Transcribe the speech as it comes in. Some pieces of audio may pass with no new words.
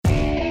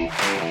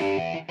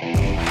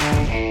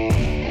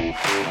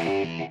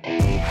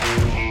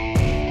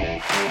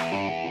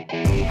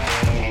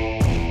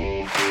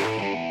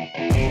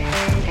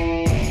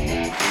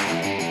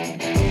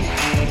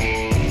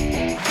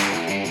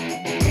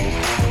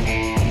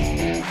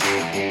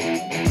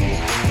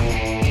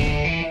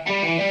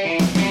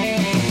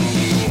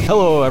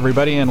Hello,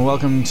 everybody, and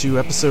welcome to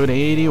episode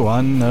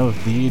 81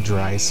 of the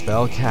Dry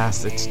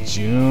Spellcast. It's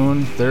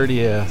June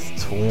 30th,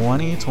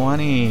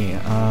 2020.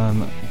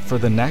 For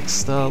the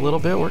next little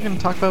bit, we're going to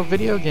talk about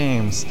video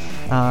games.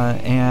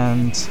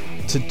 And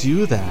to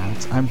do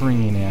that, I'm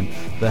bringing in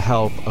the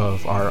help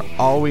of our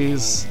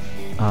always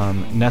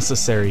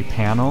necessary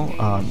panel.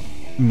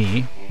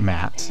 Me,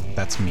 Matt.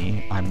 That's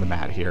me. I'm the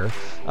Matt here.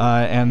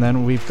 And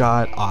then we've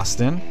got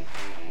Austin.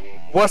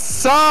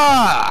 What's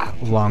up?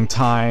 Long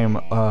time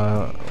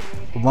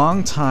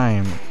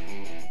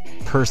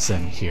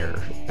person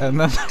here, and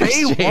then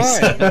day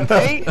Jason. one,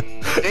 day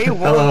one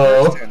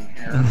Hello. person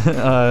here.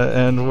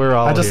 And we're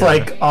all. I just here.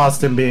 like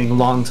Austin being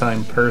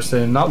long-time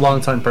person, not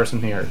long-time person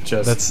here,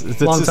 just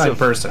that's long-time his,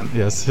 person.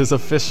 Yes, his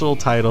official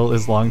title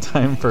is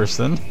longtime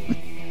person.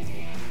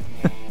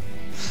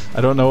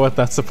 I don't know what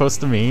that's supposed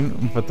to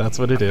mean, but that's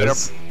what it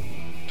is.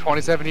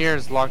 27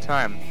 years, long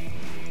time.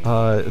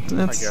 It's,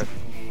 I guess.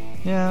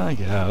 yeah, I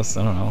guess.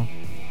 I don't know.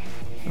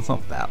 It's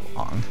not that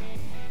long.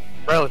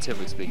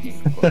 Relatively speaking,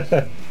 of course.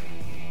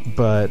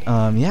 But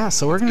yeah,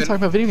 so we're going to talk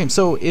about video games.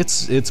 So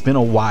it's been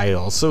a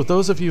while. So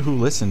those of you who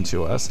listen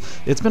to us,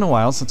 it's been a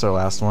while since our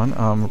last one.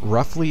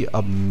 Roughly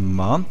a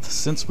month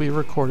since we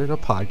recorded a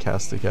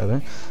podcast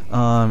together.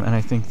 And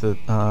I think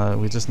that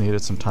we just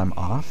needed some time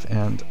off,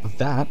 and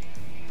that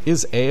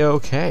is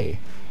a-okay.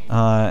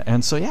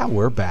 And so yeah,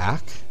 we're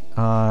back,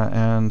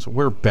 and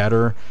we're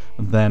better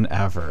than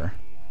ever,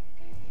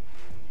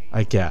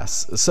 I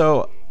guess.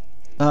 So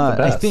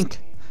I think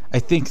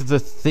the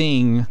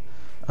thing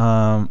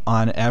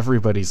on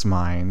everybody's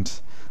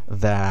mind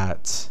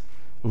that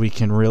we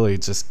can really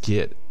just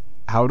get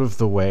out of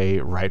the way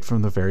right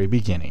from the very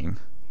beginning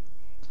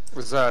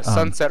was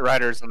Sunset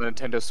Riders on the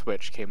Nintendo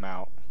Switch came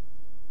out.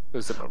 It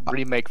was a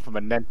remake from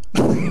a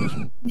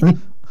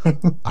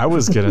I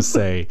was gonna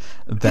say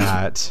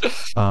that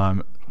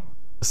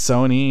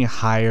Sony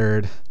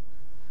hired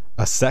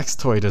a sex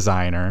toy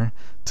designer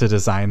to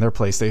design their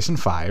PlayStation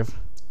 5.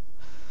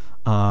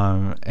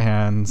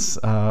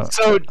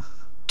 So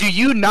do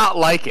you not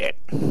like it?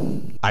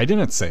 I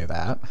didn't say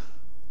that.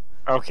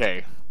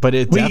 Okay. But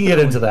We can get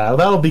into that.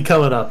 That'll be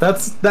coming up.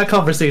 That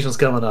conversation's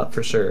coming up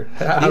for sure.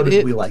 How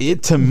did we like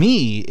it? To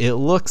me, it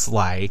looks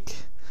like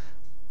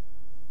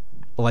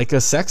a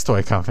sex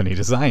toy company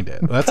designed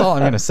it. That's all I'm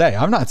going to say.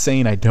 I'm not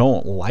saying I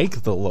don't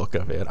like the look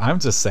of it. I'm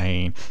just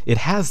saying it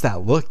has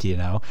that look, you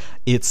know.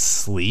 It's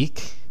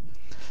sleek.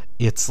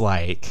 It's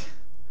like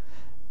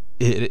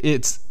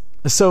it's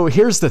so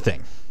here's the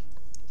thing.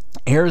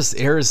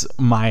 Here's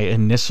my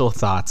initial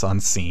thoughts on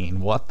seeing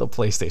what the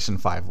PlayStation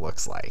 5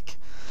 looks like.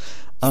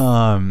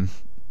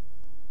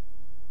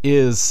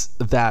 Is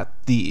that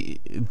the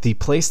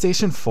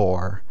PlayStation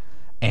 4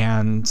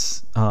 and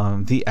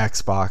the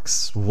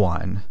Xbox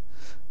One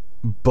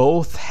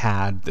both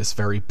had this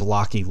very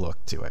blocky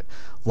look to it.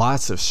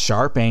 Lots of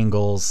sharp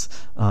angles,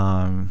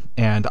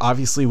 and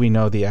obviously we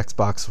know the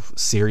Xbox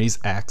Series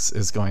X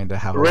is going to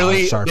have a lot of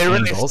sharp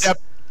angles.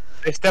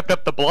 They stepped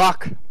up the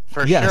block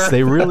for sure. Yes,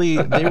 they really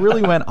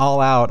went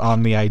all out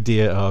on the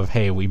idea of,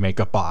 hey, we make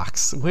a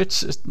box,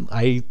 which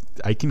I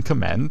can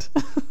commend.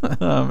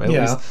 At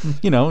least,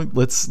 you know,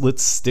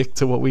 let's stick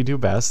to what we do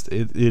best.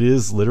 It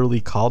is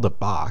literally called a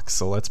box,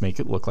 so let's make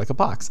it look like a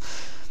box.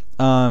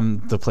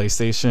 The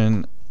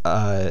PlayStation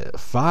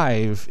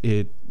 5,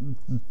 it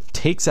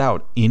takes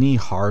out any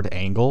hard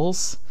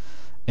angles,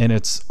 and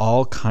it's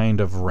all kind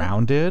of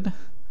rounded.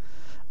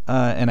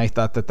 And I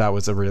thought that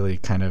was a really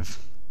kind of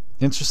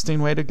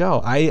interesting way to go.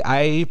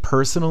 I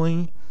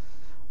personally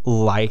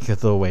like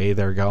the way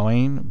they're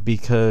going,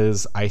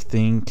 because I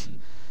think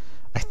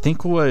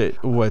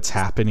what's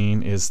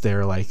happening is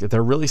they're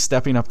really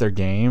stepping up their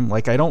game.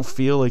 Like, I don't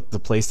feel like the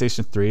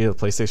PlayStation 3 or the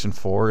PlayStation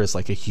 4 is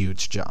like a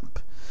huge jump.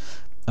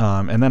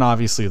 And then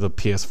obviously the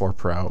PS4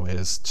 Pro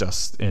is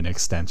just an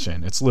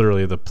extension. It's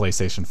literally the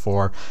PlayStation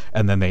 4,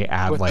 and then they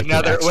add an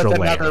extra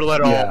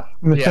layer.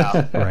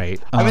 Yeah.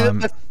 Right. I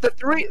mean,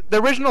 the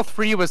original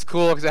 3 was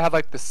cool because it had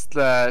like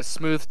the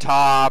smooth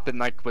top and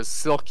like was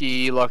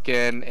silky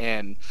looking,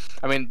 and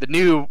I mean the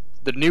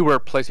newer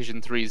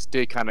PlayStation 3s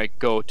did kind of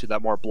go to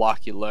that more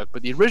blocky look,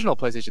 but the original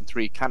PlayStation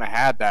 3 kind of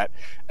had that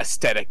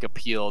aesthetic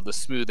appeal, the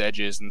smooth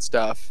edges and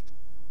stuff.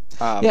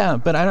 Yeah,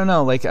 but I don't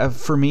know. Like,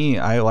 for me,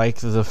 I like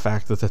the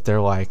fact that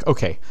they're like,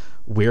 okay,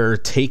 we're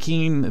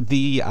taking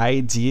the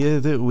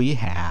idea that we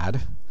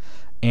had,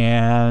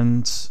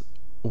 and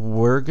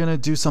we're gonna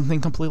do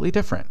something completely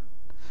different.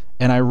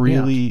 And I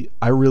really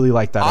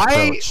like that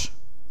approach.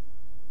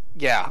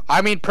 Yeah,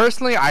 I mean,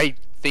 personally, I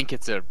think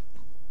it's a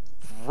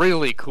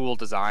really cool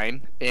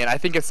design, and I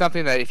think it's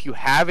something that if you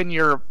have in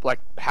your like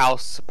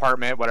house,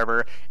 apartment,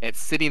 whatever, and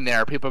it's sitting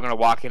there, people are gonna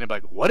walk in and be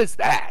like, "What is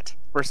that?"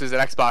 Versus an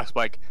Xbox,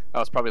 like,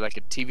 oh, it's probably like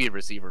a TV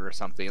receiver or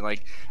something.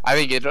 Like, I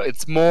think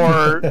it's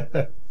more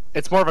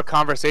it's more of a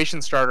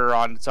conversation starter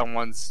on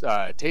someone's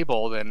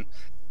table than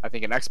I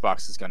think an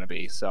Xbox is going to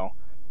be. So,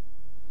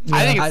 Yeah,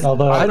 I think it's,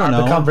 although I don't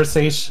know. the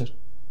conversation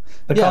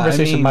The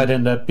conversation might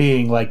end up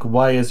being like,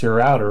 why is your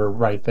router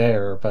right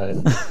there? But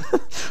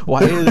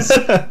why is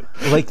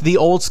like the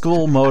old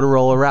school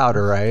Motorola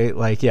router, right?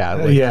 Like,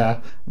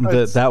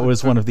 that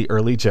was one of the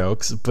early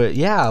jokes. But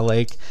yeah,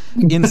 like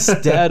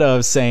instead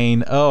of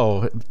saying,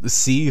 oh,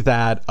 see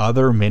that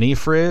other mini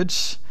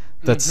fridge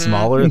that's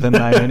smaller than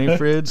my mini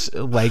fridge,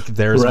 like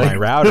there's my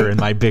router and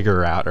my bigger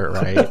router,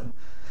 right?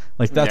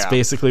 Like that's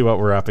basically what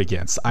we're up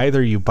against.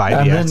 Either you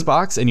buy the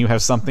Xbox and you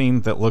have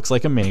something that looks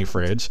like a mini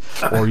fridge,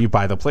 or you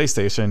buy the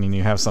PlayStation and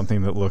you have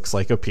something that looks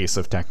like a piece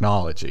of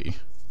technology.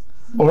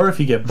 Or if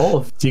you get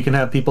both, you can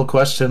have people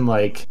question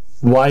like,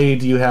 why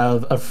do you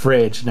have a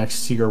fridge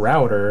next to your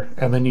router?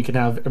 And then you can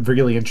have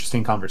really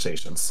interesting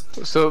conversations.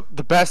 So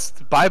the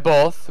best, buy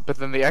both, but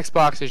then the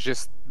Xbox is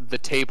just the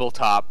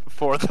tabletop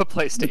for the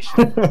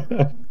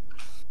PlayStation.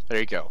 There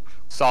you go.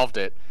 Solved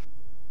it.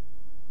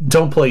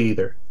 Don't play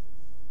either.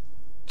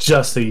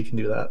 Just so you can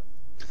do that.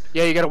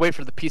 Yeah, you gotta wait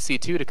for the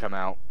PC2 to come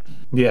out.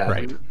 Yeah.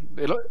 Right.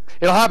 It'll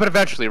happen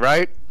eventually,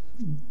 right?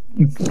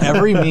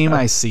 Every meme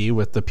I see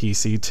with the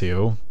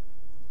PC2,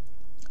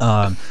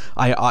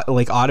 I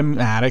like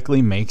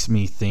automatically makes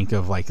me think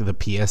of like the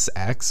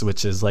PSX,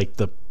 which is like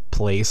the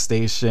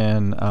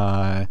PlayStation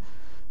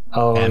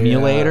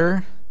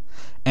emulator.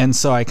 And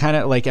so I kind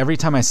of like every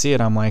time I see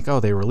it, I'm like, oh,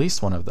 they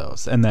released one of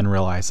those, and then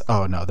realize,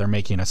 oh no, they're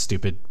making a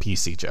stupid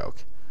PC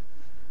joke.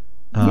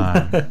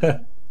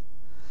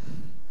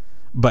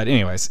 But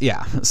anyways,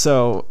 yeah.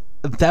 So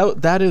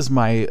that is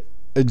my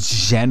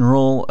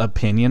general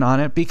opinion on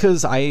it,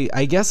 because I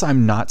guess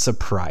I'm not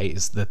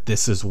surprised that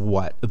this is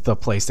what the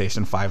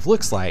PlayStation 5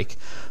 looks like,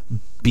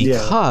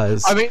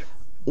 because I mean,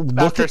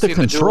 look at the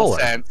controller.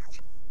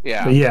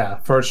 Yeah,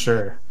 for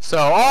sure. So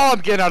all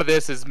I'm getting out of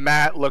this is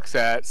Matt looks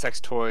at sex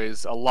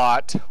toys a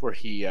lot, where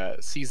he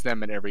sees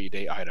them in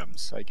everyday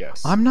items, I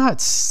guess. I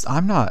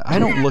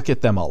don't look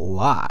at them a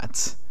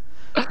lot.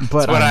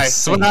 But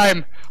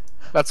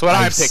that's what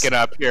I'm picking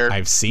up here.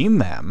 I've seen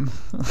them.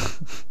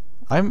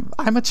 I'm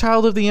a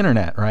child of the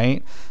internet,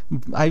 right?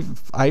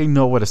 I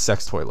know what a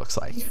sex toy looks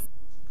like.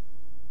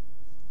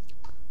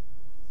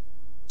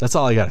 That's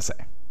all I gotta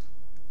say.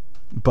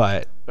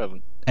 But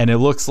and it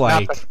looks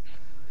like,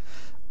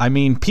 I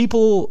mean,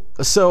 people.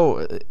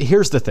 So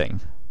here's the thing,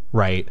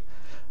 right?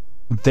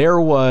 There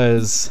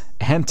was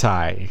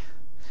hentai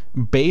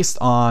based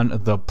on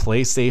the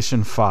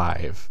PlayStation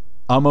 5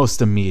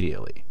 almost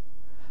immediately.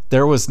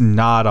 There was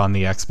not on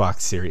the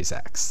Xbox Series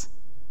X.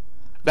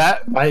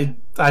 That I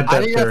bet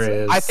there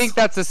is. I think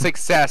that's a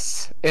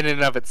success in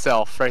and of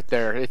itself, right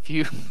there. If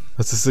you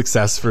that's a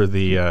success for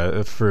the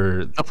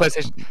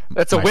PlayStation.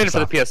 That's a Microsoft. Win for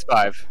the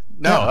PS5.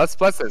 No, that's a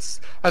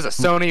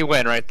Sony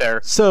win right there.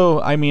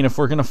 So I mean, if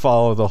we're gonna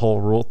follow the whole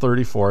Rule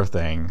 34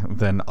 thing,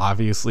 then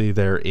obviously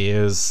there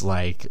is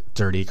like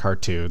dirty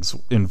cartoons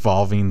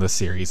involving the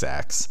Series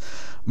X,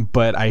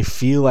 but I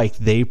feel like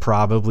they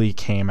probably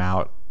came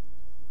out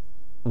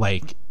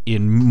like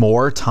in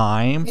more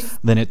time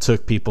than it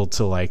took people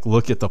to like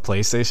look at the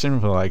PlayStation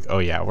and be like, oh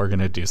yeah, we're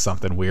gonna do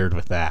something weird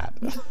with that.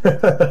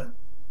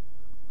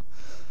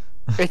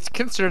 It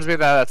concerns me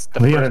that that's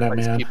the first internet,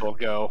 place people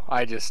go.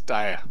 It's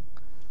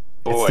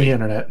the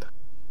internet.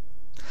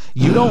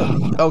 You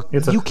don't. Oh,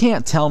 you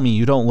can't tell me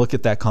you don't look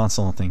at that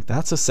console and think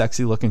that's a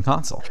sexy looking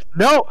console.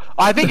 No,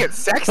 I think it's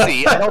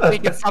sexy. I don't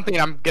think it's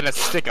something I'm gonna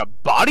stick a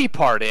body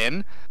part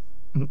in,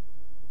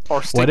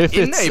 or stick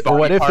in a body part.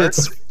 What if it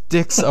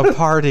sticks a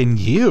part in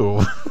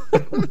you?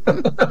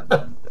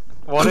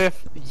 What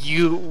if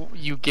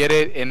you get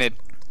it and it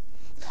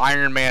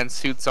Iron Man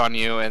suits on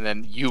you, and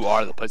then you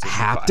are the PlayStation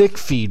 5? Haptic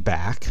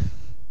feedback,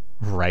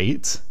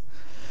 right?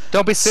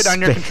 Don't be sitting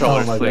on your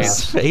controllers, please.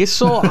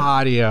 Spatial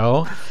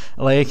audio,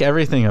 like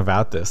everything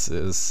about this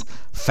is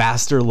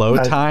faster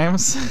load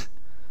times.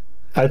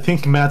 I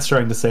think Matt's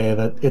trying to say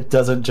that it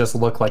doesn't just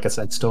look like a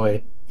sex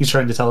toy. He's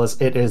trying to tell us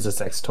it is a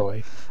sex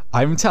toy.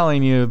 I'm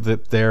telling you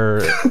that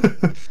there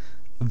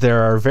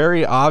are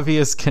very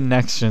obvious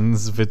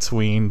connections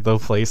between the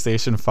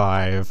PlayStation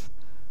 5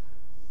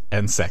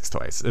 and sex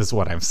toys, is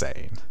what I'm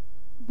saying.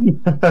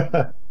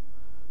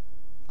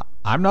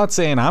 I'm not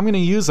saying I'm going to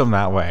use them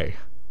that way.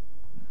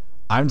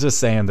 I'm just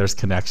saying there's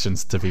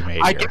connections to be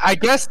made here.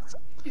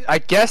 I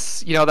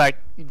guess you know that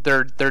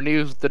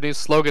the new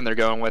slogan they're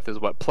going with is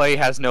what play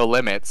has no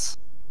limits.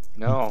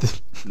 No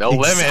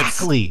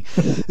limits. Exactly.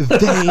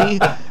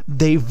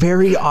 They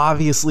very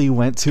obviously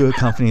went to a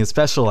company that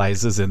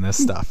specializes in this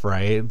stuff,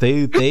 right?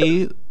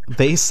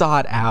 They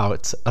sought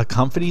out a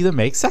company that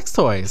makes sex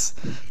toys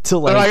to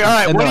like. They're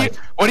like, all right,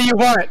 what do you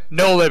want?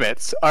 No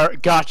limits. I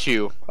got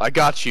you.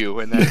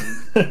 And then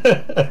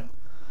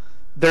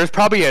there's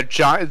probably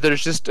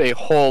there's just a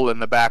hole in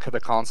the back of the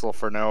console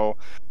for no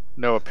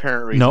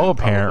apparent reason. No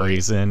apparent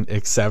reason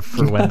except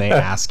for when they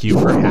ask you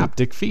for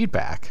haptic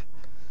feedback.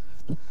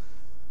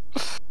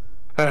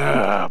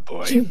 Oh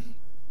boy.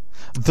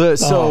 The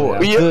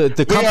company, we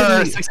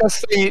are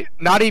successfully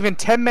not even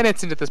 10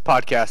 minutes into this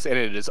podcast, and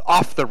it is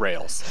off the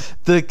rails.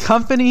 The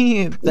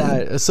company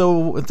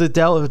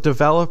the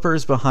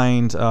developers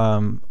behind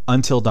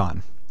Until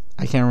Dawn,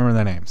 I can't remember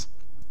their names.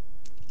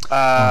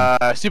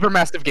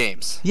 Supermassive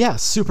Games. Yeah,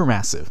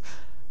 Supermassive.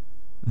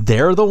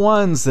 They're the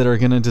ones that are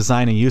going to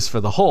design a use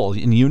for the hole,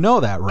 and you know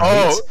that,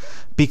 right? Oh.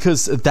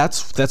 Because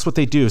that's what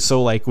they do.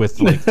 So like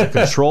with like the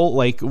control,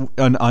 like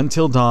an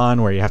Until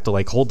Dawn, where you have to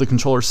like hold the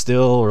controller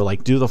still or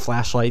like do the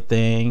flashlight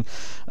thing,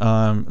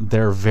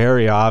 they're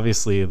very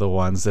obviously the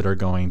ones that are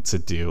going to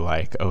do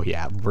like, oh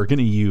yeah, we're going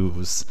to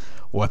use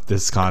what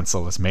this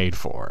console is made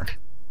for.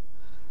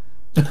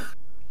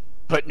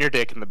 Putting your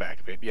dick in the back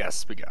of it.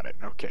 Yes, we got it.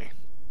 Okay.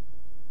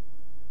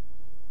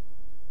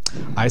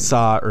 I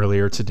saw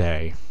earlier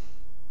today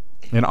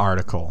an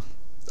article.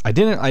 I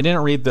didn't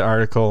read the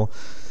article,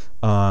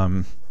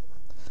 but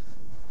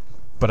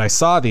I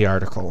saw the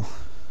article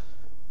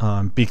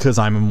because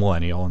I'm a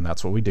millennial and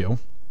that's what we do.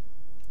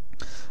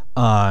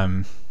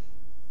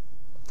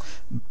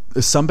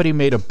 Somebody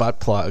made a butt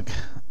plug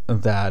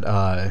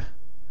that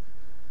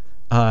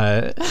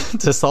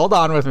just hold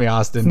on with me,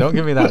 Austin. Don't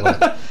give me that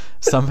look.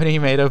 Somebody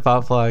made a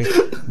butt plug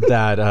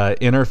that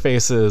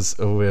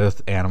interfaces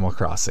with Animal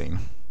Crossing.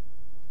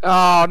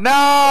 Oh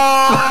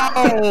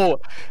no!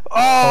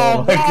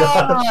 Oh my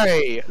God.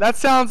 why? That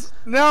sounds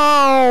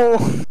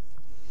no.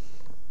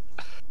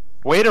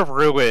 Way to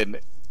ruin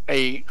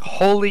a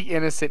wholly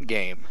innocent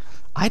game.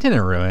 I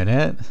didn't ruin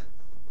it.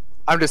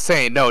 I'm just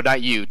saying, no,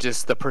 not you.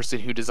 Just the person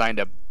who designed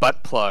a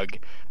butt plug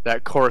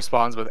that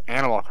corresponds with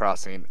Animal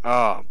Crossing.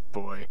 Oh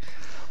boy,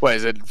 what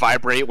is it?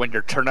 Vibrate when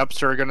your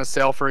turnips are gonna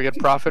sell for a good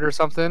profit or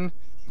something?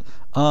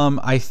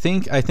 I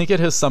think it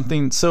has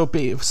something.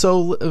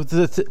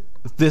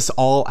 This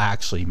all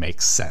actually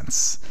makes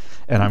sense,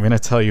 and I'm going to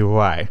tell you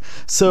why.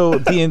 So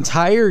the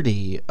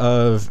entirety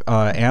of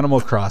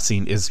Animal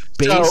Crossing is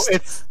based.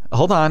 So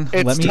hold on.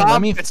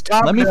 Let me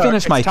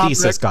finish my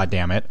thesis. God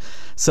damn it!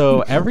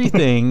 So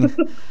everything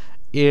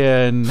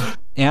in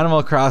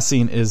Animal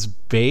Crossing is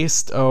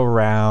based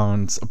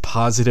around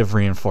positive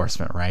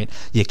reinforcement, right?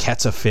 You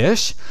catch a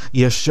fish,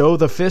 you show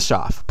the fish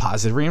off,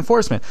 positive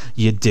reinforcement.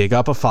 You dig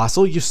up a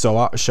fossil, you show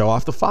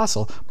off the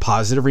fossil,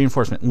 positive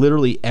reinforcement.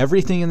 Literally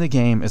everything in the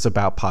game is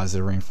about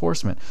positive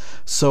reinforcement.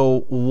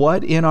 So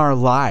what in our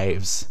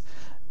lives,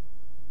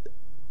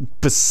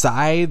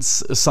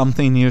 besides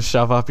something you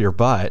shove up your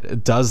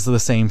butt, does the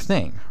same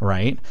thing,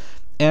 right?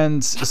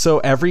 And so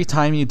every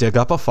time you dig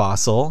up a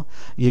fossil,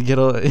 you get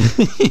a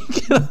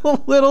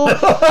little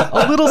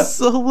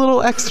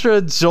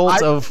extra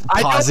jolt of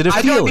positive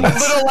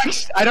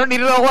feelings. I don't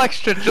need a little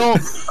extra jolt.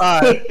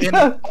 You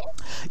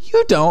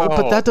don't,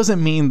 but that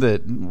doesn't mean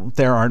that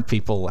there aren't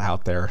people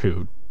out there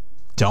who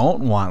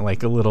don't want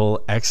like a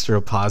little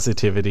extra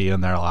positivity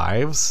in their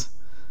lives.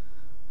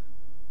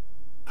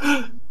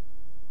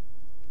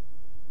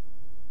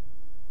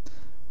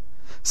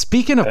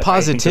 Speaking of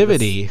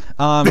positivity, we've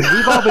all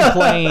been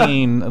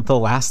playing The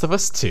Last of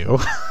Us 2.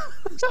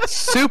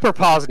 Super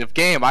positive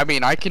game. I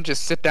mean, I can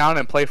just sit down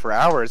and play for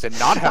hours and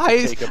not have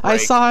to take a break. I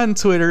saw on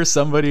Twitter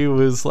somebody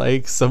was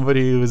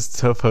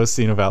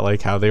posting about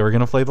like how they were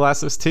gonna play The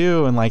Last of Us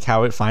 2 and like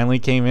how it finally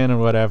came in and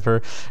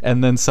whatever.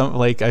 And then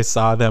I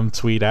saw them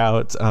tweet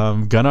out,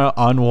 gonna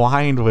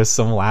unwind with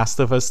some Last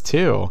of Us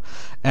 2.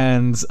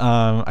 And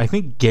I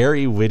think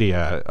Gary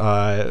Whittia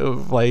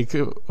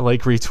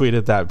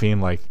retweeted that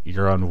being like,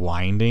 you're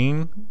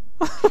unwinding.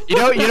 You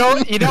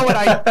know what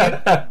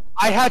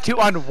I had to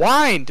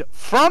unwind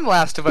from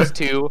Last of Us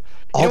 2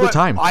 all the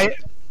time.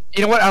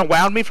 You know what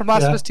unwound me from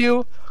Last of Us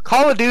 2?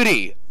 Call of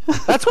Duty.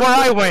 That's where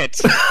I went.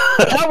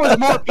 That was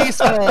more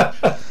peaceful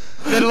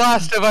than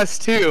Last of Us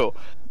 2.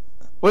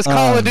 Was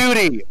Call of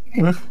Duty.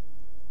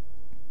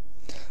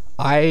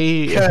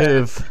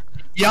 I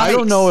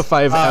don't know if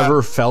I've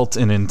ever felt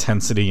an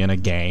intensity in a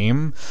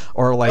game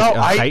or like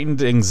a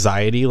heightened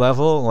anxiety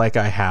level like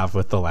I have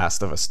with The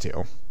Last of Us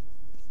 2.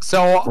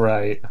 So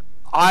right.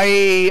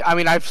 I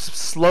mean, I've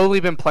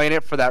slowly been playing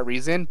it for that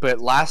reason, but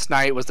last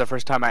night was the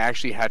first time I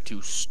actually had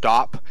to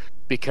stop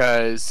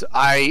because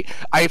I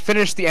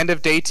finished the end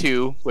of day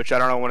 2, which I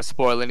don't want to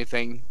spoil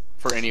anything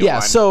for anyone. Yeah,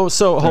 so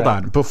hold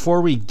on.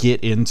 Before we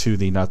get into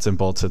the nuts and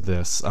bolts of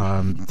this,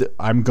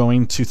 I'm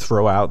going to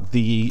throw out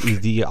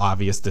the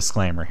obvious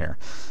disclaimer here.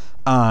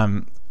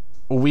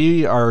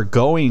 We are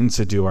going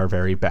to do our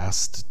very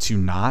best to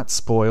not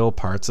spoil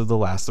parts of The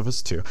Last of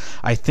Us 2.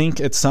 I think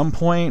at some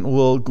point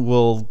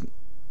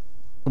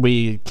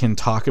we can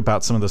talk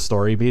about some of the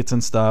story beats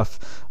and stuff.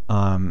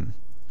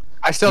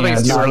 I still think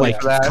it's too early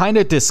for that. Kind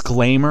of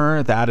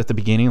disclaimer that at the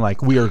beginning,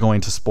 like we are going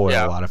to spoil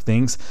a lot of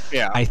things.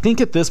 Yeah. I think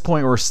at this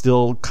point we're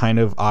still kind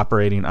of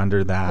operating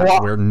under that.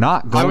 Well, we're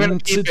not going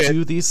to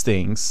do these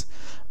things.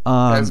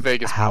 As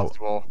vague as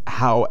possible.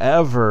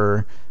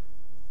 However,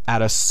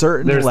 at a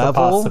certain there's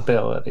level, the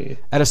possibility.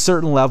 At a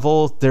certain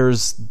level,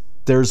 there's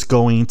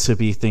going to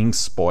be things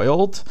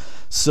spoiled.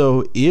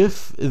 So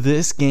if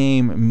this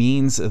game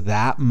means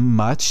that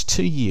much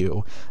to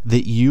you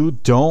that you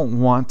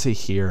don't want to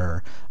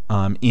hear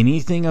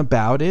anything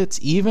about it,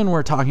 even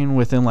we're talking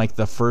within like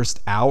the first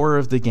hour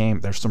of the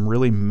game, there's some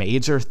really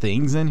major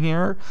things in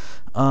here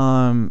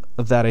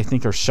that I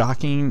think are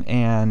shocking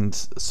and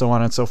so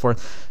on and so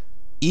forth.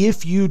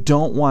 If you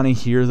don't want to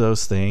hear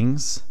those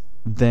things,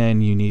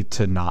 then you need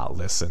to not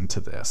listen to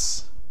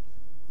this.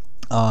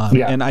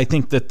 And I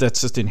think that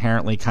that's just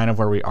inherently kind of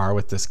where we are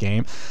with this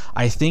game.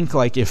 I think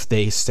like if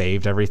they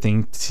saved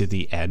everything to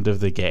the end of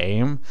the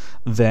game,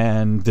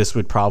 then this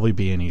would probably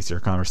be an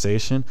easier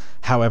conversation.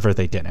 However,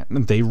 they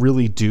didn't. They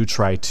really do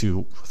try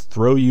to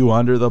throw you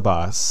under the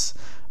bus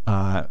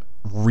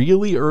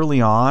really early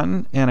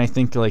on. And I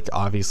think like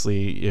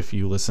obviously if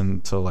you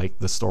listen to like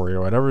the story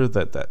or whatever,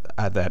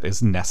 that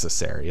is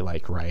necessary.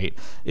 Like, right,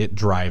 it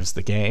drives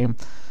the game.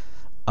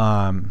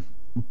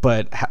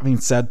 But having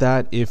said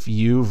that, if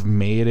you've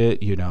made it,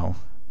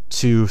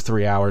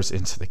 2-3 hours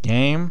into the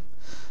game,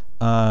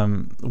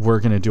 we're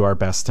going to do our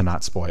best to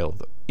not spoil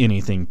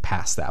anything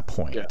past that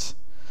point. Yeah.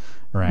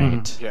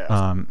 Right. Mm-hmm.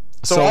 Yeah.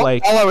 So all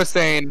I was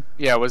saying,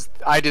 was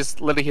I just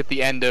literally hit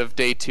the end of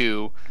day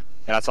 2,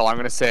 and that's all I'm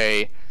going to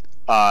say.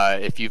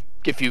 If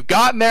you've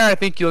gotten there, I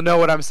think you'll know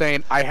what I'm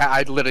saying.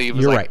 I literally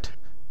was You're right.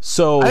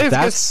 So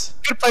that's a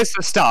good place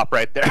to stop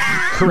right there.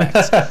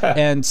 Correct.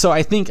 And so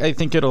I think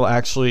it'll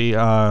actually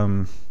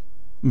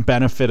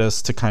benefit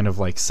us to kind of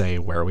like say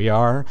where we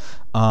are,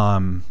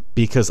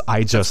 because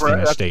I just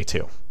finished day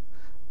 2.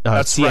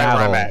 That's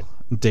Seattle, right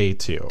day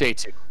 2. Day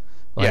 2.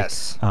 Like,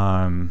 yes.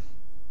 And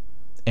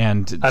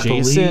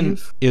Jason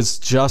is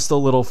just a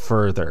little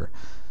further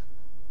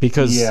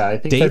because I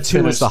think day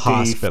 2 is the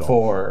hospital.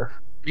 4.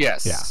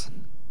 Yes.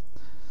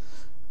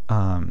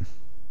 Yeah.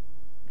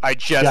 I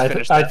just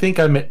finished that. I think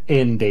I'm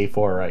in day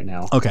 4 right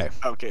now. Okay,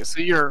 so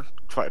you're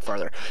quite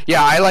farther.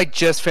 Yeah, I like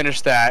just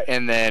finished that,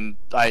 and then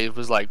I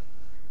was like,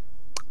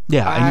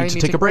 I need to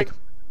take a break.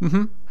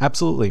 Mm-hmm.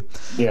 Absolutely.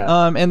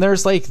 Yeah. And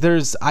there's I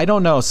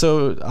don't know.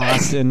 So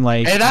Austin,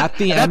 like at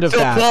the end of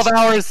that, 12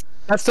 hours.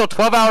 That's still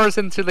 12 hours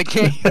into the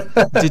game.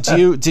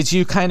 Did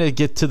you kind of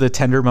get to the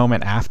tender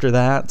moment after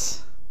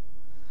that?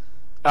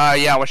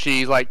 Yeah, when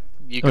she you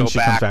go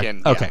back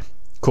and okay,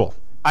 cool.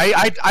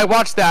 I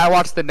watched that. I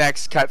watched the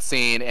next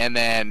cutscene, and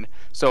then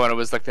when it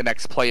was like the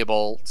next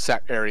playable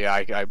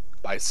area,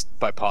 I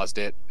paused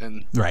it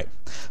and right.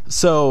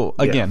 So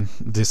again,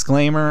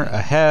 disclaimer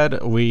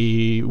ahead.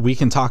 We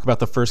can talk about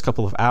the first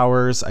couple of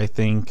hours. I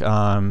think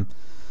up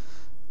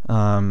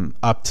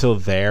till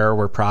there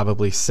we're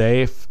probably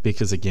safe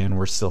because again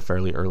we're still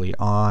fairly early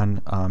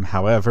on.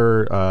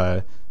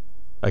 However,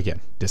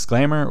 again,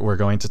 disclaimer, we're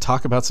going to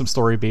talk about some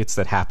story beats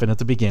that happen at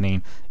the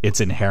beginning. It's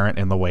inherent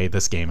in the way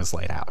this game is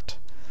laid out.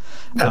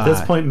 At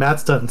this point,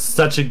 Matt's done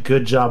such a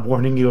good job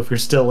warning you. If you're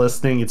still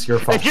listening, it's your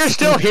fault. If you're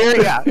still here,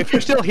 if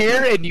you're still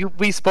here and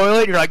we spoil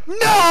it, you're like,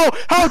 no,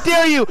 how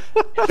dare you?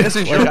 This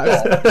is your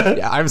fault.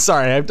 Yeah, I'm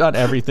sorry. I've done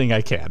everything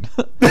I can.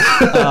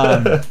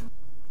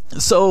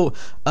 So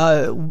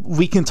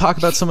we can talk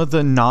about some of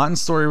the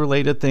non-story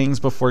related things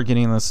before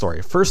getting into the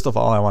story. First of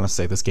all, I want to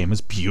say this game is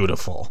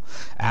beautiful.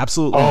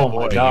 Absolutely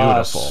beautiful.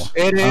 Gosh.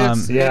 It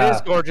is. It is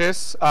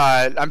gorgeous.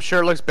 I'm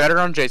sure it looks better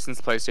on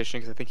Jason's PlayStation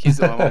because I think he's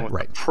the one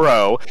with the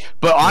Pro.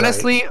 But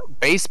honestly,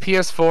 base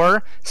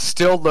PS4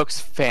 still looks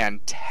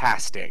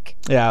fantastic.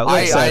 Yeah,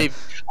 I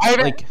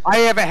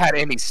haven't had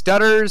any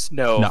stutters,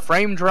 no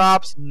frame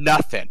drops,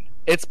 nothing.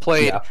 It's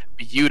played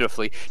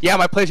beautifully. Yeah,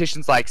 my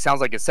PlayStation's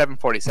sounds like a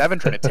 747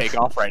 trying to take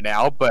off right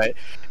now, but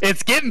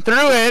it's getting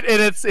through it,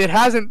 and it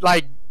hasn't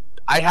my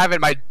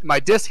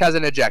disc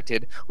hasn't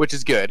ejected, which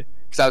is good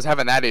because I was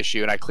having that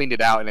issue and I cleaned it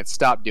out and it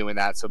stopped doing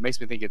that, so it makes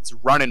me think it's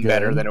running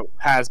better than it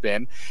has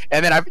been.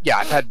 And then I've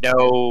had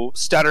no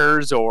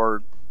stutters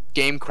or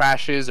game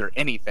crashes or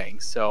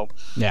anything. So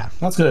yeah,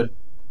 that's good.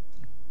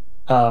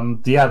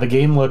 The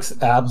game looks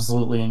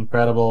absolutely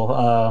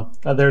incredible.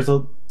 There's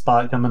a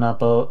spot coming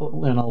up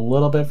in a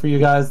little bit for you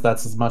guys.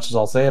 That's as much as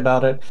I'll say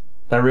about it.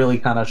 That really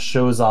kind of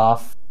shows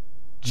off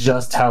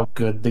just how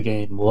good the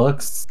game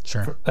looks.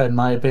 Sure. In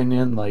my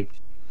opinion,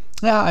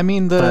 I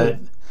mean the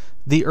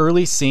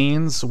early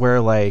scenes where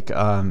Ellie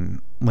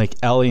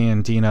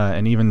and Dina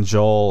and even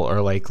Joel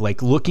are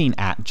like looking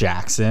at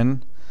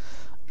Jackson,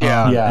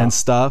 and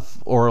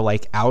stuff, or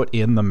out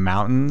in the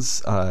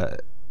mountains. I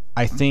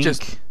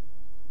think.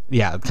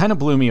 It kind of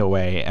blew me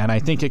away, and I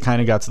think it kind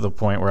of got to the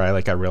point where I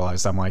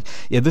realized I'm like,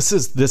 this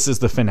is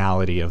the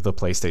finality of the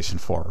PlayStation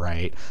 4,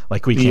 right?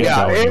 We can't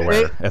go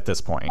anywhere at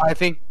this point. I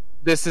think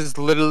this is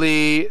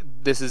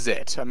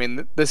it. I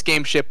mean, this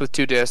game shipped with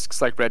 2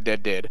 discs like Red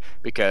Dead did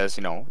because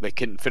they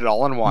couldn't fit it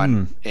all in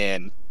one.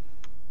 And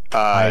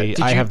I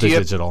have the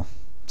digital.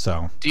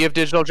 So do you have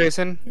digital,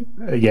 Jason?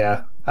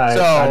 Yeah,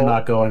 I'm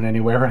not going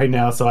anywhere right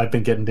now, so I've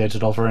been getting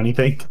digital for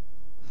anything.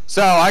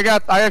 So I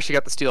actually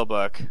got the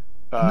Steelbook.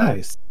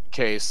 Nice.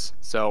 Case,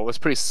 so it was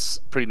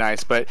pretty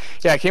nice. But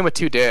yeah, it came with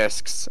 2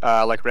 discs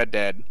like Red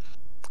Dead,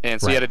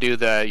 and so you had to do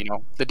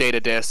the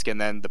data disc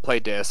and then the play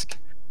disc,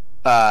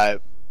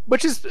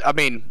 which is, I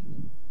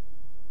mean,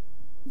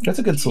 that's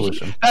a good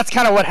solution. That's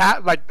kind of what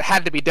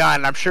had to be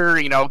done. I'm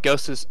sure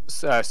Ghost of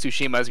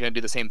Tsushima is going to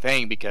do the same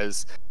thing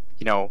because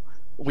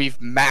we've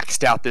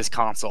maxed out this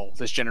console,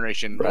 this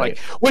generation, right.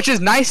 Which is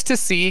nice to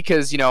see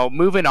because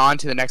moving on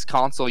to the next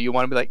console, you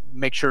want to be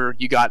make sure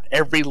you got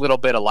every little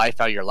bit of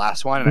life out of your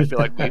last one, and I feel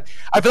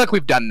like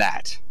we've done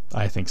that.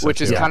 I think so, which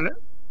too. is kind of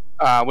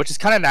which is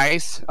kind of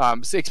nice.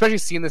 Especially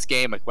seeing this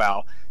game, like,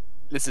 wow,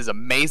 this is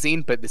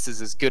amazing, but this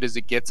is as good as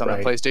it gets on the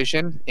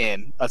PlayStation,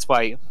 and that's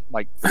why,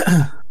 like.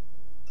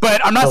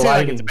 But I'm not saying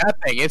like it's a bad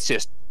thing. It's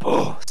just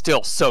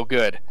still so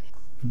good.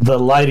 The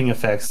lighting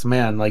effects,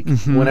 man, like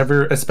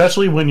whenever,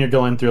 especially when you're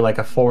going through like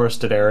a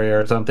forested area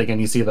or something,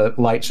 and you see the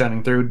light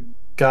shining through.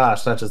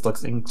 Gosh, that just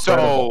looks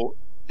incredible. So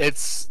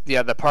it's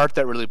the part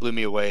that really blew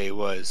me away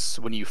was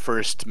when you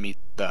first meet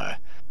the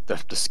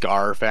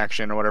Scar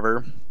faction or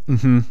whatever.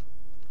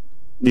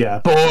 Yeah,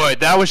 boy,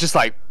 that was just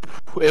like,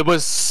 it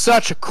was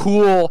such a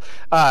cool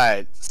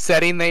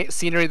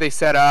scenery they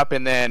set up,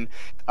 and then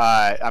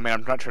I mean,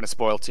 I'm not trying to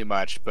spoil too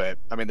much, but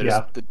I mean, there's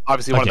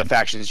obviously one of the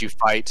factions you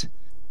fight.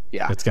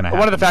 Yeah, it's gonna happen.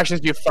 One of the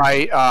factions you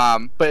fight,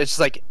 but it's just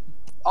like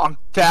on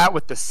that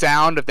with the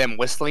sound of them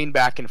whistling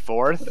back and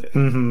forth.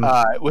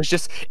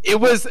 It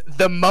was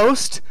the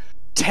most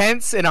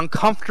tense and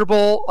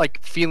uncomfortable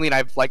like feeling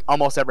I've like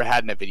almost ever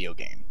had in a video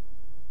game.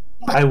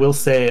 I will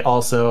say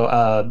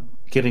also,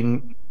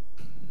 getting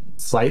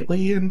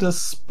slightly into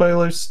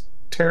spoilers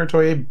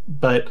territory,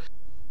 but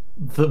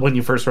when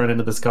you first run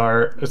into the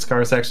Scar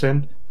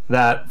section,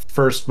 that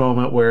first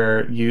moment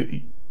where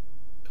you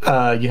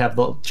have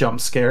the jump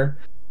scare,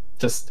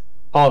 just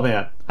oh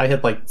man, I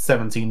hit like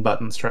 17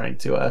 buttons trying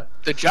to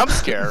the jump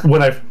scare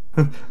when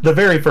the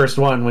very first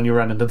one when you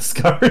run into the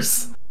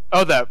Scars.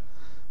 Oh, that.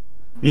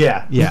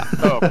 Yeah.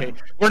 Oh, okay.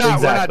 We're not.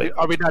 Exactly.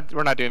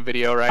 We're not doing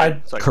video,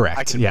 right?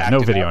 Correct. Yeah. No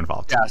video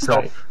involved. Yeah. So.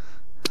 Right.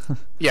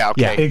 Yeah.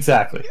 Okay. Yeah.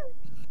 Exactly.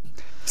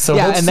 So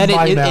yeah, let's and then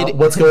find out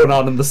what's going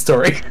on in the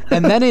story.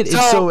 And then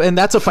and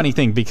that's a funny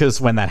thing,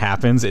 because when that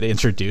happens, it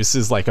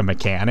introduces like a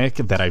mechanic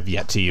that I've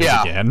yet to use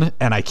again,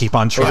 and I keep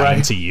on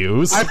trying to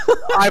use.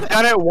 I've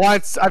done it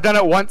once. I've done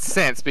it once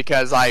since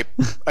because Right.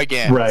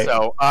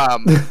 So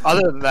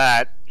other than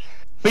that,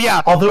 but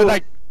yeah,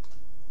 like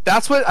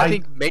that's what I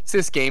think makes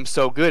this game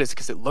so good, is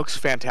because it looks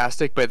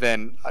fantastic. But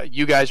then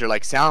you guys are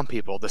like sound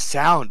people. The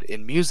sound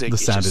in music. The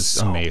sound is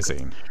so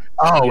amazing. Good.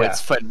 Oh,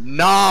 it's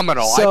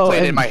phenomenal. So, I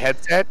played it in my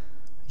headset.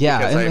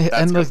 Yeah,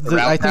 and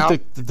I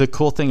think the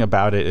cool thing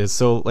about it is,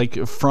 so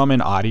like from an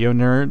audio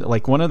nerd,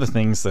 like one of the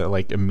things that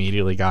like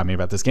immediately got me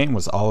about this game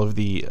was all of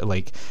the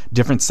like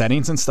different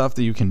settings and stuff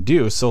that you can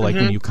do. So like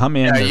when you come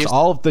in, there's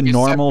all of the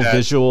normal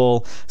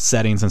visual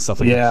settings and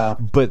stuff like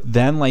that. But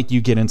then like you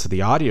get into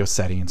the audio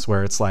settings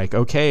where it's like,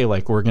 okay,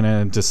 like we're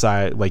gonna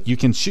decide, like you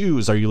can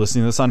choose, are you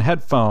listening to this on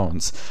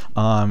headphones?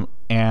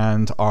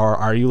 And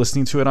are you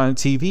listening to it on a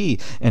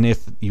TV? And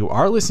if you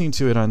are listening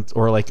to it on,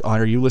 or like,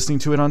 are you listening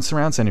to it on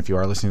surround sound? If you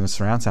are listening to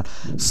surround sound,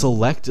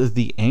 select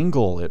the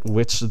angle at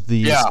which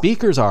the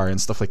speakers are and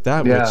stuff like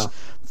that. Which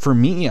for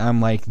me, I'm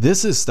like,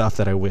 this is stuff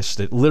that I wish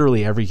that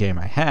literally every game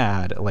I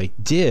had like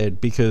did,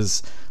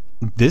 because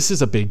this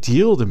is a big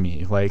deal to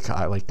me. Like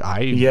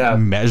I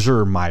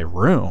measure my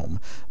room,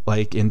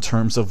 like in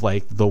terms of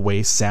like the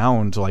way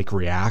sound like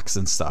reacts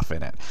and stuff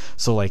in it.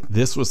 So like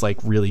this was like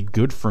really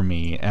good for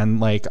me,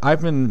 and like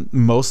I've been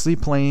mostly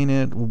playing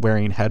it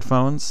wearing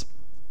headphones.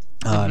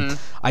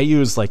 I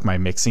use like my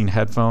mixing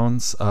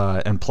headphones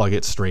and plug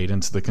it straight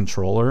into the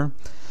controller,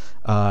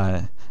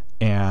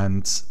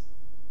 and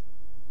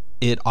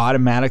it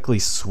automatically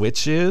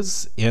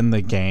switches in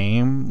the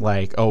game,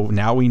 like, oh,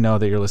 now we know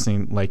that you're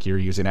listening, like you're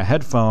using a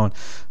headphone,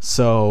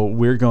 so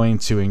we're going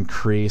to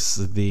increase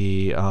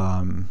the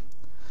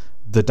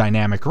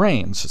dynamic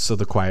range. So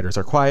the quieters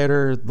are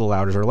quieter, the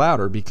louders are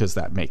louder, because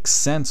that makes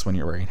sense when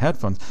you're wearing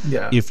headphones.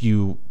 If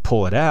you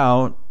pull it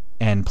out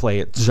and play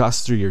it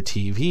just through your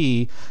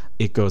TV,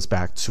 it goes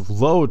back to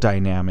low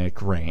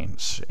dynamic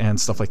range and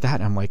stuff like that.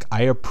 And I'm like,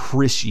 I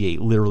appreciate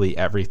literally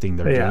everything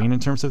they're doing in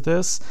terms of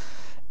this.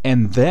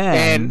 And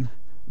then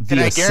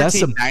the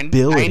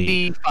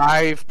accessibility.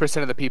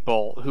 95% of the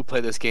people who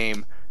play this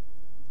game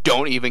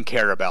don't even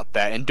care about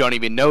that and don't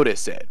even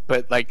notice it.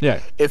 But like,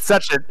 it's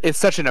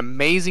such an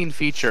amazing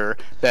feature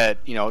that,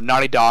 you know,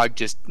 Naughty Dog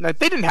they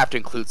didn't have to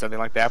include something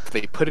like that, but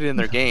they put it in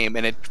their game,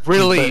 and it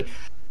really.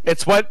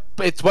 It's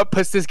what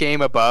puts this game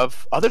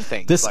above other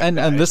things. This and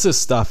this is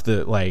stuff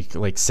that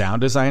like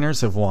sound designers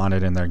have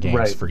wanted in their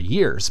games for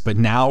years, but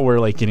now we're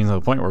like getting to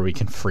the point where we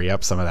can free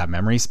up some of that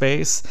memory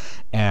space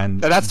and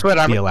that's what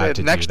be allowed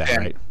to do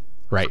that.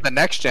 Right. The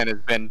next gen has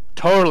been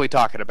totally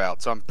talking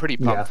about, so I'm pretty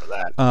pumped for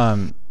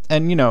that.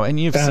 And you know, and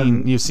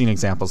you've seen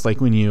examples like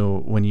when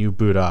you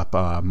boot up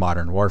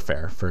Modern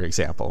Warfare, for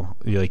example,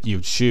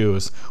 you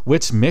choose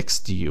which mix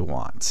do you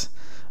want.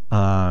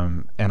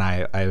 And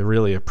I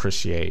really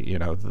appreciate, you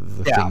know,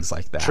 the things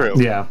like that. True.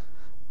 Yeah.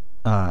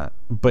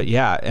 But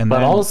then,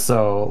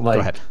 also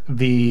like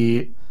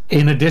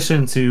in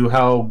addition to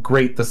how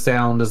great the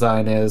sound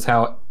design is,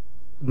 how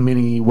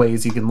many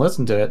ways you can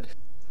listen to it,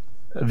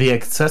 the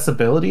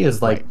accessibility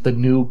is like the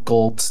new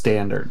gold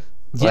standard.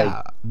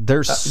 Yeah.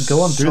 There's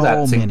going through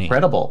that's many.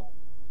 Incredible.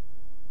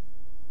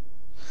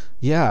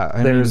 Yeah,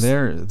 I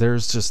mean,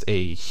 there's just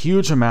a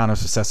huge amount of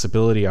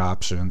accessibility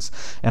options,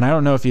 and I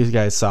don't know if you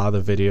guys saw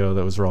the video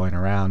that was rolling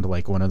around,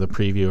 like one of the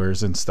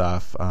previewers and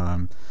stuff,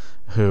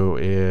 who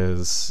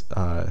is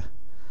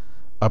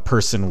a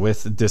person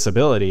with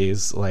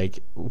disabilities, like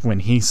when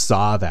he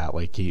saw that,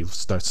 like he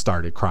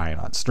started crying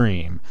on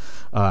stream,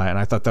 and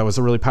I thought that was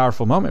a really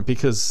powerful moment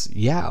because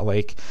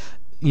like,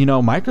 you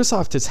know,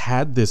 Microsoft has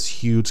had this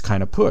huge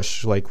kind of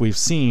push, like we've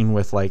seen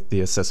with like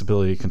the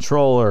accessibility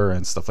controller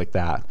and stuff like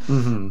that.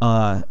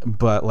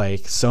 But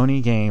like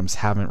Sony games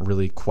haven't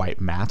really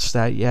quite matched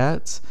that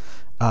yet.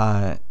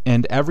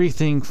 And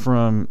everything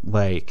from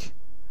like,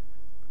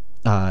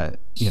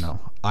 you know,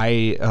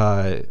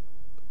 I'm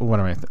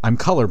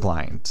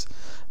colorblind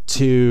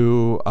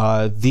to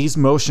these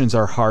motions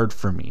are hard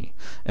for me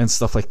and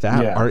stuff like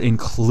that are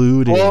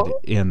included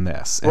in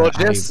this. And well,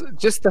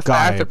 just the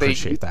fact that they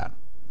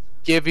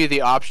give you the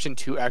option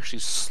to actually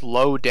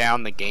slow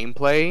down the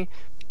gameplay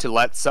to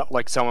let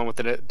someone with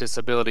a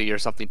disability or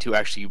something to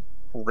actually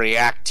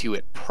react to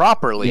it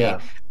properly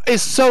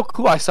is so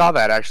cool. I saw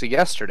that actually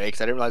yesterday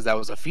because I didn't realize that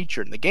was a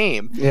feature in the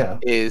game.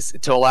 Is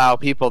to allow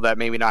people that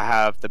maybe not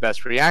have the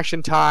best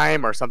reaction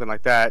time or something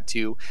like that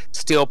to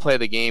still play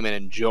the game and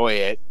enjoy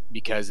it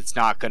because it's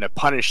not going to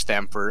punish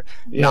them for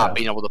not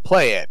being able to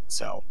play it.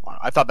 So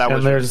I thought that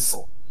was really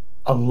cool.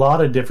 A lot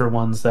of different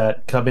ones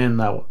that come in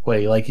that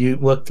way. Like you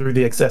look through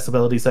the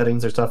accessibility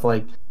settings or stuff,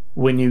 like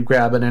when you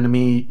grab an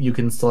enemy, you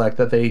can select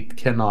that they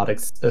cannot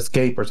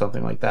escape or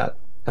something like that.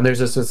 And there's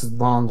just this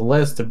long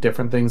list of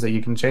different things that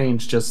you can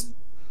change just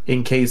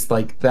in case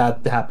like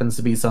that happens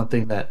to be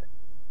something that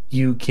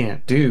you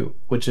can't do,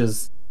 which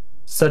is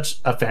such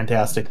a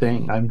fantastic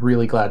thing. I'm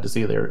really glad to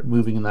see they're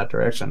moving in that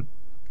direction.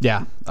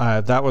 Yeah,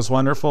 that was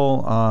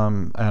wonderful.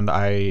 And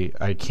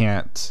I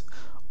can't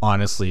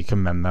honestly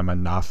commend them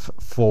enough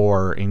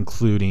for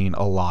including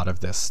a lot of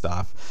this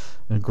stuff,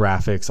 the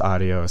graphics,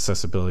 audio,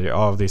 accessibility,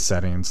 all of these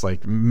settings,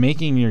 like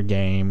making your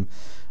game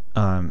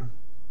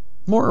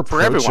more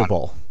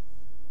approachable.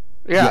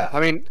 I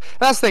mean,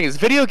 that's the thing is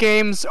video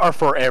games are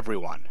for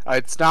everyone.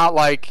 It's not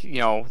like, you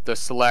know, the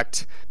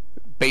select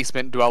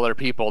basement dweller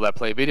people that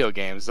play video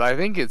games. I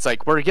think it's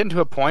like we're getting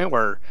to a point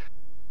where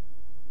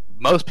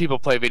most people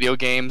play video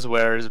games,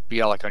 where it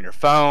be like on your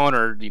phone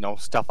or, you know,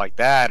 stuff like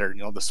that, or,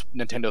 you know, the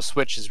Nintendo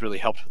Switch has really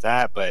helped with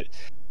that. But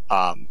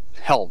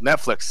hell,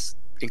 Netflix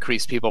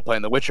increased people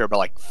playing The Witcher by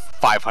like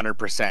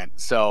 500%.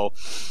 So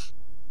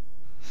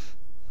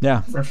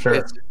yeah, for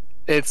sure.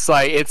 It's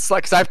like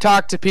because I've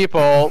talked to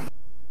people.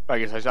 I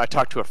guess I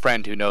talked to a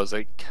friend who knows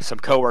like some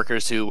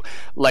coworkers who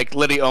like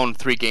literally own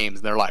 3 games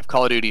in their life: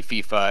 Call of Duty,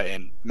 FIFA,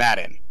 and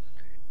Madden.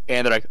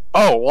 And they're like,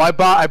 "Oh, well,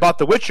 I bought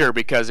The Witcher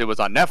because it was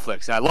on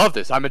Netflix, and I love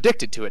this. I'm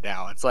addicted to it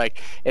now." It's like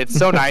it's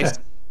so nice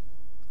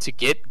to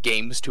get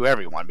games to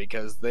everyone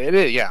because it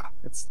is,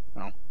 it's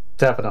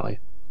definitely.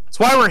 That's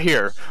why we're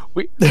here.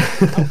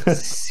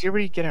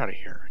 Siri, get out of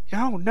here!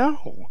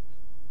 No.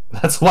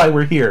 That's why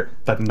we're here,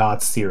 but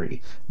not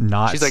Siri.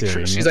 Not she's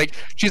Siri. Like,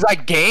 she's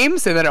like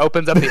games, and then it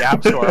opens up the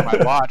App Store on my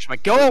watch. I'm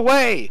like, go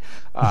away.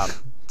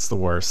 It's the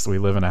worst. We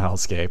live in a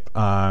hellscape.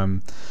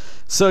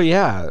 So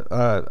yeah,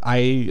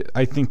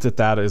 I think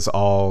that is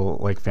all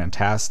like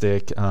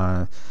fantastic.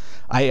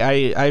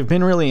 I've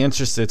been really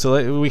interested,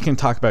 so we can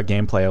talk about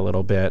gameplay a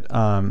little bit.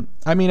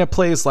 I mean, it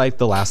plays like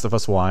The Last of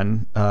Us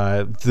 1.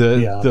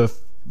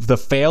 The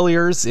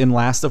failures in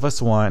Last of Us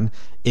 1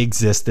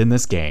 exist in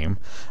this game.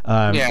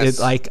 It's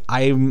like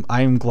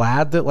I'm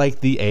glad that like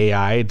the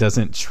AI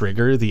doesn't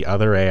trigger the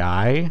other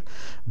AI,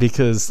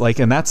 because like,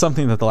 and that's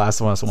something that The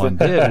Last of Us 1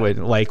 did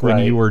when like when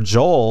you were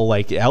Joel,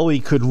 like Ellie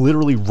could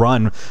literally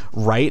run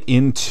right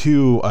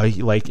into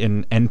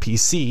an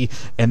NPC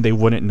and they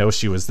wouldn't know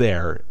she was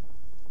there.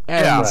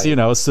 And you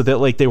know, so that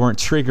like they weren't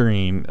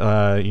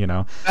triggering, you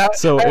know.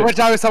 Which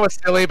I always thought was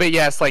silly, but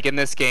yes, like in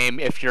this game,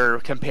 if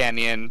your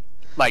companion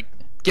like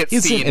gets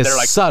seen, they're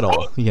like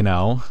subtle, you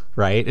know,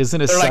 right?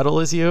 Isn't as subtle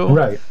as you,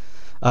 right?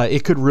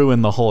 It could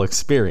ruin the whole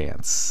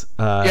experience.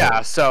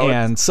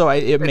 So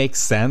it makes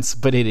sense,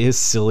 but it is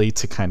silly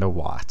to kind of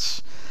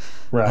watch.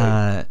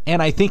 Right.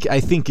 And I think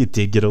it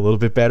did get a little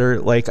bit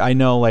better. Like I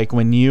know, like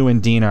when you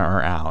and Dina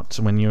are out,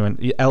 when you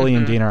and Ellie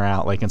and Dina are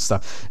out, like and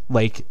stuff,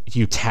 like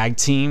you tag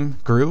team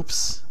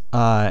groups,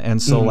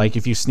 and so like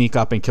if you sneak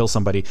up and kill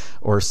somebody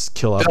or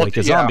kill up like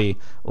a zombie,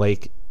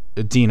 like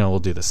Dina will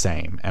do the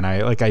same, and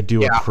I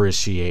do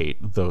appreciate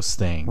those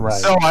things. Right.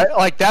 So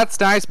that's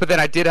nice, but then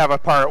I did have a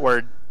part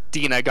where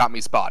Dina got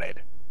me spotted,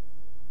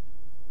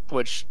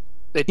 which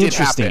it did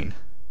happen.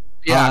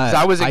 Yeah,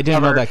 because I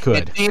didn't know that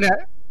could.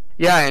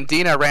 And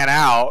Dina ran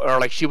out, or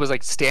like she was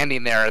like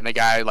standing there, and the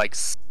guy like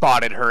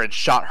spotted her and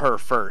shot her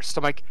first.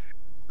 I'm like,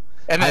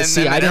 and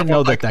then I didn't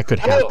know that could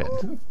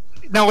happen.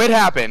 No, it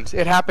happened.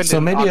 It happened. So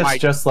maybe it's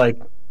just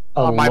like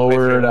a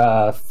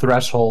lowered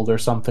threshold or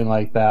something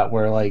like that,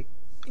 where like.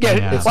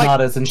 Yeah, it's like,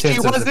 not as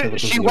intense.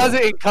 She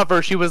wasn't in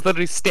cover. She was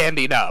literally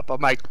standing up.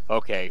 I'm like,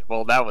 okay,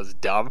 well, that was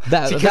dumb.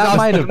 That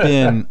might have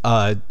been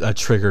a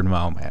triggered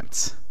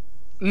moment.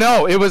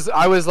 No, it was.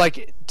 I was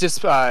like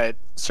just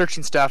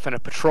searching stuff in a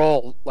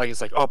patrol. Like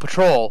it's like, oh,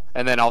 patrol,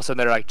 and then all of a sudden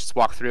they're like just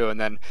walk through,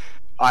 and then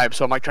I'm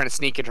like trying to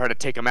sneak and try to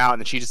take them out, and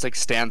then she just like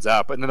stands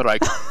up, and then they're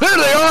like, there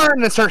they are,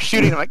 and then start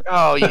shooting. I'm like,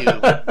 oh,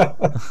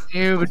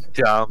 you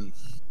dumb.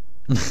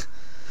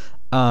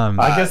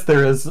 I guess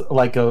there is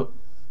like a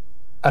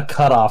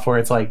cutoff where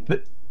it's like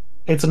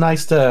it's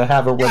nice to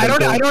have a I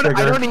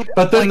don't need,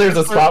 but then there's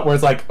a spot where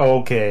it's like,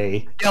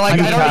 okay, yeah, like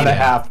you I don't kind of need,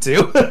 have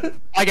to.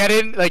 like I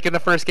didn't like in the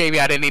first game.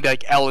 Yeah, I didn't need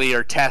like Ellie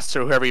or Tess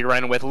or whoever you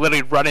run with.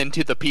 Literally run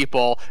into the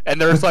people,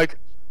 and there's like,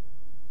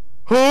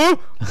 huh?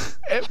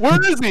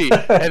 Where is he?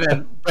 And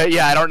then, but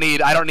yeah, I don't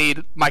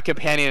need my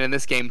companion in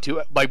this game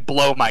to like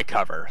blow my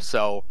cover.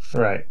 So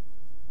right.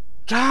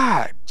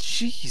 God,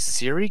 jeez,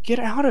 Siri, get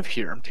out of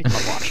here! I'm taking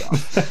my watch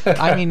off.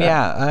 I mean,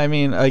 yeah. I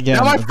mean, again,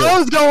 now my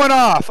phone's going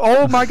off.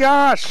 Oh my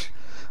gosh.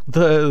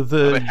 I'm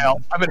in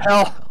hell. I'm in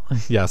hell.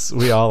 Yes,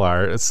 we all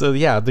are. So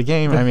yeah, the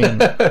game. I mean,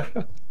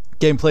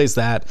 gameplay's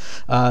that.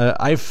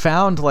 I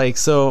found like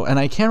so, and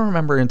I can't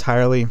remember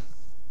entirely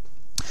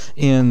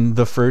in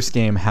the first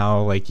game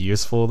how like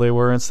useful they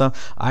were and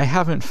stuff. I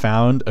haven't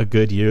found a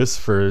good use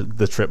for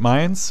the trip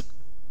mines.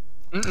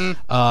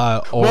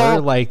 Or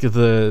like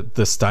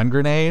the stun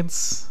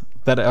grenades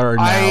that are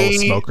now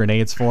smoke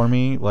grenades for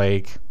me.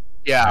 Like,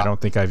 yeah, I don't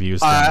think I've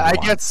used them I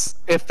once. guess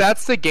if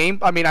that's the game,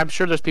 I mean, I'm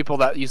sure there's people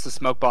that use the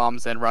smoke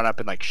bombs and run up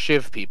and like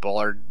shiv people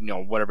or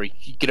whatever.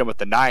 You get them with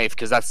the knife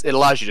because it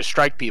allows you to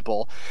strike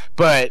people.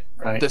 But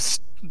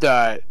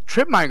the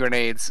trip mine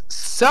grenades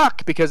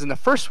suck because in the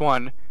first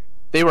one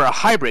they were a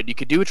hybrid. You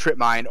could do a trip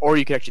mine or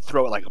you could actually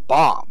throw it like a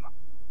bomb.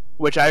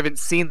 Which I haven't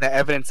seen the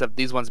evidence of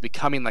these ones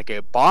becoming like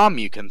a bomb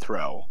you can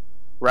throw,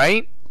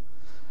 right?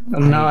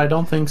 No, I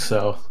don't think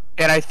so.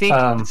 And I think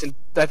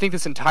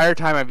this entire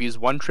time I've used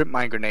one trip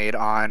mine grenade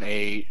on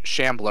a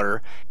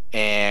shambler,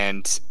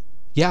 and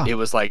it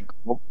was like,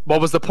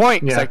 what was the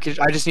point? Yeah.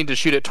 I just need to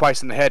shoot it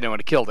twice in the head and it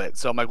would have killed it.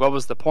 So I'm like, what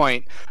was the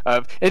point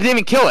of it? Didn't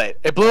even kill it.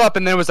 It blew up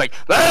and then it was like,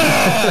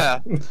 ah!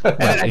 And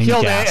then I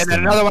killed it, and then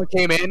another one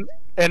came in,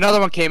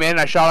 and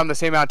I shot him the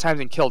same amount of times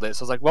and killed it.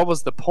 So I was like, what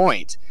was the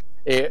point?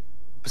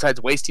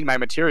 Besides wasting my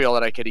material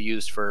that I could have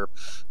used for,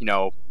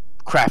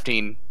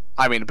 crafting.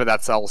 I mean, but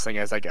that's the whole thing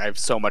is like I have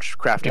so much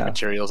crafting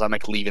materials. I'm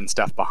like leaving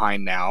stuff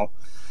behind now.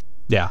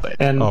 Yeah,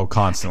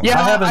 constantly. Yeah,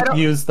 I haven't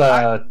used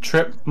the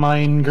trip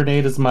mine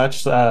grenade as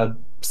much, so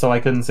I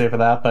couldn't say for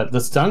that. But the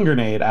stun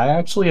grenade, I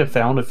actually have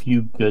found a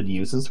few good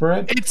uses for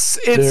it. It's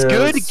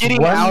good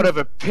getting out of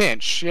a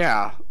pinch,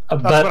 yeah.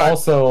 But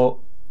also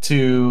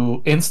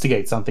to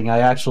instigate something. I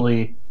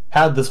actually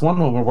had this one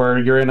moment where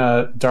you're in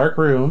a dark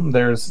room,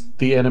 there's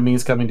the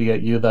enemies coming to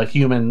get you, the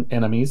human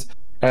enemies,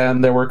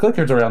 and there were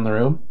clickers around the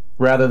room.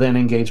 Rather than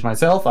engage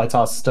myself, I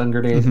tossed a stun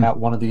grenade at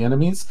one of the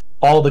enemies.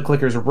 All the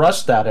clickers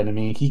rushed that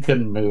enemy, he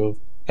couldn't move,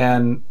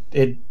 and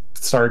it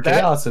started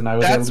chaos, and I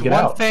was able to get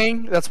out.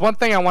 That's one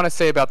thing I want to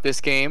say about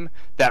this game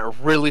that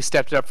really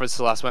stepped it up for this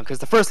last one, because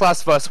the first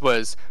Last of Us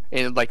was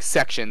in like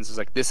sections. It was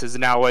like, this is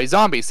now a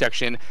zombie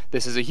section,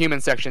 this is a human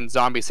section,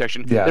 zombie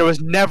section. Yeah. There was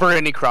never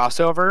any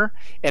crossover,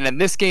 and in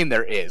this game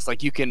there is.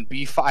 Like, you can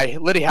be... I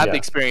literally had the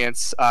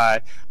experience.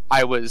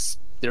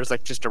 There was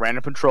like just a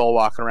random patrol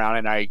walking around,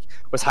 and I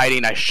was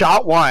hiding. I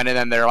shot one, and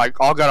then they're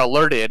like all got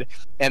alerted,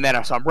 and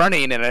then so I'm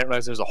running, and I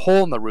realized there's a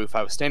hole in the roof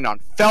I was standing on,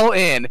 fell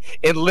in,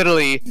 and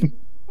literally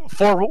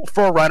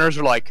four runners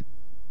were like,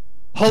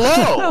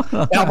 hello.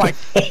 And I'm like,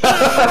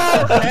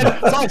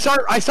 and so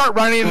I start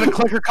running, and the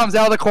clicker comes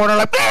out of the corner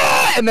like,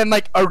 ah! And then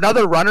like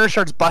another runner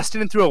starts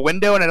busting in through a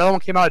window, and another one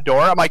came out a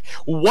door. I'm like,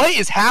 what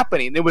is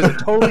happening? It was a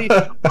totally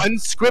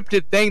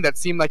unscripted thing that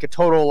seemed like a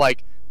total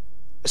like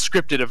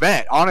scripted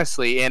event,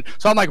 honestly. And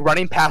so I'm like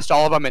running past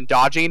all of them and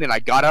dodging, and I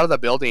got out of the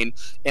building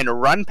and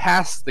run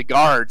past the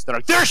guards. They're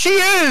like, there she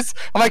is.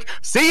 I'm like,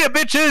 see ya,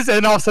 bitches.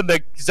 And all of a sudden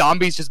the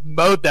zombies just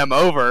mowed them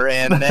over,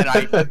 and then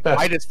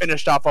I just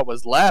finished off what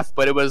was left.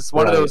 But it was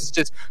one of those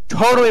just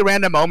totally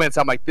random moments.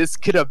 I'm like, this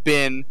could have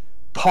been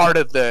part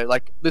of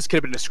this could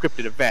have been a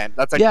scripted event.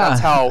 That's like that's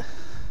how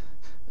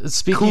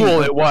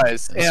cool it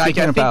was. And I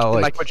think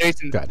like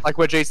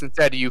what Jason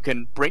said, you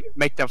can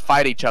make them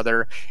fight each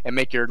other and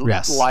make your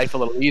life a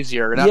little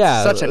easier. And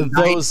that's such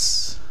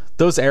a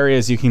those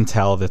areas, you can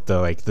tell that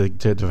the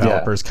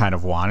developers kind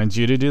of wanted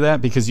you to do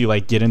that, because you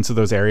like get into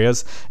those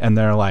areas and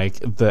they're like,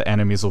 the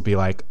enemies will be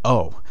like,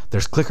 oh,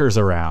 there's clickers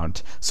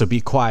around, so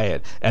be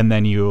quiet, and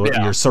then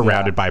you're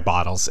surrounded by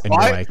bottles, and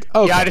you're like,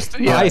 okay,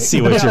 I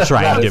see what you're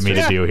trying to get me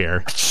to do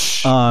here.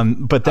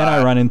 But then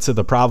I run into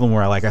the problem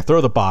where I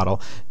throw the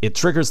bottle, it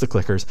triggers the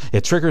clickers,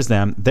 it triggers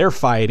them, they're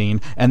fighting,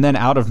 and then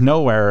out of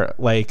nowhere,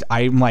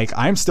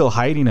 I'm still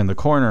hiding in the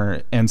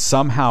corner, and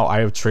somehow I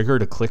have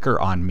triggered a clicker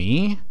on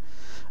me.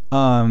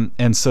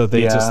 And so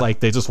they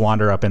just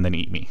wander up and then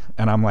eat me,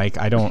 and I'm like,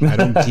 I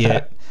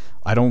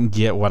don't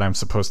get what I'm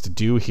supposed to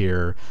do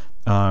here.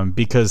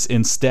 Because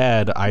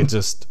instead I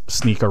just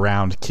sneak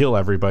around, kill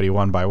everybody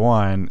one by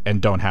one, and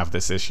don't have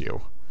this issue.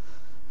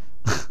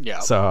 Yeah.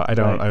 So I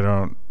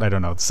don't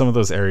know. Some of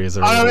those areas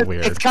are really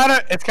weird. It's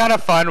kind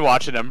of fun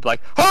watching them like,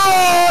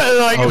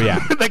 oh, oh yeah,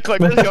 the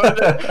clickers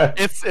go.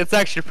 It's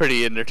actually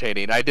pretty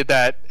entertaining. I did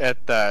that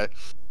at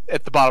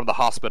the bottom of the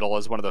hospital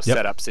as one of those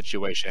setup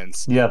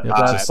situations. Yep,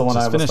 that's the one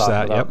I was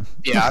talking about. Yep.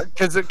 Yeah,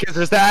 because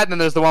there's that, and then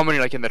there's the one when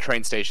you're like in the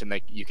train station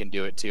that you can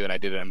do it too, and I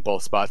did it in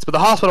both spots. But the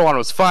hospital one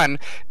was fun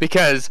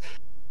because,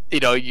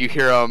 you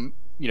hear them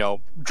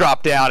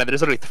drop down, and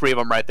there's literally 3 of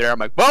them right there. I'm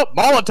like, well,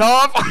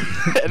 Molotov,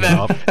 and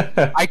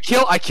then I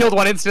killed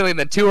one instantly, and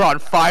then 2 are on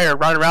fire,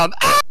 running around,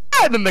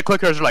 and then the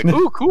clickers are like,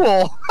 ooh,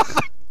 cool.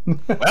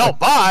 Well,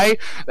 bye.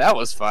 That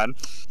was fun.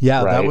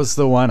 Yeah, right. That was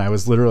the one. I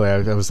was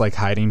like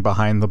hiding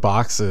behind the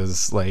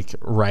boxes, like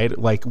right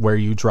like where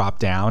you drop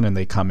down and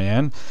they come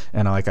in,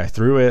 and I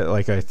threw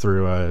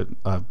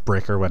a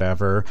brick or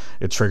whatever.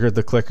 It triggered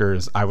the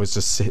clickers. I was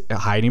just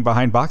hiding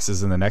behind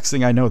boxes, and the next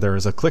thing I know, there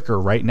was a clicker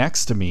right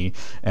next to me,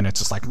 and it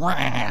just like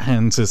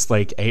and just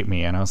like ate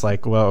me. And I was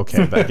like, well,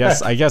 okay,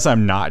 I guess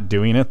I'm not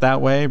doing it that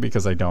way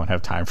because I don't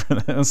have time for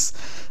this.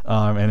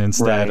 And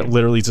instead,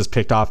 literally just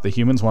picked off the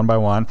humans one by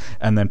one,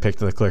 and then picked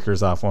the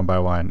clickers off one by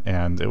one,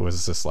 and it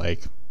was just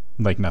like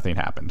nothing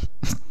happened.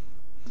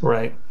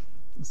 Right.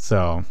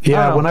 So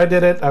yeah, when I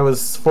did it, I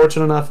was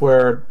fortunate enough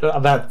where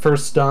that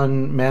first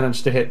stun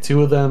managed to hit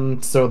 2 of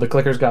them, so the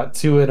clickers got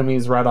 2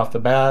 enemies right off the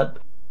bat,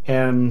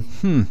 and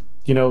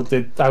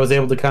I was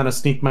able to kind of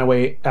sneak my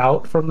way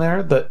out from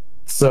there.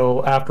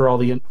 So after all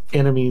the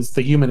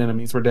human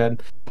enemies were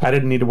dead, I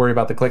didn't need to worry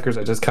about the clickers.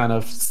 I just kind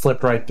of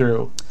slipped right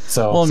through.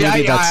 So well,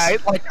 maybe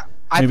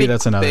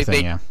that's another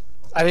thing. Yeah.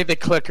 I think the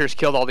clickers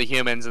killed all the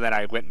humans, and then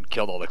I went and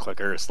killed all the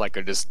clickers. Like,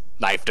 I just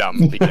knifed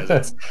them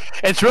because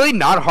it's really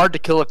not hard to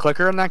kill a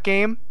clicker in that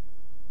game.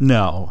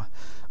 No,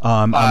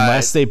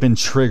 unless they've been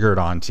triggered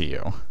onto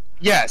you.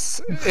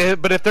 Yes,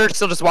 but if they're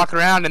still just walking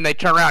around and they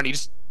turn around,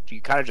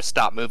 you kind of just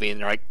stop moving,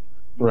 and they're like,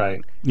 right,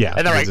 yeah,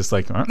 and they're like, just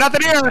like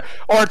nothing here.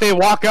 Or if they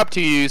walk up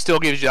to you, still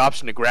gives you the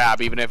option to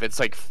grab, even if it's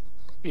like,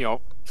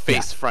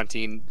 front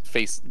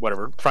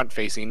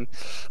facing.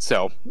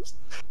 So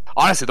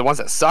honestly, the ones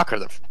that suck are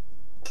the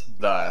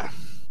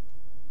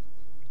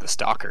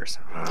stalkers.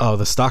 Oh,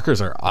 the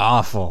stalkers are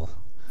awful.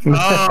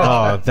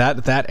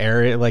 That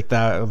area, like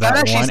that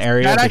one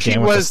area of the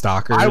game with the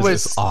stalkers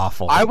is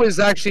awful. I was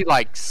actually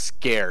like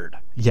scared.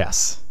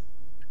 Yes.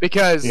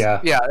 Because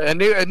a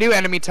new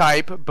enemy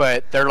type,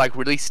 but they're like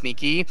really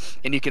sneaky,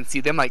 and you can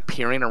see them like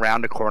peering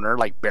around a corner,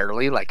 like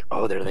barely, like,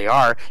 oh, there they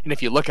are. And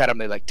if you look at them,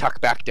 they like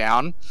tuck back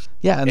down.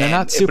 Yeah, and they're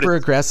not super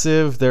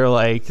aggressive. They're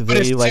like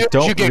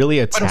don't really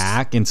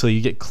attack until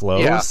you get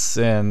close,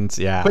 and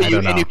I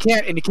don't know. And you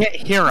can't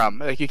hear them.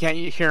 Like, you can't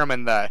hear them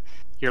in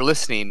your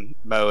listening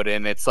mode,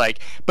 and it's like,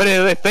 but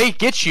if they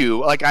get you,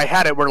 like I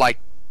had it where like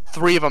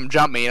 3 of them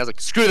jumped me, and I was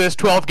like, screw this,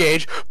 12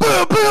 gauge,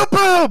 boom, boom,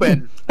 boom,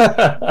 and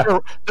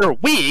they're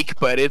weak,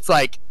 but it's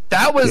like,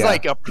 that was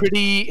like a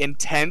pretty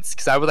intense,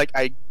 because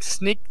I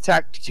sneak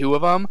attacked 2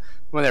 of them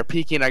when they're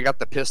peeking. I got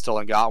the pistol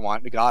and got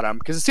them,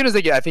 because as soon as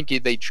they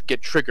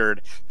get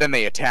triggered, then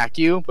they attack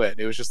you, but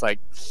it was just like,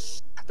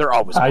 they're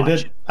always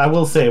watching. I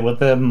will say, with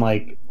them,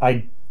 like,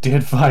 I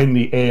did find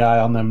the AI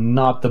on them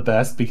not the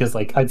best, because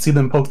like I'd see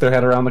them poke their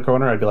head around the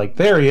corner, I'd be like,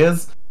 there he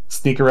is,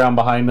 sneak around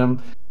behind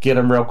him, get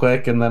him real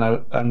quick, and then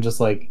I'm just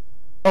like,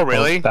 oh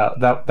really? Oh,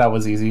 that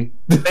was easy.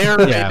 They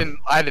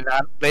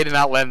did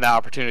not lend the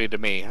opportunity to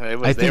me.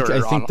 I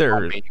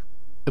think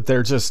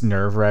they're just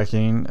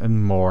nerve-wracking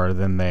more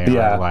than they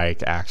are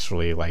like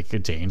actually like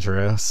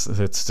dangerous.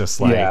 It's just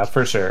like,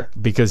 for sure,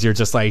 because you're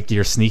just like,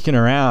 you're sneaking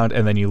around,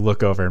 and then you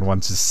look over and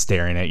one's just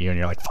staring at you, and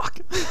you're like, fuck,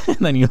 and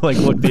then you like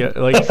look you're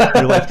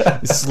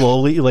like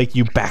slowly, like,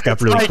 you back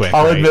up really quick.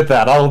 I'll admit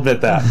that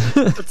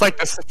it's like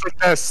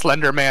the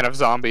Slender Man of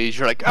zombies.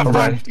 You're like, oh,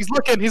 right. he's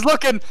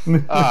looking.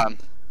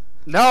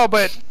 No,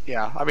 but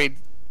yeah, I mean,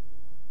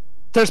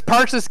 there's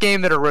parts of this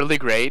game that are really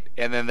great,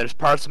 and then there's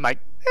parts I'm like,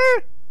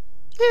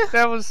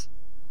 that was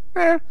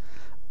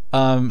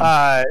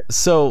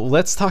so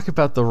let's talk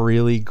about the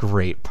really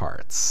great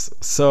parts.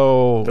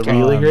 So the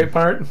really great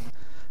part,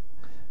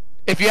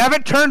 if you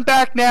haven't turned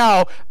back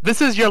now,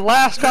 this is your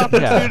last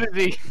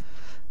opportunity.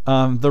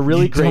 The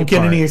really great don't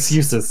get any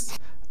excuses.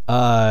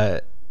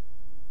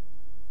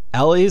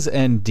 Ellie's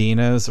and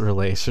Dina's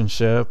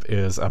relationship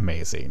is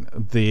amazing.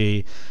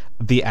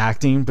 The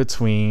acting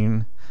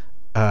between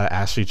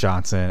Ashley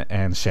Johnson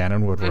and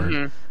Shannon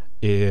Woodward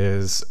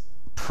is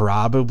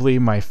probably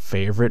my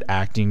favorite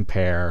acting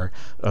pair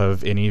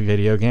of any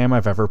video game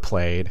I've ever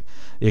played.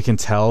 You can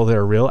tell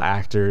they're real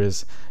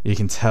actors. You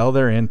can tell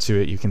they're into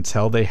it. You can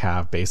tell they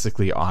have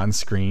basically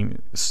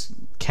on-screen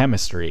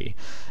chemistry,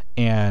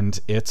 and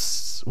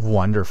it's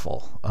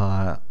wonderful.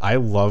 I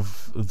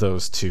love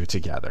those two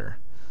together.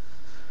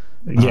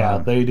 Yeah,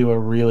 they do a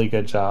really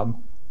good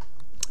job.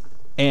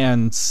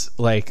 And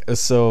like,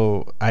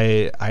 so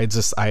I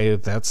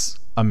that's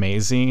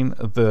amazing.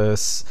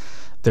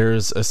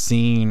 There's a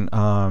scene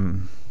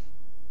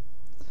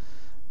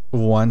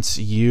once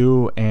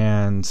you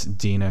and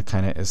Dina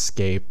kind of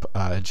escape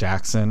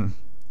Jackson,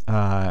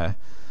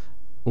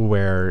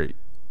 where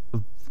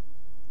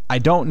I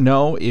don't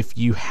know if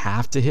you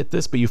have to hit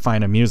this, but you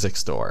find a music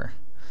store.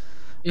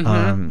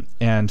 And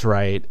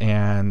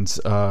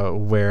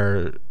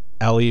where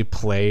Ellie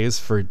plays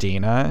for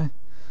Dina.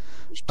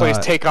 She plays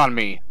Take On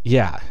Me.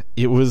 Yeah,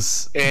 it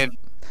was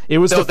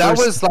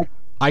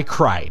I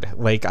cried.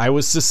 Like, I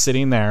was just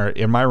sitting there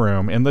in my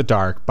room in the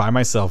dark by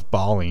myself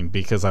bawling,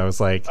 because I was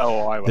like,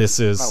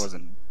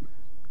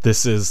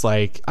 this is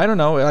like, I don't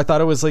know, I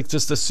thought it was like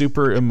just a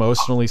super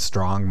emotionally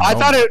strong moment.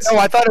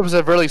 I thought it was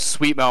a really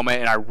sweet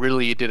moment, and I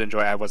really did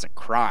enjoy it. I wasn't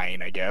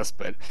crying, I guess,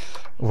 but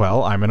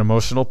well, I'm an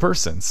emotional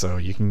person, so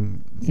you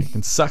can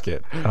suck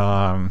it.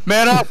 Man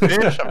up,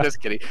 bitch. I'm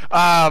just kidding.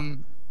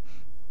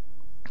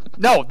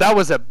 No, that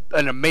was an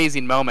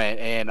amazing moment,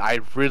 and I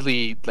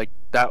really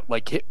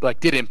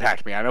did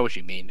impact me. I know what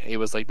you mean. It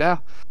was like,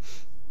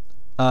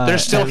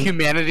 there's still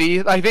humanity.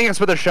 I think that's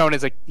what they're showing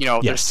is, like,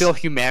 there's still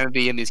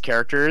humanity in these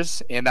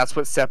characters, and that's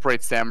what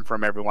separates them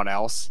from everyone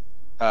else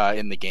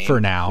in the game. For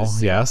now,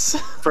 yes.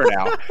 For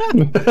now.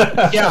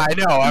 Yeah, I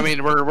know. I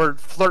mean, we're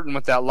flirting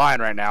with that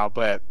line right now,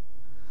 but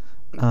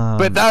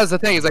that was the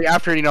thing. Is like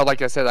after,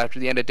 like I said, after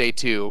the end of day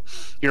 2,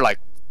 you're like,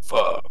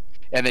 fuck.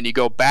 And then you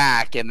go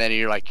back, and then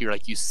you're like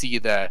you see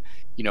the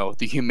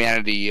the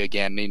humanity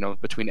again,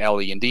 between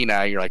Ellie and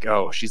Dina. You're like,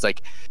 oh, she's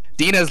like,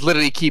 Dina's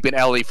literally keeping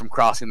Ellie from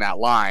crossing that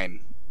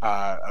line,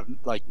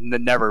 like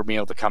never being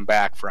able to come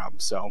back from.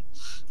 So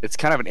it's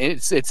kind of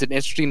it's an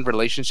interesting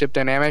relationship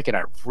dynamic, and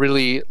I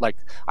really like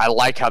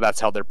how that's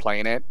how they're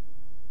playing it.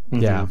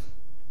 Yeah.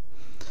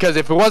 Because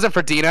if it wasn't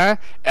for Dina,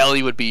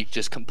 Ellie would be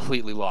just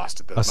completely lost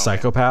at this moment.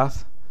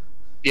 Psychopath.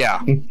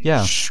 Yeah.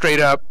 Yeah. Straight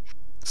up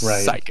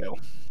psycho.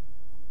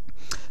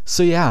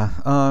 So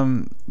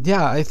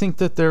I think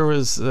that there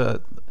was,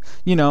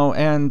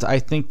 and I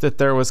think that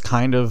there was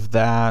kind of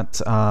that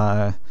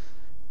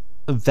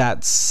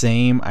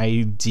same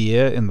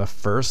idea in the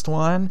first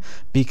one,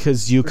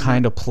 because you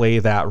kind of play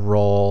that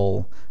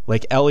role.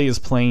 Like Ellie is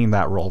playing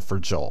that role for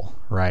Joel,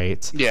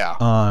 right? Yeah.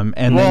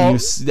 And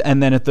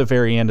then at the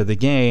very end of the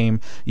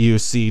game, you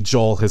see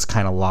Joel has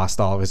kind of lost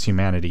all of his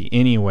humanity,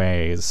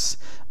 anyways.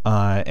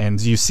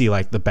 And you see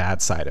like the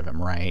bad side of him,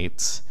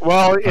 right?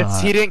 Well,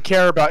 he didn't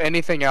care about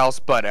anything else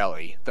but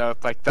Ellie,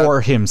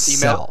 or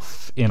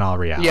himself. In all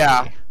reality.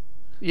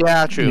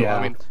 Yeah, true. Yeah.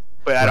 I mean,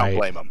 but I don't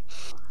blame him.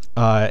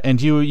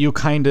 And you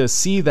kind of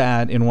see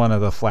that in one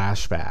of the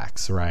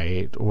flashbacks,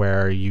 right,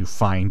 where you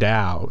find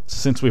out.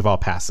 Since we've all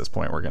passed this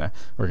point, we're gonna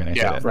hit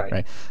it,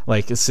 right?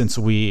 Like, since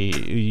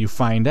you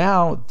find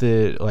out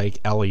that like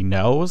Ellie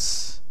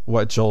knows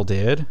what Joel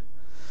did,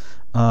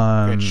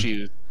 and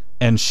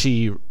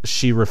she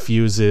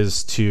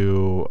refuses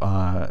to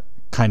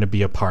kind of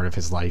be a part of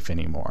his life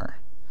anymore.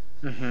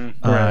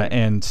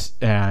 And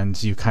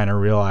you kind of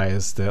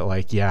realize that,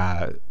 like,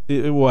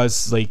 it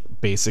was like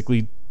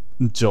basically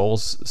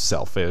Joel's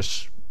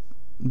selfish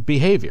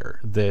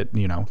behavior that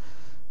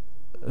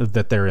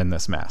that they're in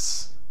this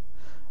mess,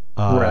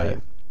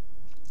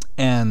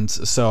 and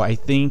so I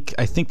think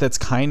that's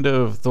kind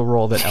of the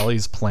role that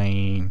Ellie's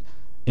playing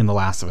in The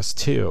Last of Us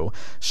 2.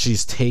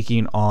 She's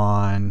taking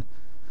on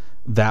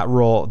that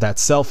role, that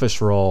selfish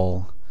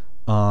role,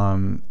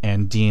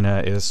 and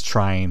Dina is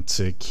trying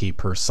to keep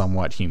her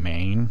somewhat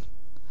humane,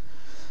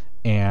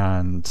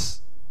 and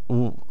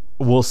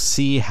we'll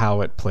see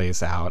how it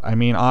plays out. I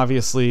mean,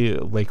 obviously,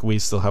 like, we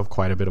still have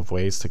quite a bit of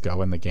ways to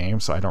go in the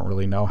game, so I don't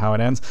really know how it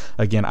ends.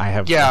 Again,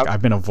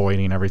 I've been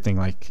avoiding everything,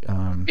 like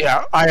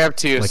I have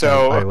too. Like,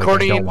 so I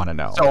don't want to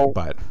know,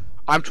 but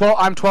I'm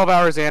 12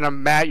 hours in.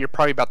 I'm Matt, you're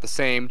probably about the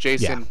same.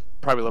 Jason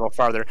probably a little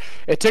farther.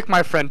 It took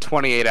my friend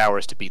 28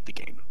 hours to beat the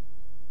game.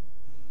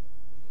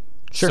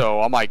 Sure.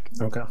 So I'm like,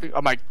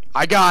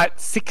 I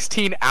got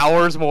 16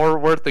 hours more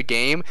worth of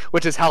game,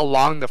 which is how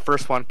long the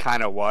first one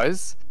kind of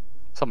was.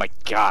 So I'm like,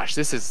 gosh,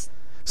 I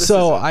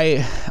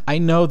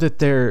know that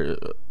there's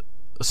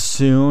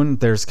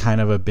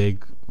kind of a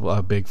big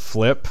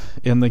flip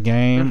in the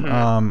game,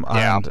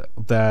 and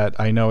that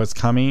I know is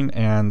coming,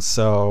 and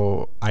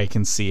so I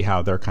can see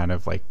how they're kind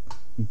of like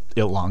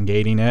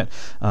elongating it,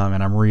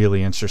 and I'm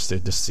really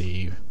interested to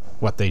see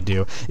what they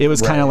do. It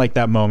was kind of like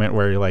that moment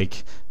where you're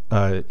like,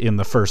 in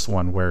the first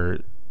one where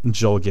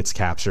Joel gets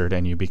captured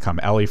and you become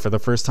Ellie for the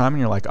first time, and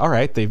you're like, all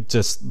right, they've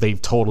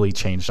totally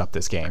changed up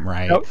this game,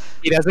 right? Nope,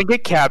 he doesn't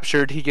get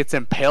captured. He gets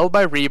impaled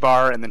by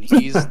rebar, and then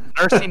he's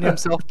nursing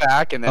himself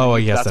back, and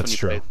then that's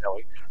true.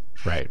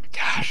 Right.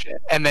 Gosh,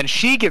 and then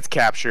she gets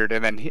captured,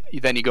 and then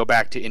you go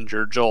back to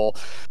injured Joel.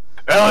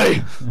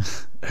 Ellie.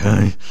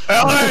 Ellie.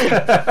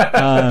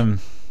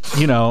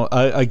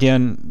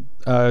 Again,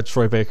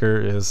 Troy Baker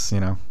is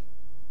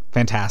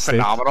fantastic,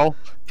 phenomenal.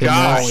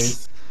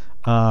 Gosh.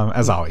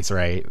 As always,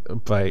 right?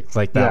 But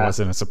like that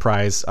wasn't a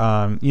surprise.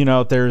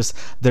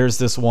 There's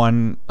this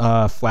one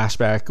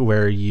flashback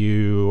where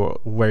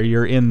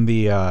you're in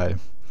the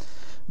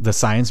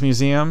science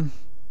museum,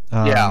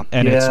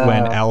 and it's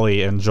when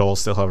Ellie and Joel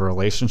still have a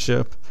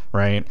relationship,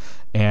 right?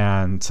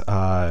 And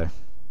I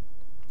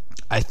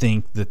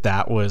think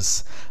that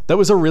was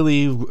a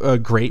really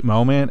great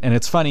moment, and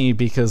it's funny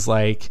because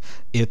like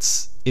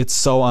it's it's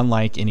so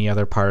unlike any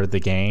other part of the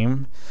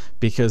game,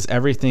 because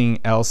everything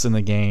else in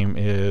the game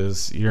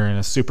is you're in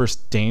a super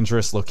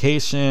dangerous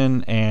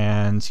location,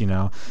 and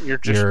you're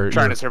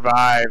trying to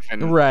survive,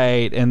 and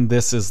right. And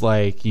this is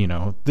like,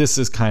 this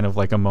is kind of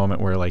like a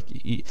moment where like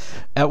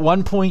at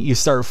one point you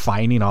start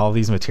finding all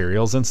these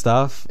materials and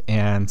stuff,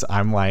 and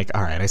I'm like,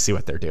 all right, I see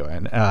what they're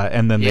doing,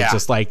 and then they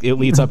just like, it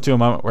leads up to a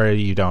moment where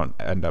you don't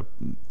end up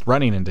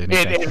running into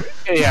anything.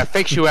 It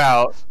fakes you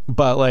out,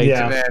 but like,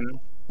 and then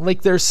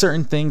like there's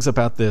certain things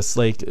about this,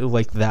 like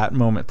that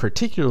moment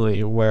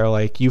particularly, where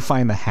like you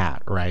find the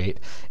hat, right,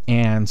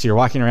 and you're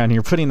walking around and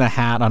you're putting the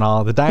hat on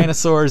all the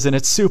dinosaurs, and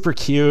it's super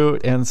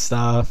cute and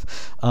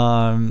stuff,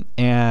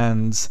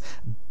 and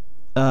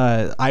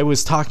I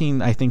was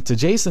talking, I think, to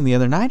Jason the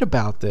other night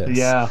about this.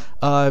 Yeah.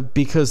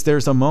 Because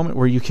there's a moment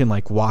where you can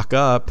like walk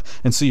up,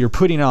 and so you're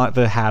putting on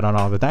the hat on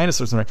all the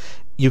dinosaurs, and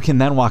you can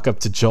then walk up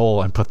to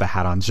Joel and put the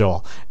hat on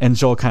Joel, and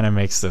Joel kind of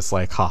makes this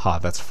like, haha,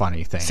 that's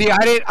funny thing. See,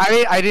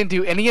 I didn't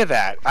do any of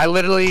that. I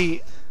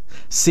literally.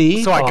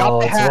 See? So I got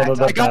the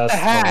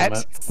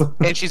hat,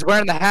 and she's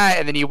wearing the hat,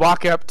 and then you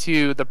walk up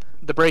to the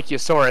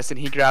Brachiosaurus, and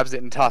he grabs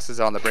it and tosses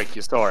it on the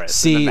Brachiosaurus.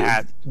 See,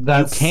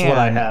 that's what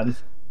I had.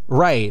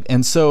 Right,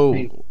 and so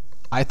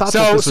I thought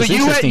that this was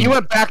interesting. You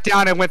went back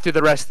down and went through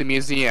the rest of the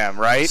museum,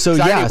 right? So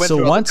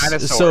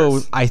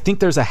I think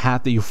there's a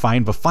hat that you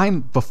find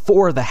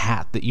before the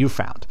hat that you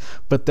found.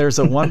 But there's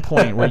a one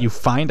point where you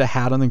find a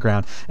hat on the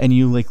ground, and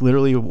you like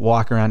literally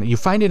walk around. You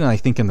find it, I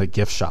think, in the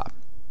gift shop.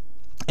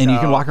 And you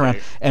can walk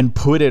around and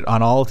put it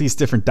on all of these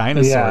different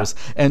dinosaurs.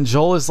 Yeah. And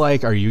Joel is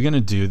like, are you going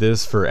to do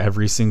this for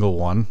every single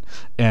one?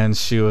 And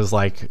she was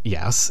like,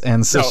 yes.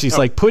 And so she's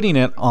like putting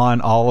it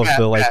on all of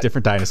the like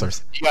different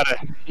dinosaurs.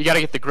 You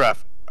gotta get the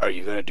gruff. Are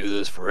you going to do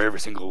this for every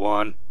single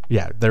one?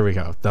 Yeah, there we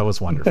go. That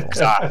was wonderful.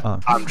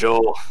 I'm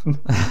Joel.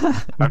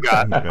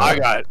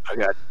 I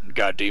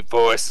got a deep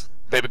voice.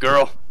 Baby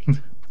girl.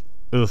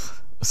 Ugh.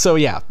 So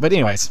yeah, but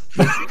anyways,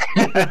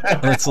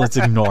 let's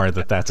ignore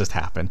that just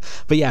happened.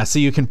 But yeah, so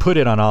you can put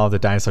it on all of the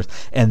dinosaurs,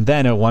 and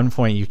then at one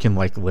point you can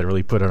like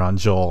literally put it on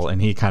Joel,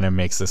 and he kind of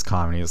makes this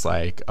comment. He's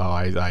like, "Oh,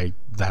 I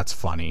that's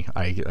funny.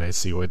 I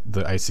see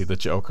the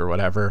joke or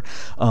whatever."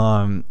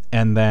 And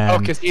then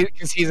because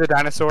he's a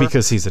dinosaur.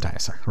 Because he's a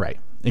dinosaur, right?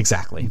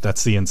 Exactly.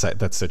 That's the insight.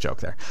 That's the joke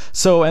there.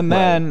 So and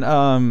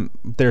then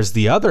there's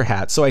the other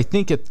hat. So I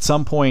think at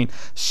some point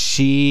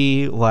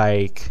she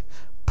like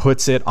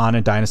puts it on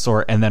a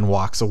dinosaur and then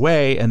walks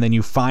away, and then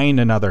you find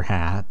another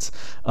hat,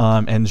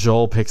 and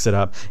Joel picks it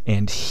up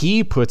and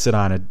he puts it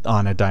on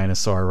a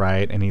dinosaur,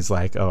 right? And he's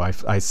like, oh,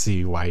 I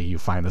see why you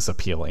find this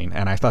appealing.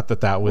 And I thought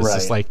that was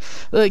just like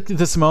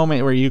this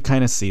moment where you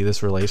kind of see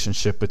this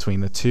relationship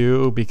between the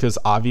two, because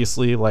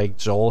obviously like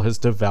Joel has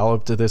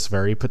developed this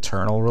very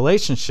paternal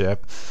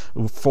relationship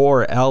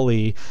for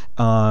Ellie,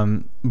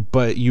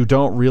 but you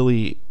don't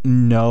really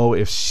know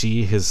if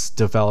she has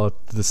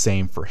developed the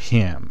same for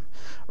him.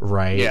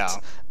 Right. Yeah.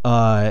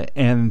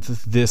 And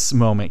this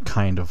moment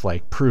kind of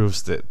like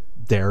proves that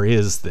there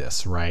is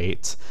this,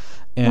 right?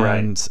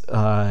 And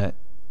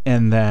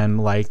and then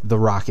like the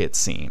rocket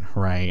scene,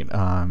 right?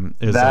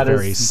 Is a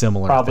very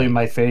similar. Probably thing.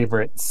 My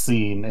favorite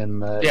scene in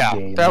the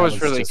game. That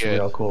was really good.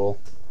 Real cool.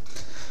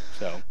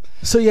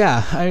 So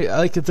yeah, I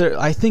like it.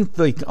 I think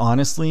like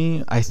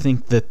honestly, I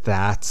think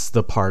that's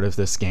the part of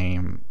this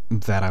game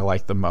that I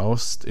like the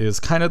most, is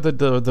kind of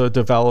the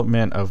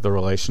development of the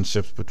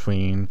relationships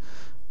between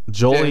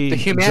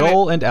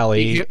Joel and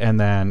Ellie, and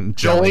then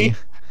Jolie.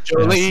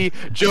 And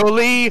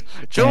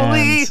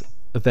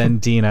then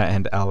Dina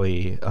and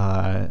Ellie,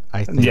 I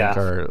think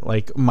are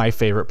like my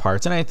favorite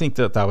parts, and I think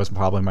that was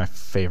probably my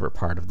favorite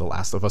part of The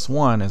Last of Us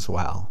 1 as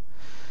well.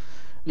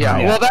 Yeah,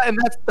 well,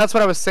 that's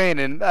what I was saying,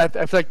 and I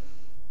feel like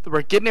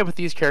we're getting it with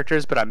these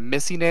characters, but I'm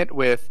missing it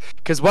with,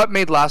 because what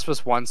made Last of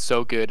Us 1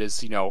 so good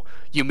is,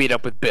 you meet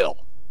up with Bill,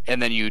 and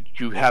then you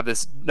have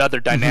this other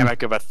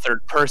dynamic of a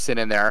third person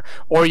in there,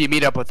 or you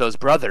meet up with those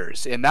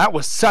brothers, and that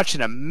was such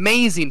an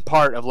amazing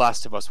part of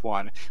Last of Us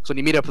 1. So when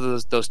you meet up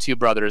with those two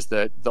brothers,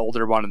 the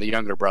older one and the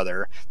younger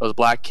brother, those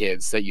black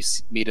kids that you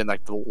meet in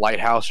like the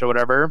lighthouse or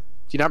whatever,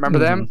 do you not remember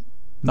them?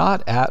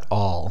 Not at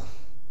all.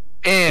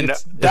 And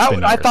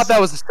I thought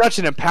that was such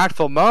an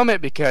impactful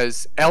moment,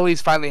 because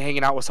Ellie's finally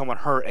hanging out with someone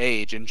her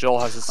age, and Joel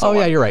has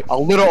someone you're right. a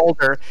little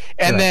older.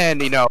 And then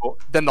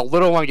then the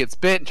little one gets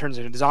bit and turns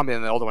into a zombie,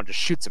 and the older one just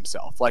shoots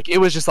himself. Like, it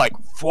was just like,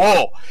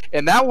 whoa.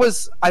 And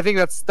I think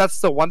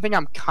that's the one thing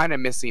I'm kind of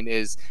missing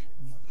is,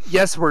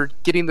 yes, we're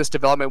getting this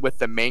development with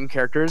the main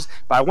characters,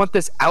 but I want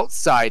this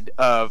outside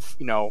of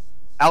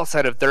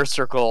their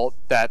circle,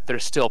 that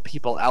there's still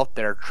people out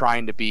there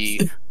trying to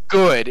be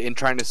good and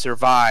trying to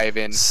survive,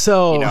 and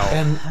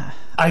and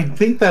I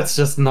think that's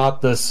just not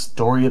the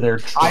story they're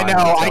trying to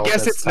tell. I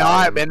guess it's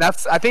not, and I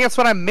think that's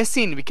what I'm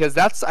missing, because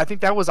I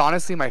think that was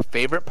honestly my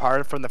favorite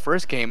part from the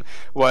first game,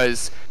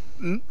 was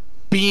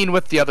being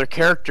with the other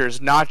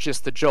characters, not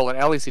just the Joel and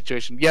Ellie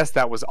situation. Yes,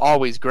 that was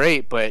always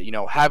great, but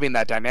having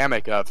that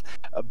dynamic of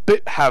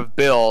have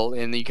Bill,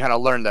 and you kind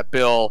of learn that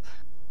Bill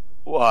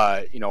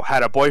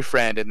had a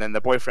boyfriend, and then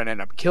the boyfriend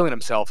ended up killing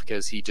himself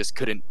because he just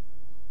couldn't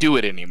do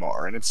it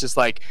anymore. And it's just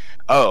like,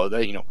 oh,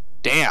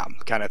 damn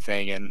kind of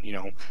thing. And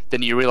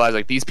then you realize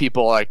like these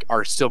people like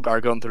are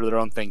going through their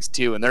own things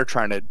too, and they're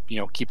trying to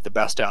keep the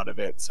best out of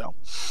it. So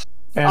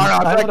and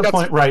I'm at a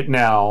point right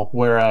now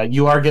where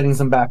you are getting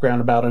some background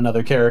about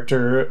another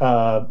character.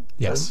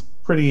 Yes,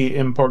 pretty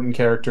important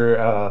character.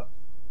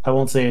 I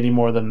won't say any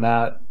more than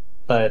that,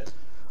 but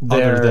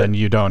other than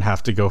you don't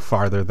have to go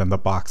farther than the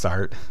box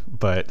art,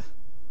 but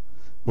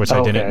which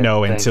I didn't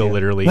know until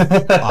literally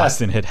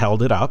Austin had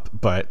held it up.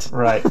 But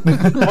right.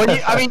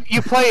 Well,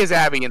 you play as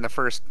Abby in the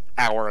first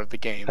hour of the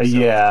game. So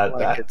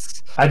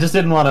I just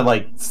didn't want to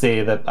like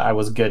say that I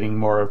was getting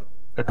more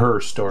of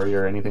her story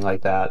or anything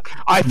like that.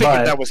 I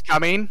figured that was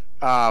coming.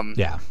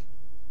 Yeah,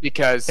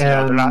 because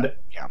they're not.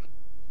 Yeah.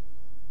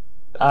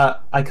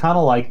 I kind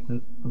of like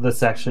the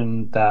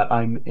section that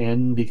I'm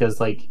in because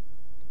like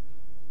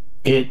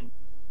it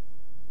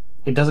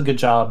does a good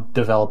job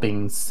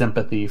developing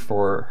sympathy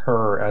for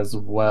her as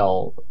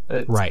well.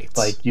 It's right.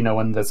 Like,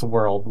 in this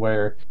world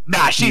where...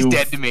 Nah, she's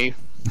dead to me.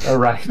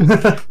 Right.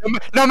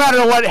 No matter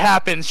what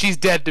happens, she's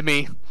dead to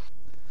me.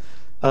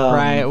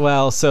 Right.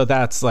 Well, so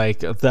that's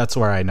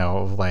where I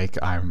know, like,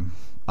 I'm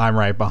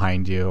right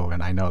behind you,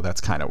 and I know that's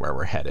kind of where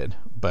we're headed.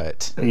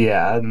 But...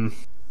 Yeah, and...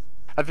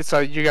 I think so.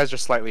 You guys are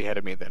slightly ahead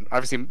of me then.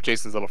 Obviously,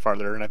 Jason's a little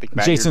farther, and I think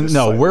Matt, Jason.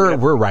 No,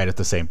 we're right at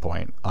the same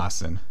point,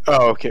 Austin.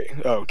 Oh,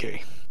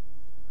 okay.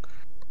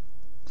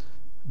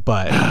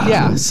 But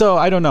yeah, so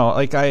I don't know.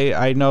 Like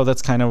I know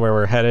that's kind of where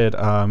we're headed.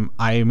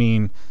 I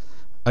mean,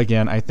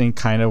 again, I think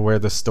kind of where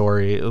the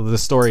story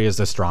is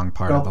the strong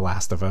part of The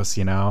Last of Us,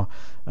 and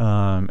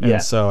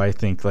so I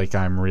think like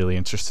I'm really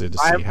interested to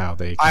see how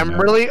they. I'm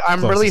really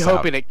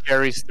hoping it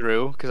carries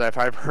through because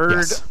I've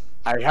heard. Yes.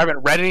 I haven't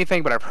read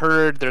anything, but I've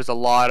heard there's a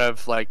lot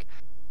of like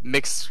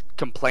mixed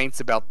complaints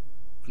about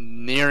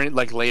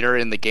later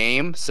in the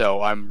game.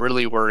 So I'm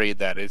really worried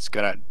that it's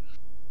gonna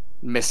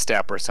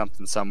misstep or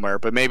something somewhere.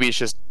 But maybe it's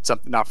just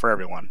something not for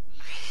everyone.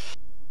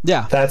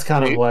 Yeah, that's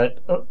kind of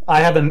what I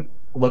haven't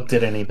looked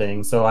at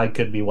anything, so I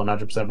could be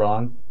 100%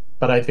 wrong.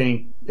 But I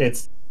think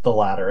it's the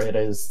latter. It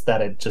is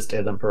that it just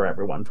isn't for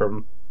everyone.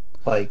 From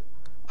like.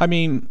 I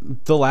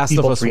mean, The Last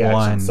of Us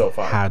 1 so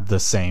had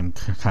the same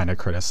kind of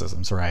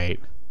criticisms, right?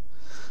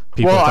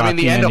 People thought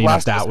the end of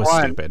Last of Us was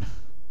stupid.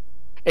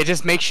 It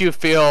just makes you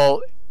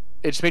feel.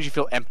 It just makes you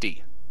feel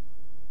empty.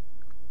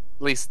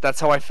 At least that's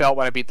how I felt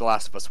when I beat The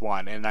Last of Us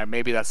 1, and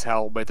maybe that's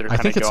how. But they're. I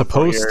think it's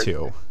supposed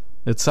to.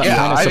 It's kind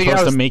of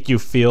supposed to make you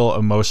feel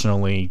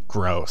emotionally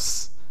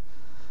gross.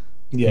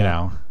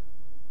 Yeah.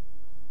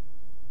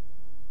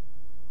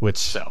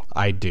 Which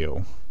I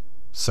do.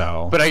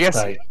 So. But I guess,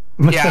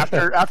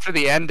 after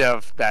the end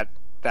of that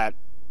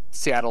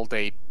Seattle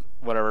date,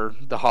 whatever,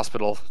 the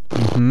hospital.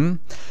 Mm-hmm.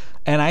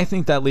 And I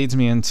think that leads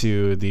me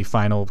into the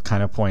final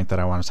kind of point that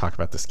I want to talk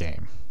about this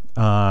game.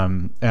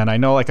 And I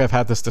know like I've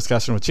had this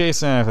discussion with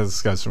Jason, I've had this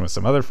discussion with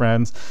some other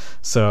friends.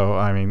 So,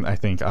 I mean, I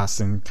think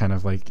Austin kind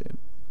of like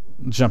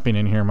jumping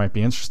in here might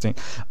be interesting.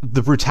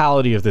 The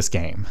brutality of this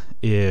game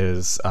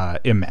is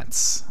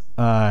immense.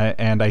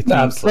 And I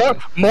think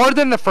more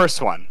than the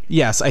first one.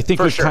 Yes, I think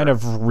we've kind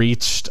of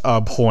reached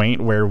a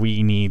point where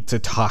we need to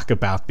talk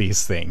about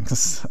these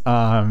things.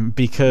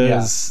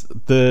 Because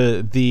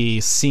the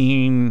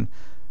scene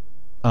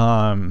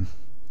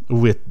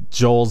with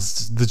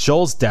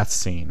Joel's death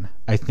scene,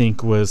 I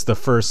think was the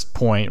first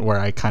point where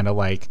I kind of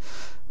like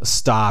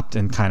stopped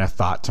and kind of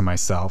thought to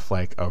myself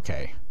like,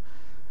 okay,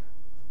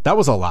 that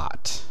was a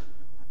lot.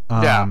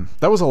 That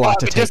was a lot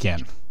to take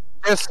in.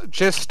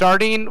 Just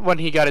starting when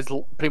he got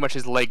pretty much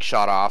his leg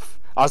shot off,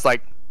 I was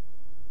like,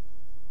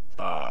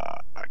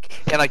 fuck.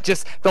 And like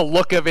just the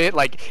look of it,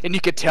 like, and you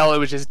could tell it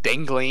was just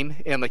dangling,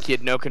 and like he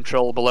had no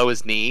control below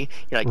his knee.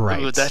 You're like,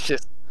 ooh, that's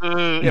just.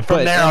 And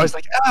from there, I was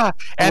like,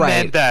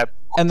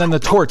 and then the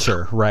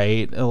torture,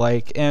 right?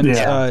 Like, and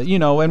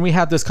and we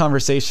had this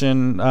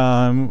conversation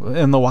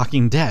in The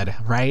Walking Dead,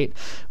 right?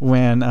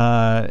 When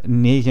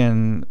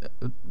Negan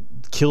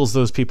kills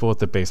those people with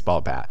the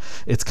baseball bat.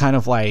 It's kind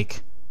of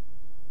like,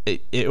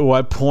 at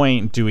what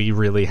point do we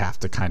really have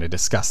to kind of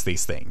discuss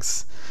these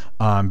things?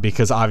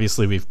 Because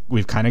obviously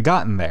we've kind of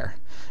gotten there.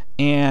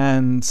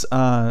 And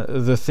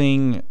the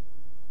thing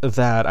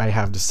that I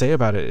have to say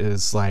about it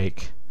is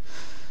like,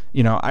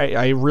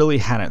 I really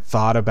hadn't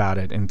thought about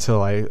it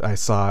until I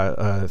saw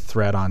a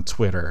thread on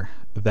Twitter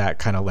that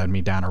kind of led me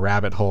down a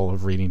rabbit hole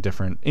of reading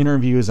different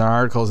interviews and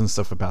articles and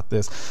stuff about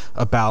this,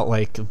 about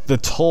like the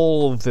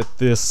toll that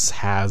this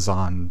has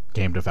on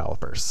game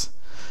developers.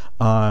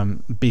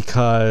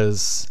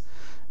 Because,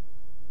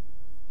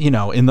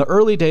 in the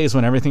early days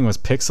when everything was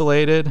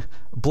pixelated,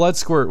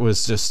 Bloodsquirt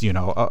was just,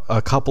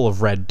 a couple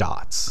of red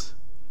dots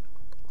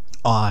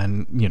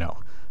on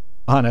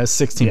a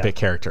 16-bit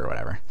character or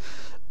whatever.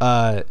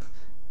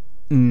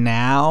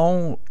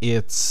 Now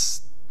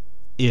it's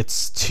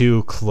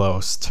too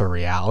close to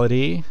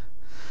reality.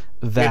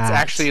 That it's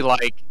actually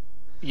like,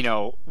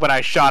 when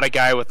I shot a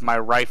guy with my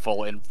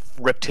rifle and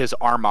ripped his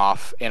arm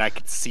off, and I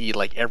could see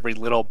like every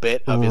little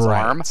bit of his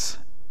arm.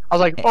 I was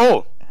like,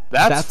 oh,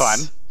 that's fun.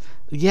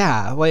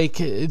 yeah,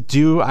 like,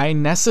 do I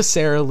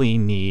necessarily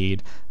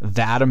need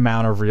that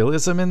amount of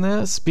realism in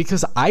this?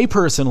 Because I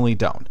personally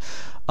don't.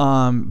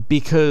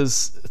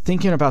 Because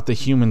thinking about the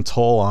human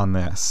toll on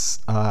this,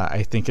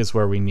 I think is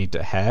where we need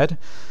to head.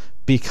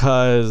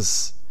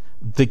 Because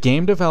the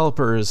game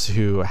developers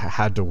who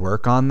had to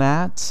work on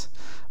that,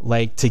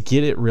 like, to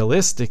get it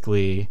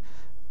realistically,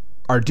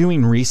 are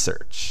doing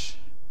research.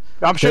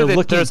 I'm sure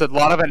that there's a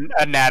lot of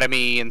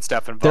anatomy and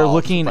stuff involved. They're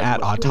looking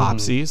at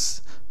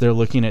autopsies. They're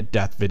looking at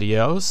death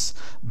videos,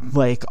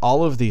 like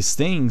all of these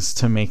things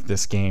to make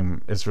this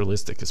game as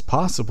realistic as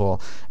possible.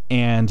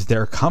 And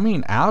they're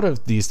coming out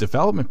of these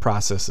development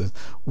processes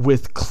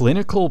with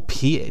clinical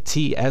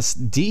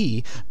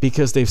PTSD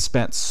because they've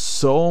spent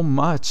so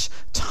much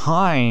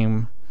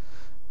time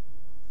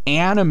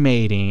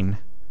animating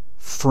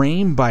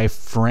frame by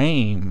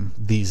frame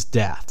these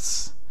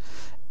deaths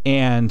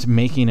and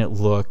making it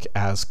look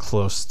as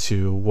close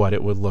to what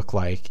it would look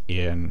like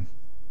in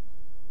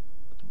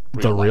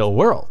the real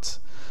world.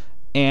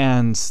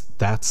 And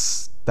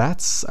that's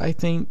I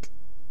think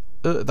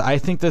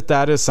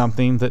that is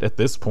something that at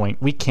this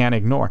point we can't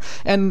ignore.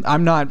 And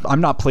I'm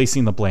not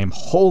placing the blame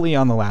wholly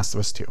on The Last of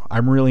Us 2.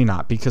 I'm really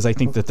not, because I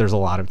think that there's a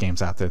lot of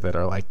games out there that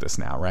are like this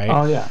now, right?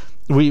 Oh yeah.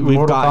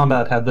 Mortal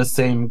Kombat had the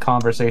same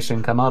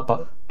conversation come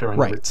up during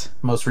the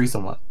most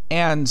recent one.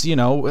 And, you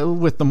know,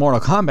 with the Mortal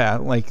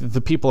Kombat, like, the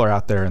people are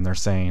out there and they're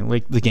saying,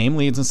 like, the game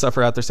leads and stuff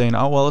are out there saying,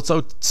 oh, well, it's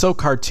so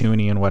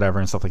cartoony and whatever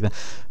and stuff like that.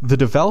 The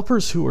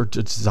developers who are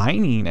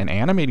designing and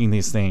animating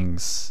these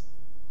things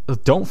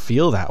don't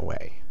feel that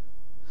way.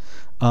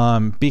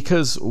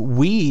 Because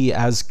we,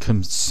 as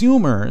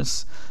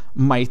consumers,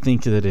 might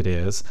think that it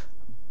is,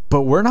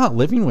 but we're not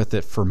living with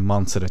it for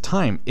months at a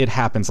time. It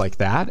happens like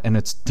that and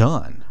it's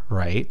done,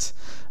 right?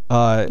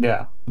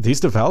 Yeah.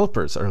 These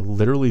developers are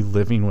literally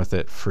living with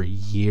it for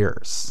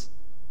years.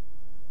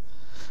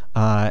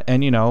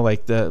 And, you know,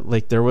 like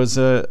there was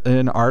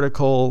an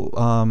article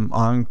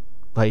on,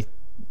 like,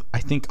 I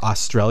think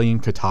Australian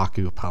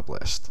Kotaku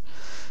published,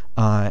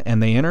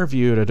 and they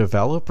interviewed a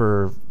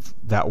developer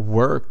that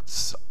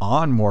worked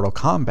on Mortal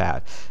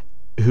Kombat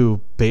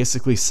who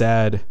basically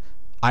said,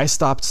 I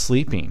stopped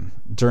sleeping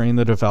during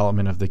the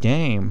development of the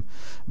game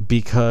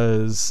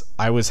because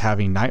I was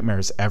having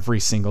nightmares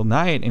every single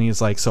night. And he's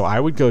like, so I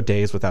would go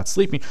days without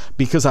sleeping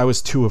because I was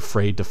too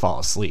afraid to fall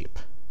asleep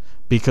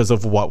because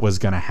of what was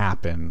going to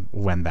happen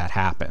when that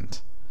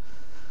happened.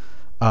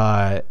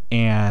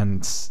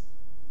 And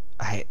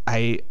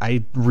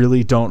I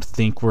really don't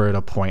think we're at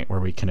a point where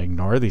we can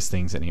ignore these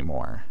things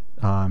anymore,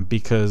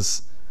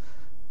 because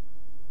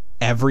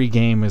every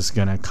game is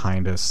going to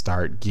kind of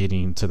start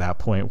getting to that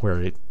point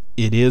where it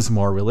is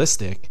more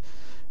realistic,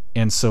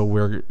 and so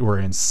we're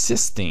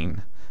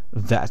insisting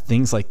that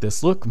things like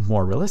this look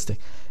more realistic.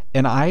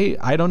 And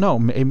I don't know,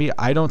 maybe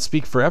I don't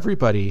speak for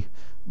everybody,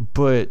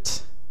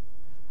 but,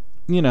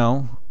 you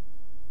know,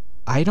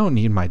 I don't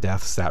need my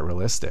deaths that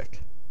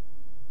realistic.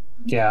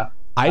 Yeah,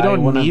 I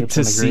don't need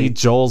to see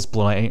Joel's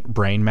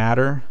brain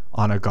matter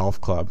on a golf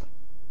club.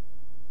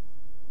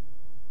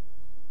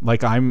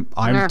 Like, I'm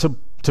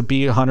to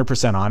be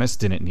 100% honest,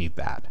 didn't need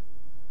that.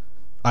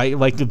 I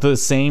like the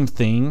same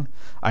thing,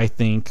 I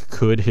think,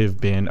 could have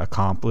been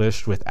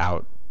accomplished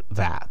without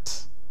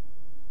that.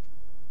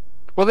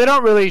 Well, they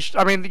don't really.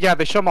 I mean, yeah,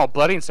 they show him all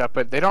bloody and stuff,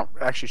 but they don't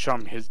actually show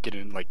him his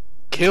getting, like,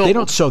 killed. They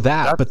don't show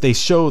that, but they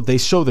show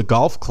the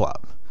golf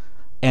club,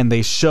 and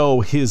they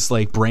show his,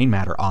 like, brain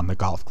matter on the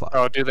golf club.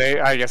 Oh, do they?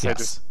 I guess yes. I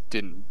just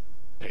didn't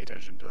pay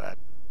attention to that,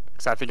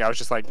 because I think I was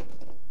just like,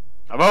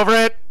 I'm over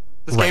it.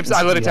 This game's.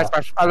 I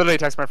literally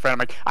text my friend. I'm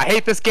like, I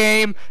hate this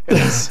game.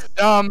 It's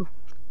dumb.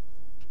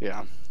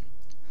 Yeah.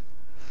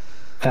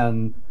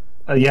 And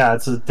yeah,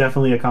 it's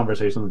definitely a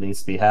conversation that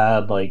needs to be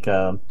had. Like,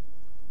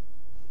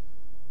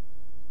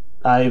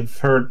 I've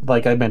heard,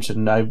 like I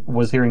mentioned, I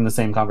was hearing the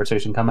same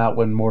conversation come out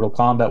when Mortal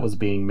Kombat was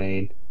being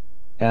made,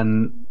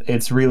 and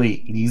it's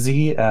really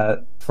easy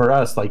for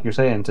us, like you're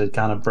saying, to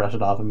kind of brush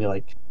it off and be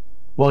like,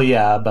 well,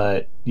 yeah,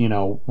 but, you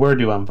know, we're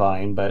doing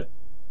fine. But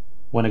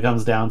when it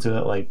comes down to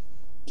it, like,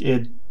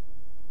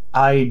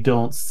 I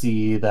don't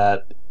see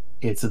that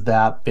it's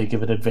that big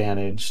of an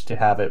advantage to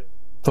have it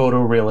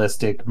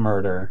photorealistic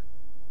murder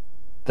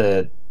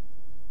that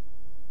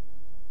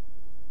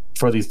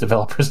for these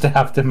developers to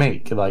have to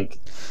make. Like,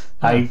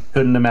 I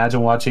couldn't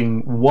imagine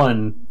watching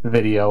one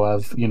video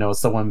of, you know,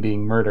 someone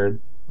being murdered,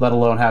 let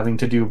alone having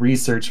to do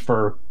research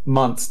for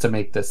months to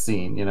make this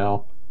scene, you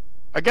know?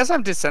 I guess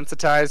I'm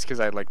desensitized because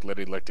I, like,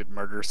 literally looked at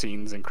murder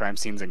scenes and crime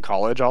scenes in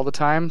college all the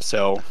time.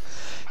 So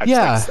I've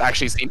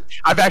actually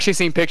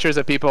seen pictures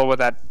of people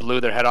that blew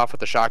their head off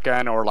with a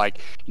shotgun, or, like,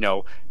 you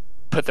know,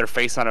 put their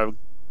face on a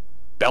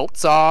belt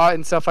saw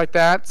and stuff like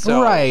that.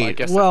 So right. I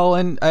guess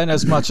and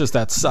as much as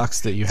that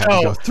sucks that you have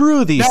to go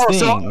through these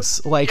things,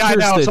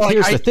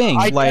 here's the thing.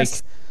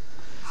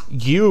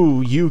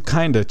 You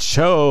kind of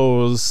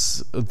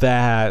chose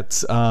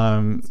that,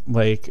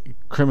 like,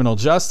 criminal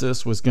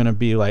justice was going to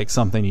be, like,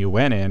 something you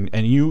went in,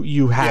 and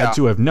you had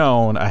to have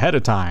known ahead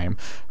of time,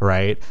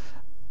 right?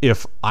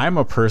 if I'm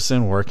a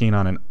person working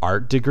on an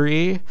art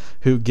degree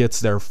who gets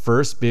their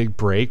first big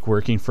break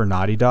working for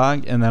Naughty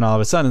Dog, and then all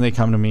of a sudden they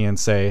come to me and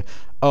say,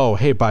 oh,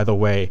 hey, by the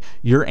way,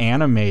 you're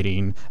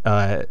animating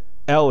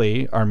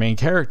Ellie, our main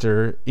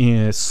character,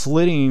 is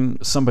slitting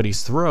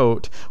somebody's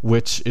throat,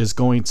 which is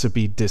going to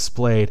be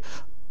displayed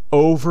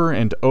over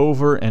and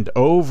over and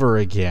over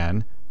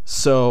again,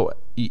 so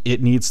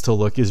it needs to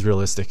look as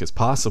realistic as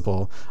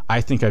possible. I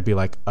think I'd be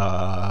like,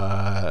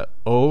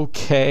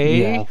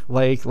 okay. Yeah.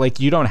 Like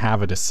you don't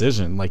have a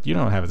decision. Like, you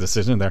don't have a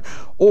decision there.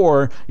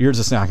 Or you're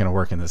just not going to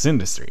work in this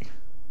industry.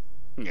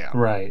 Yeah.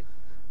 Right.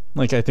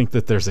 Like, I think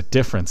that there's a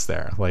difference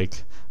there.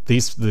 Like,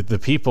 the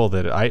people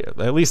that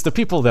at least the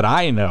people that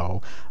I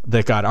know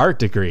that got art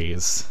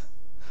degrees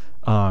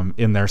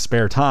in their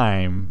spare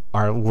time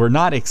were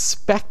not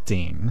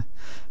expecting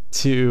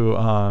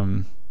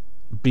to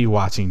be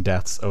watching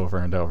deaths over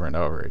and over and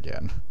over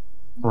again.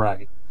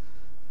 Right.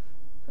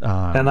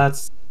 And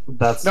that's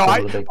no,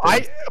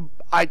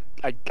 I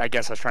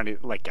guess I was trying to,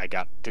 like,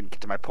 didn't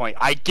get to my point.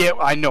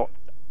 I know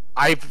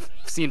I've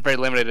seen very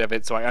limited of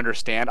it, so I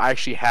understand. I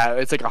actually have,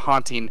 it's like a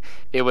haunting.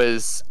 It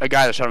was a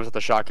guy that shot him with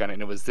a shotgun,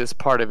 and it was this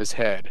part of his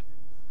head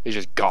is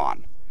just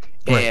gone.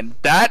 Right. And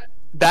that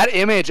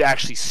image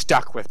actually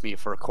stuck with me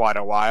for quite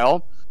a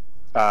while.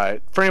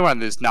 For anyone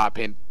who's not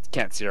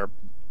can't see our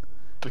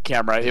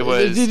camera, it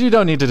was, you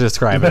don't need to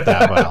describe it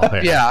that well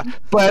there. Yeah,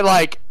 but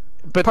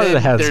part of the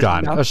head's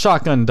gone. A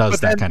shotgun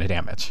does that kind of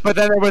damage, but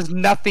then there was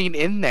nothing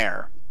in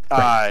there.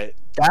 Right.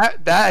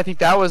 That I think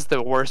that was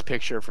the worst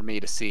picture for me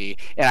to see.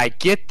 And I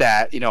get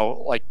that,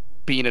 like,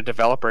 being a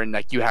developer, and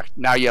like you have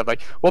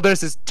like, well, there's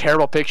this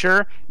terrible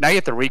picture, now you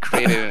have to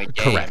recreate it in a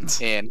game.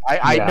 Correct. And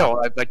I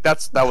know, like,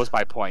 that was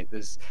my point,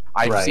 is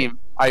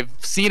I've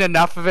seen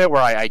enough of it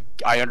where I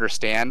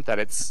understand that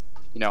it's,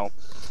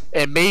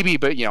 and maybe,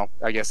 but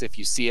I guess if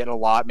you see it a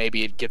lot,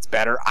 maybe it gets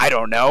better. I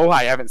don't know.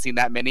 I haven't seen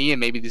that many, and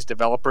maybe these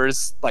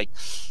developers, like,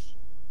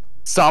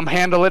 some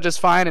handle it just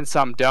fine and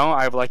some don't.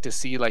 I would like to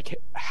see, like,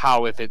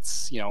 how, if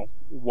it's,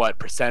 what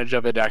percentage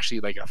of it actually,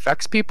 like,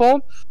 affects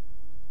people.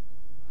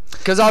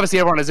 Because obviously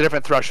everyone has a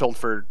different threshold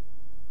for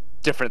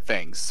different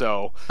things.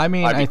 So I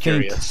mean, I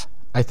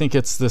think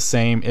it's the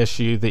same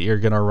issue that you're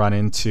gonna run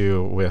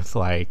into with,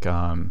 like,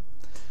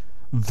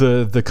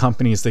 the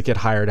companies that get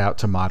hired out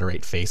to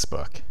moderate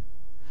Facebook,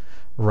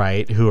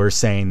 right? Who are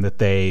saying that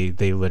they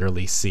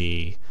literally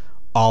see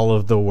all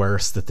of the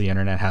worst that the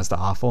internet has to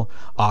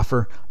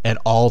offer at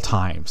all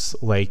times.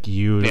 Like,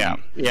 you're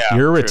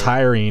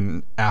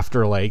retiring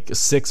after like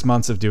 6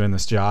 months of doing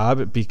this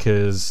job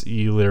because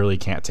you literally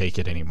can't take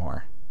it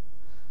anymore.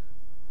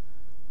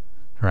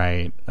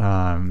 Right.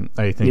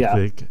 I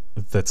think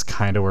that's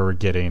kind of where we're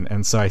getting.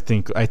 And so I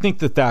think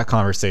that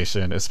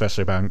conversation,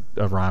 especially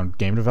around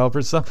game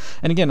developers stuff,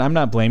 and again, I'm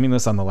not blaming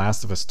this on The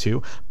Last of Us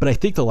 2, but I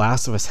think The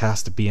Last of Us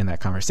has to be in that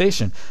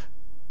conversation,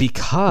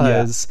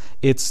 because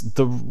it's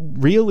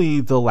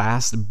really the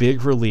last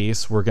big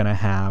release we're going to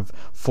have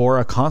for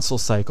a console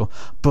cycle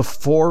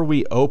before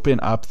we open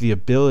up the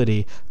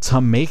ability to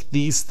make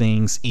these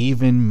things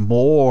even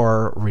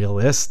more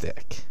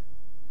realistic.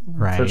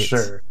 Right. For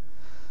sure.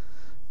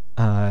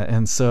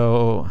 And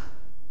so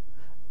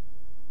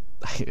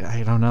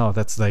I don't know.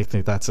 I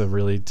think that's a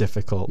really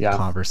difficult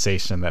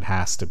conversation that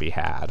has to be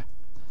had.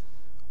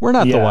 We're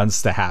not the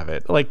ones to have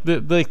it. Like,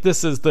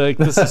 this is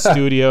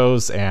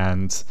studios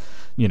and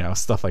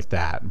stuff like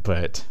that.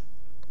 But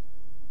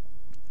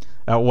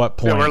at what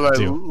point? We're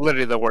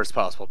literally the worst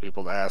possible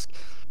people to ask.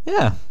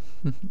 Yeah,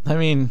 I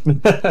mean,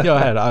 go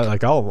ahead.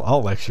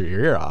 I'll lecture your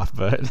ear off,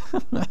 but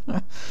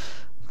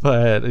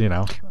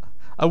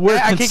we're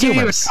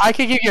consumers. I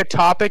could give you a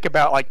topic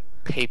about, like,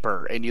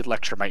 paper, and you'd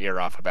lecture my ear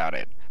off about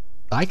it.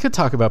 I could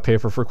talk about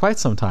paper for quite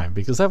some time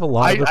because I have a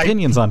lot of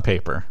opinions on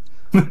paper.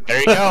 There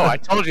you go. I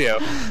told you.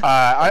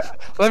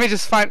 Let me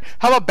just find.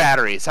 How about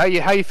batteries? How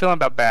you feeling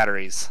about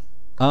batteries?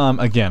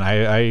 Again,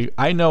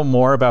 I know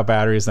more about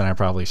batteries than I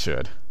probably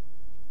should.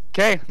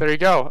 Okay, there you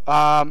go.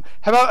 How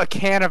about a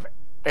can of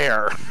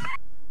air?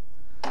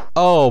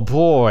 Oh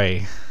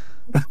boy.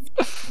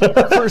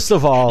 First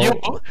of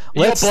all,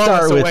 let's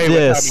start with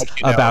this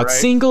about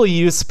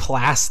single-use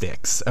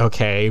plastics,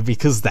 okay?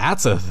 Because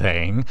that's a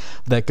thing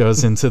that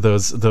goes into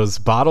those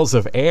bottles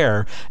of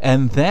air.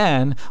 And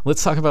then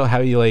let's talk about how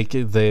you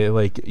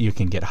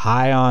can get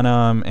high on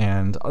them,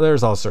 and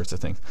there's all sorts of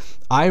things.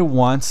 I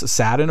once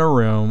sat in a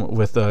room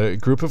with a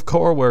group of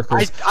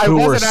coworkers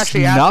who were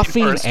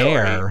snuffing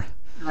air,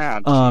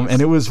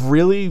 and it was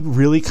really,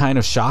 really kind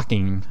of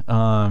shocking.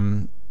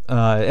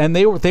 And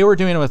they were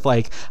doing it with,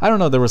 like, I don't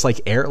know, there was like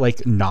air,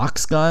 like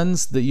Nox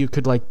guns that you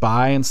could like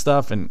buy and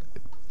stuff. And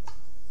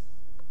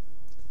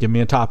give me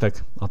a topic,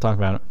 I'll talk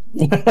about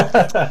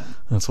it.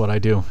 That's what I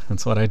do.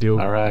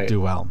 All right. Do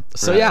well.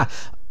 So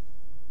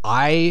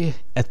I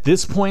at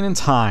this point in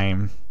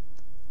time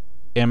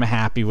am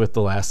happy with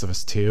The Last of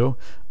Us 2.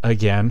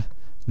 Again,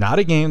 not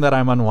a game that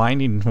I'm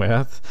unwinding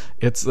with.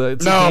 It's a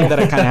game that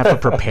I kind of have to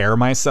prepare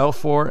myself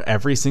for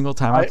every single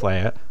time I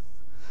play it.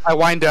 I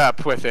wind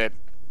up with it.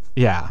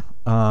 Yeah,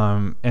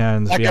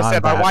 And like beyond I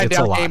said, my that, wind it's a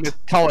down lot. game is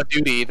Call of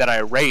Duty that I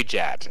rage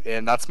at,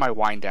 and that's my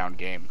wind down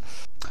game.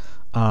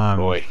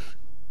 Boy,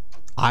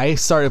 I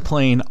started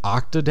playing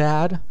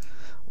Octodad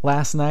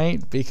last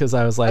night because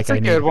I was like, that's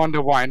a good one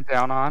to wind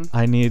down on.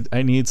 I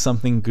need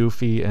something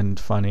goofy and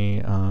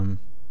funny.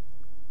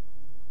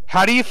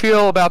 How do you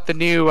feel about the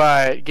new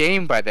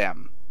game by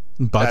them?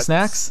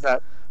 Bugsnax?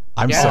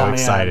 I'm Yeah. so Oh,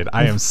 excited.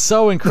 I am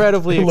so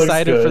incredibly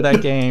excited for good.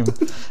 that game.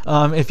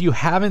 If you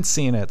haven't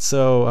seen it,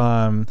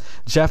 so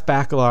Jeff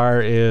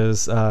Bakalar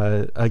is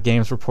a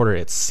games reporter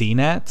at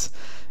CNET.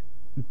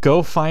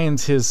 Go find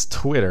his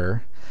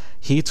Twitter.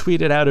 He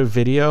tweeted out a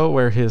video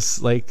where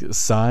his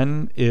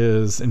son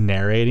is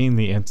narrating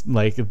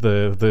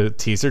the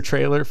teaser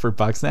trailer for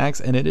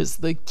Bugsnax, and it is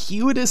the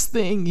cutest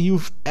thing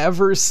you've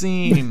ever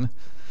seen.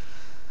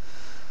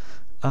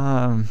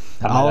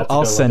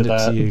 I'll send it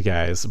to you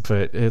guys,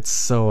 but it's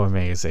so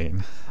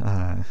amazing.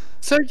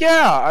 So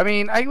yeah, I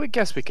mean, I would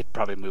guess we could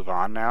probably move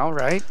on now,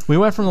 right? We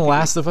went from The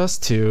Last of Us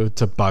 2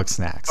 to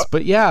Bugsnax,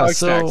 but yeah,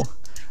 Bugsnax.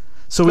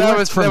 so we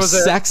went from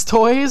sex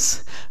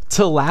toys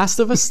to Last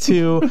of Us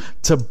 2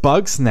 to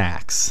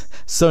Bugsnax.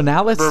 So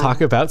now let's talk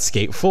about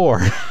Skate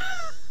 4.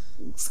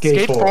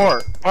 Skate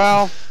 4.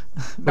 Well,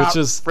 which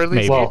is really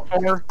maybe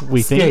Skate 4.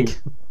 we think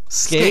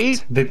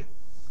Skate?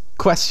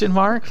 Question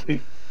mark.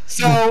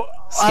 So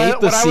Skate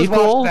the when sequel?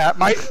 I was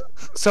watching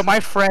that, my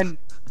friend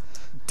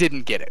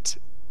didn't get it.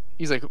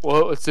 He's like,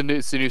 "Well, it's a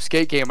new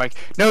skate game." I'm like,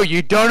 "No,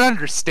 you don't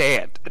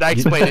understand." And I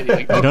explained it. He's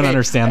like, I don't "Okay."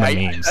 understand the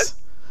memes.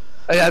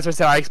 That's what I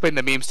said. I explained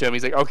the memes to him.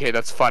 He's like, "Okay,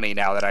 that's funny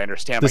now that I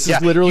understand." This like,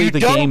 is literally you the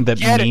don't game that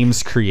get it.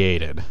 memes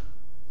created.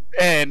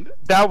 And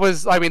that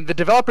was, I mean, the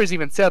developers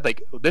even said,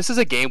 like, this is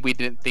a game we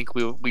didn't think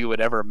we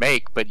would ever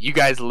make, but you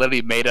guys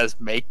literally made us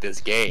make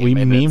this game. We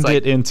and memed it's like,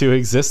 it into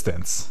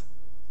existence.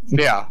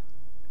 Yeah.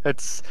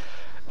 It's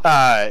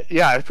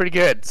pretty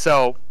good.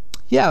 So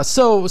yeah,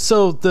 so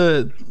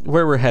the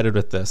where we're headed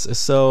with this is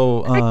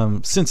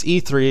since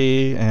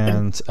E3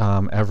 and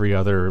every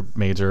other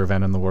major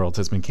event in the world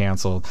has been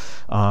canceled,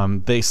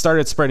 they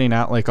started spreading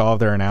out like all of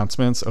their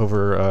announcements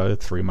over a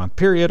 3-month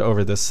period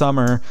over this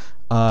summer.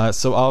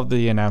 So all of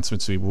the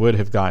announcements we would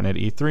have gotten at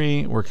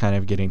E3 were kind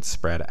of getting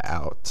spread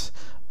out.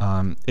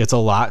 It's a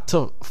lot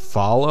to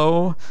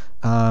follow.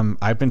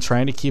 I've been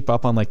trying to keep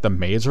up on like the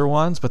major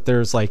ones, but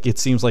there's like, it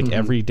seems like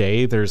every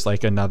day there's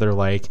like another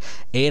like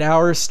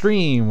 8-hour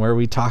stream where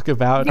we talk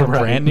about a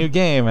brand new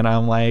game, and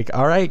I'm like,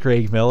 all right,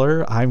 Greg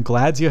Miller, I'm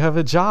glad you have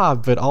a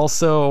job, but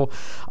also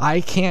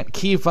I can't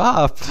keep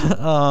up.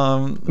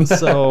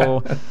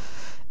 So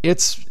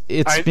it's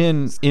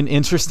been an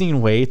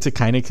interesting way to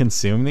kind of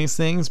consume these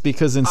things,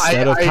 because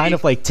instead of kind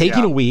of like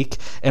taking a week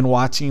and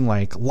watching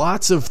like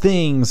lots of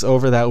things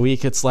over that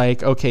week, it's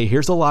like, okay,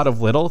 here's a lot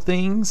of little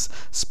things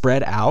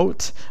spread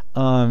out,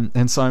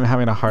 and so I'm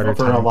having a harder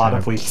time a lot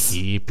of weeks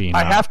keeping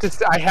I up.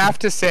 have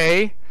to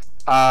say,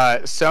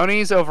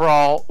 Sony's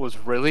overall was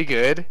really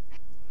good,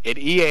 and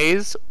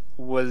EA's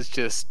was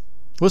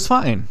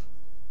fine.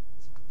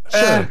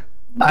 Sure.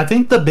 I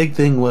think the big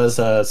thing was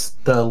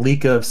the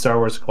leak of Star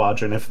Wars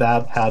Squadron. If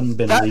that hadn't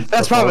been leaked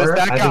before,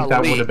 I think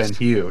that would have been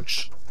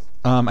huge.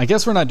 I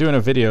guess we're not doing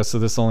a video, so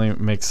this only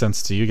makes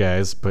sense to you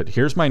guys, but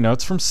here's my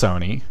notes from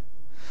Sony.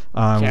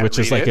 Which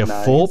is like a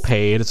full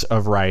page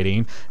of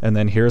writing, and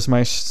then here's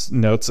my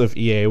notes of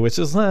EA, which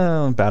is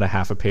about a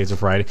half a page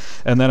of writing,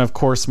 and then of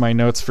course my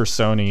notes for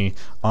Sony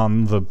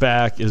on the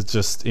back is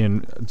just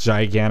in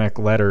gigantic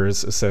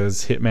letters. It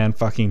says Hitman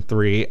fucking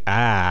 3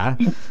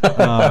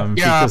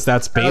 because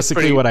that's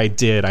basically what I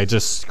did. I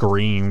just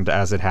screamed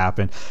as it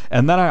happened,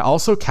 and then I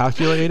also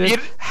calculated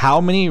how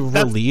many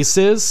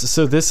releases.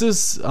 So this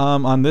is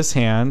on this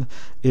hand.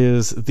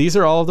 These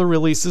are all the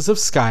releases of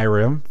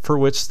Skyrim, for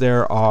which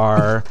there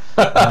are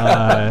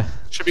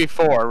should be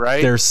 4,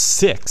 right? There's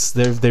 6.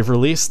 They've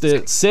released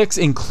it 6,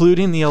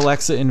 including the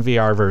Alexa and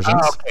VR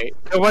versions. Okay.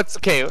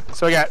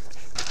 So I got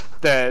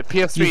the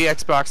PS3,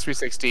 Xbox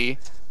 360.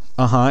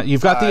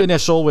 You've got the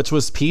initial, which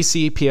was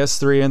PC,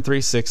 PS3, and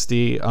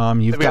 360.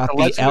 You've got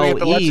the LE.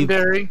 The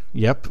Legendary.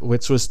 Yep,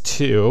 which was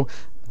 2.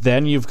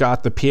 Then you've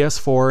got the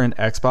PS4 and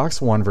Xbox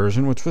One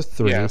version, which was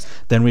 3. Yes.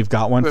 Then we've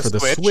got one for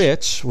the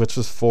Switch, which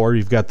was 4.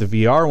 You've got the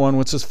VR one,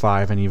 which is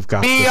 5, and you've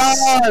got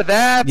VR.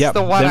 That's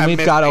the one. Then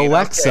we've got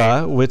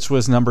Alexa, which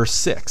was number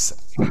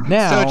 6.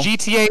 Now, so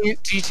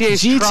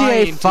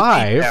GTA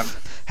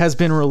 5 has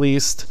been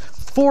released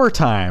 4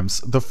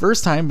 times. The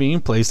first time being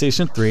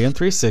PlayStation 3 and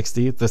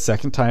 360, the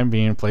second time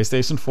being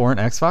PlayStation 4 and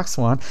Xbox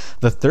One,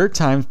 the third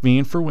time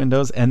being for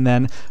Windows, and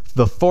then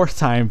the fourth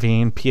time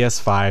being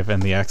PS5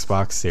 and the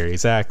Xbox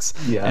Series X.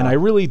 Yeah. And I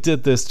really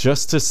did this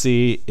just to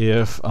see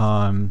if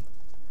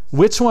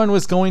which one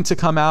was going to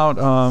come out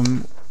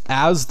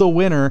as the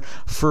winner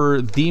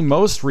for the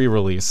most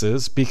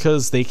re-releases,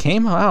 because they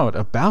came out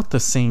about the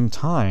same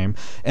time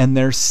and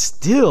they're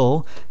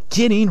still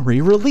getting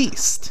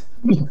re-released.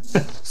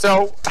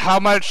 So,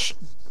 how much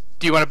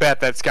do you want to bet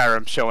that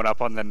Skyrim's showing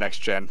up on the next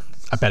gen?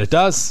 I bet it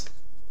does.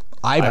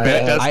 I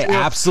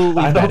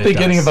absolutely. I don't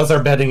think any of us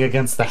are betting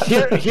against that.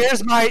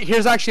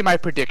 Here's actually my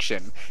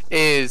prediction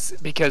is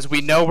because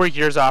we know we're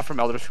years off from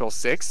Elder Scrolls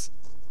 6,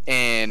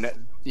 and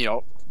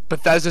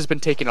Bethesda's been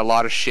taking a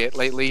lot of shit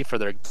lately for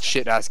their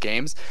shit ass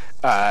games.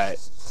 I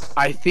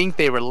think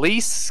they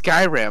release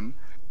Skyrim,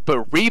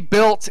 but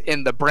rebuilt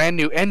in the brand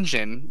new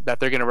engine that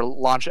they're going to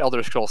launch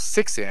Elder Scrolls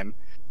 6 in.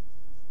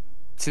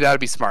 See, that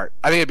would be smart.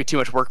 I think it'd be too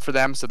much work for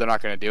them, so they're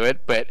not going to do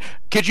it. But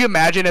could you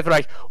imagine if they're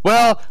like,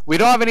 well, we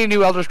don't have any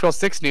new Elder Scrolls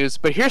 6 news,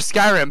 but here's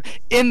Skyrim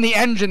in the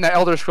engine that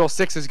Elder Scrolls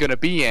 6 is going to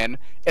be in,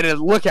 and then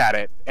look at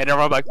it, and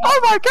everyone's like, oh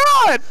my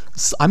god!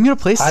 I'm going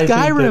to play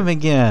Skyrim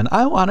again.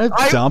 I want to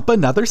dump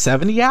another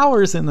 70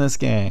 hours in this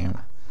game.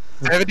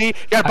 70? You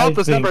got to bump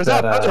those numbers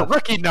up. Those are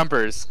rookie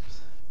numbers.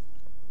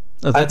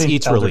 Oh, that's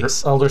each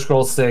release. Elder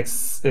Scrolls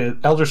 6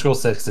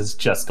 is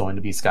just going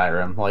to be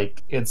Skyrim.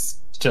 Like,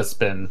 it's just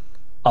been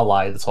a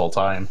lie this whole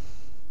time.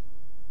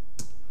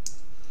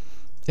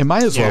 It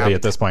might as well be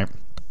at this point.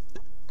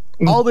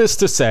 All this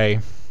to say,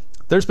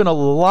 there's been a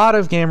lot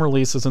of game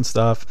releases and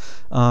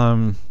stuff,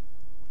 and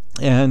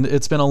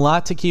it's been a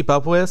lot to keep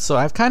up with. So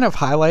I've kind of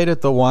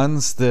highlighted the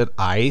ones that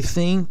I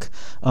think,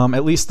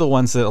 at least the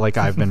ones that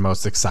I've been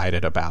most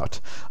excited about.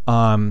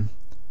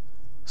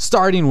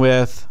 Starting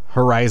with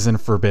Horizon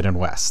Forbidden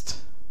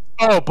West.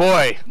 Oh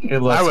boy, it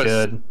looks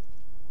good.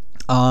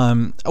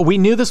 We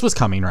knew this was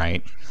coming,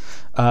 right?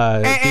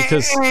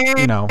 Because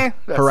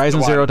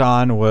Horizon Zero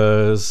Dawn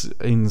was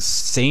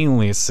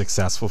insanely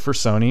successful for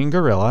Sony and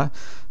Guerrilla,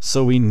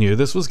 so we knew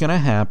this was going to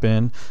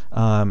happen.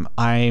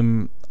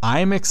 I'm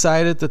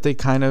excited that they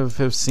kind of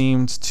have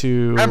seemed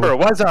to remember it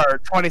was our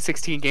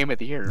 2016 game of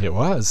the year. It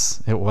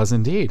was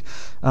indeed.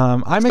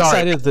 I'm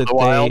excited that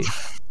they.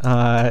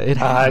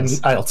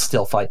 I'll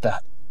still fight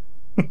that.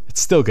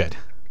 It's still good.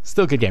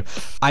 Still a good game.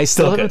 I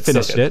still haven't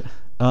finished it.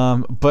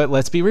 But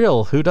let's be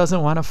real. Who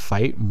doesn't want to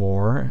fight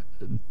more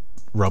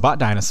robot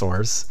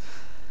dinosaurs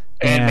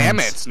and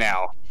mammoths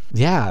now?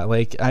 Yeah,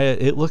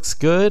 it looks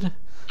good.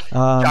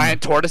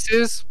 Giant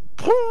tortoises.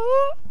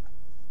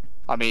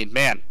 I mean,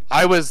 man,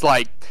 I was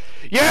like,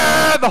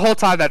 yeah, the whole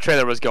time that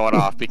trailer was going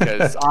off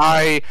because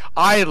I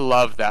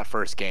loved that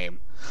first game.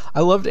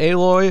 I loved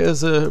Aloy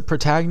as a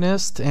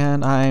protagonist,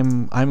 and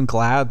I'm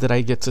glad that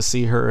I get to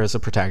see her as a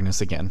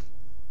protagonist again.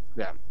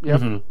 Yeah.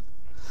 Yep.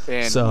 Mm-hmm.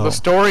 And the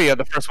story of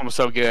the first one was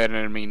so good, and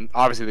I mean,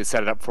 obviously they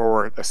set it up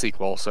for a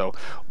sequel, so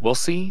we'll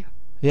see.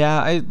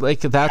 Yeah,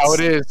 that's how it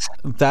is.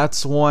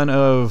 That's one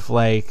of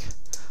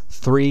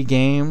 3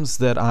 games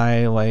that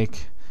I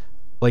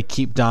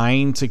keep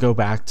dying to go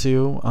back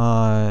to.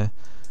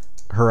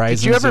 Horizon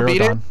Did you ever Zero beat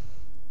Dawn. it?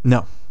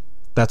 No,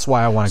 that's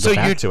why I want to go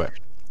back to it.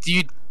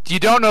 You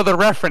don't know the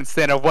reference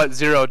then of what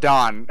Zero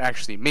Dawn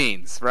actually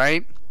means,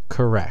 right?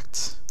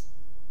 Correct.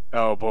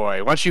 Oh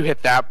boy! Once you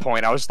hit that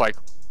point, I was like,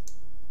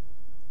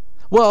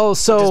 well,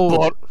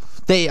 so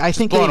I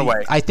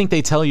think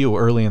they tell you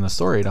early in the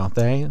story, don't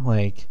they?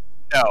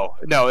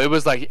 No, it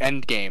was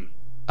end game.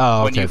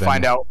 Oh, when you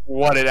find out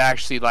what it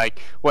actually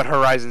what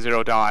Horizon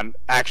Zero Dawn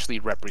actually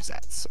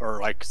represents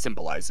or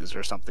symbolizes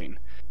or something.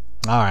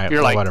 All right,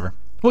 well, whatever.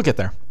 We'll get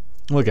there.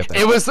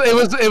 It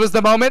was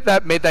the moment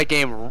that made that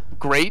game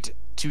great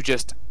to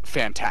just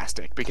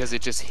fantastic because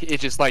it just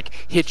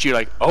hit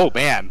you oh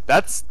man,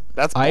 that's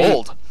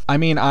bold. I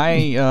mean,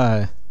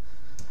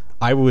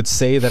 I would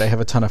say that I have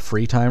a ton of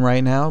free time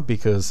right now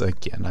because,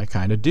 again, I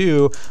kind of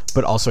do,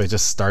 but also I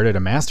just started a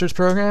master's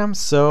program,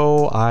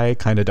 so I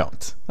kind of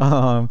don't.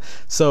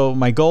 So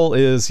my goal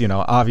is,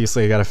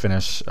 obviously I got to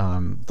finish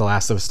The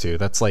Last of Us 2.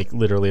 That's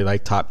literally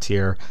top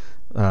tier,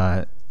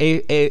 a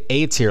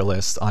tier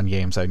list on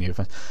games I need to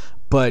finish.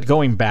 But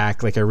going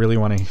back, I really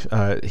want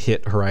to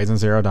hit Horizon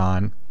Zero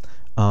Dawn.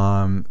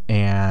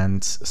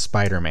 And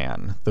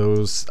Spider-Man.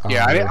 Those are...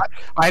 Yeah,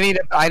 I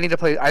need to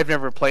play. I've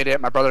never played it.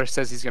 My brother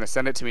says he's going to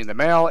send it to me in the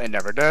mail and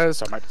never does,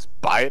 so I might just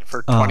buy it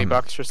for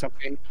 $20 or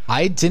something.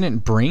 I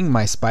didn't bring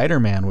my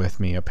Spider-Man with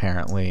me,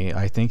 apparently.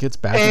 I think it's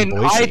back in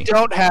Boise. I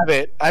don't have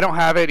it. I don't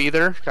have it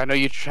either. I know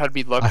you tried to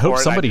be looking for it. I hope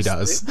somebody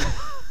does.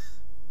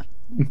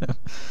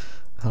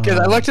 Because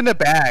I looked in the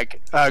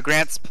bag,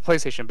 Grant's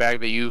PlayStation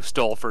bag that you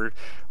stole for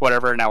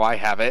whatever, now I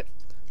have it.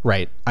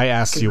 Right. I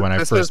asked you when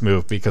I first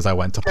moved because I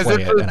went to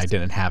play it and I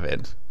didn't have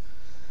it.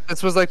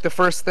 This was the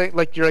first thing,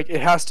 you're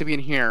it has to be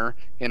in here,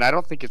 and I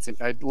don't think it's in,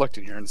 I looked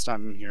in here and it's not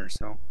in here,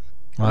 so.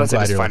 Well, unless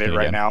I just find it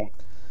right now.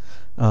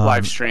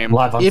 Live stream.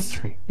 Live on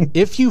stream.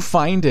 If you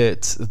find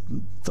it,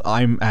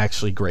 I'm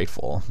actually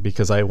grateful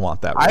because I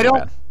want that really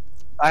bad.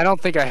 I don't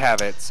think I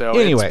have it, so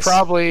anyways, it's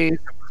probably...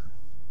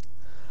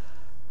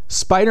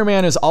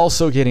 Spider-Man is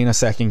also getting a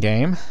second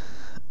game.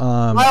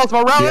 Miles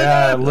Morales.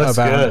 Yeah, it looks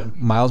good.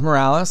 Miles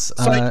Morales.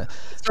 So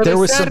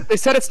they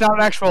said it's not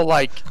an actual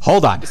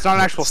Hold on. It's not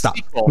an actual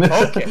sequel.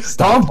 Okay.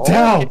 Stop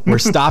down. We're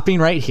stopping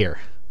right here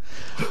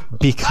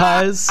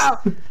because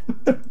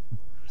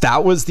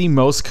that was the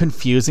most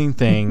confusing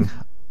thing.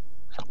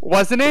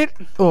 Wasn't it?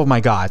 Oh my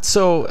god!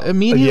 So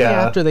immediately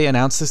after they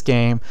announced this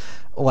game,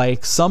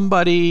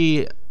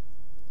 somebody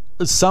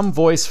some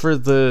voice for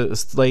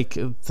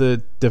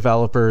the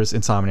developers,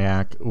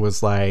 Insomniac,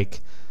 was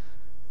like,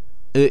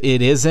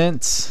 it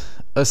isn't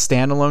a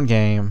standalone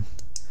game.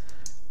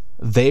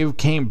 They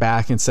came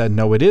back and said,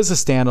 no, it is a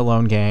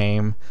standalone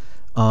game.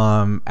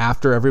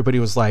 After everybody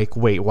was like,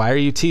 wait, why are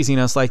you teasing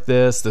us like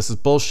this? This is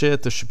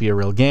bullshit. This should be a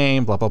real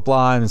game, blah, blah,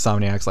 blah. And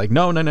Insomniac's like,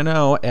 no.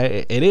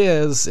 It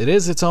is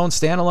its own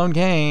standalone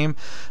game.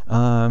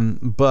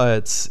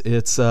 But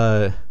it's,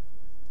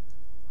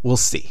 we'll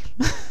see.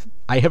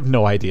 I have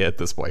no idea at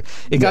this point.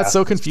 It got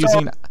so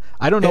confusing.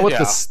 I don't know what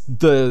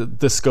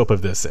the scope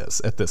of this is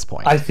at this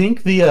point. I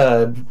think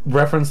the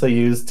reference they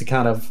used to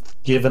kind of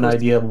give an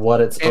idea of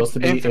what it's supposed to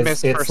be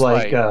is it's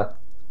like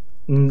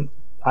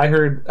I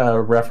heard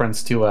a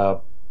reference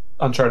to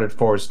Uncharted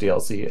 4's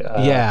DLC.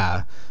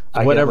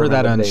 Whatever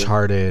that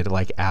Uncharted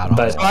like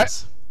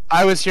add-ons.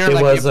 I was hearing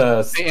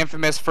the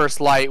infamous First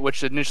Light,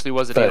 which initially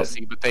was a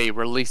DLC, but they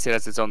released it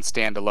as its own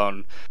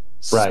standalone,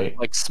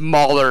 like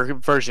smaller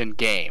version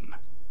game.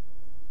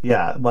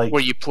 Yeah, like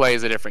where you play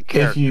as a different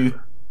character. If you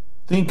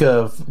think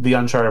of the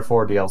Uncharted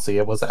 4 DLC,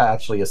 it was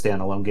actually a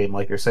standalone game,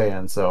 like you're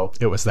saying. So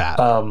it was that.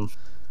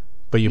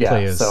 But you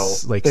play as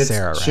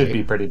Sarah, right? Should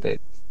be pretty big.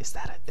 Is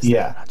that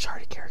an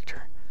Uncharted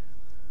character?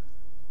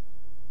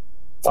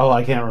 Oh,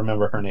 I can't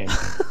remember her name.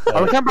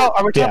 Are we talking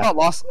about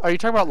Lost? Are you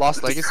talking about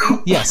Lost Legacy?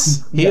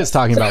 Yes, he is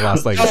talking about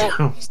Lost Legacy.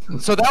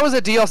 So that was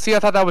a DLC. I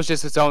thought that was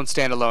just its own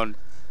standalone.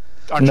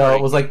 Uncharted. No,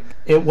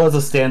 it was a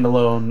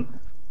standalone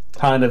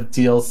kind of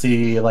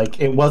DLC. Like,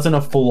 it wasn't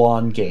a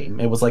full-on game.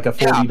 It was like a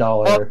 $40.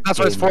 Well, that's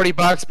why it's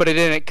 $40, but it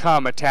didn't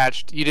come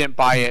attached. You didn't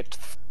buy it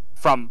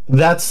from.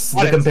 That's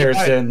the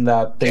comparison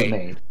that they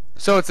made.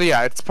 So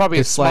it's probably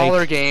a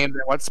smaller game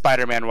than what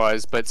Spider-Man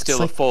was, but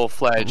still a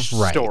full-fledged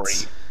story.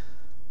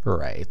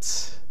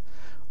 Right.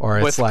 Or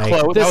it's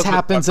like this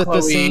happens at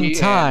the same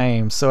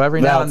time, so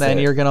every now and then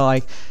you're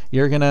gonna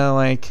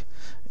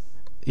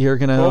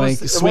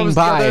swing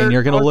by and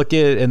you're gonna look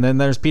at, and then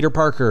there's Peter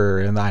Parker,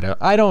 and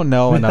I don't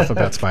know enough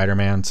about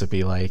Spider-Man to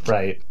be like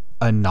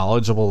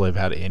knowledgeable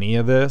about any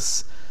of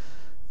this.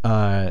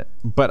 But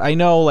I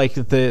know like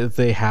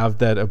they have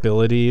that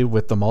ability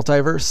with the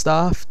multiverse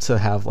stuff to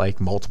have like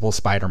multiple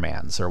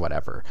Spider-Mans or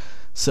whatever.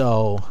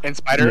 So and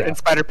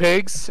Spider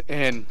Pigs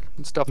and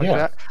stuff like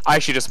that. I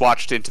actually just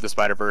watched Into the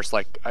Spider-Verse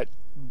like a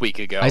week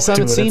ago. I still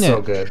haven't seen it. So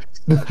good.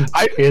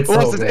 It's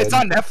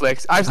on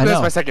Netflix. This is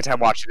my second time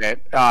watching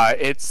it.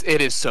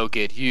 It is so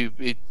good.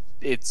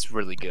 It's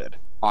really good,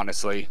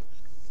 honestly.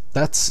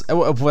 That's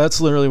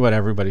literally what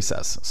everybody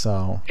says.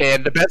 So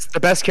and the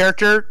best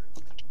character,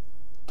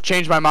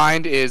 changed my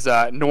mind, is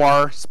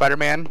Noir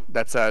Spider-Man.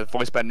 That's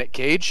voiced by Nick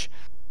Cage.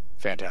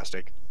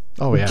 Fantastic.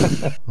 Oh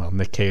yeah. Well,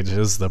 Nick Cage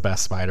is the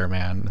best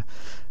Spider-Man.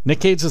 Nick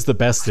Cage is the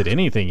best at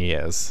anything he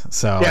is.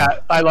 So yeah,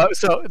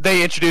 so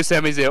they introduce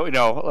him. He's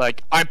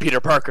like, I'm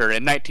Peter Parker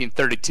in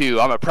 1932.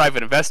 I'm a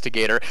private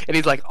investigator, and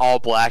he's like all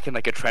black and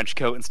like a trench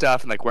coat and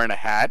stuff, and like wearing a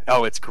hat.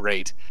 Oh, it's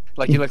great.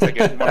 Like he looks like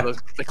one of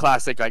those the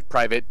classic like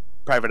private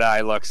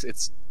eye looks.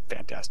 It's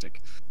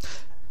fantastic.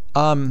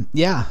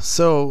 Yeah.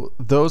 So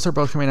those are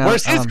both coming out.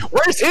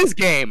 Where's his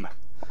game?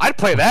 I'd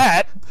play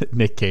that.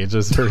 Nick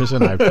Cage's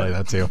version. I'd play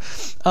that too.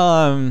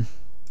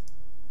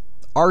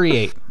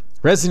 RE8,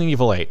 Resident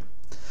Evil 8.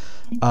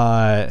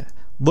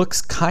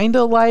 Looks kind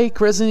of like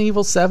Resident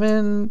Evil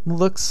 7.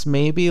 Looks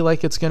maybe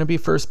like it's going to be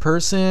first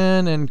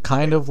person and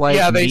kind of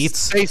like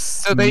meets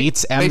M.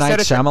 Night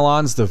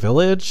Shyamalan's The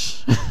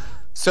Village.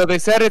 So they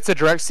said it's a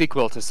direct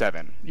sequel to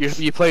 7.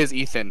 You play as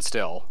Ethan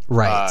still.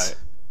 Right.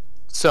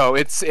 So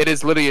it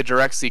is literally a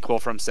direct sequel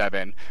from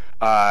 7.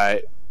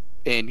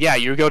 And yeah,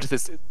 you go to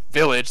this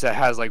village that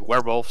has like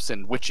werewolves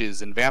and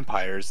witches and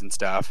vampires and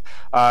stuff.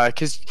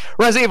 Because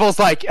Resident Evil's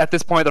like, at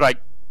this point, they're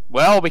like,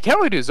 well, we can't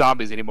really do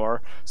zombies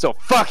anymore, so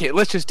fuck it,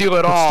 let's just do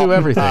it all. Let's do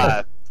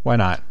everything. Why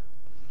not?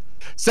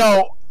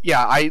 So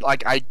yeah,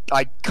 I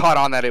caught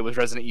on that it was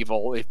Resident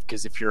Evil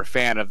because if you're a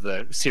fan of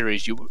the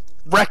series, you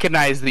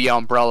recognize the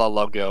Umbrella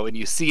logo and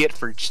you see it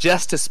for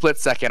just a split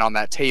second on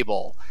that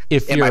table.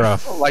 If you're a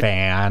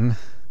fan.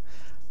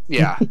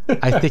 Yeah,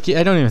 I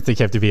don't even think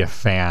you have to be a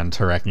fan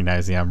to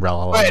recognize the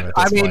Umbrella logo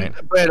at this point.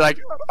 But like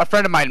a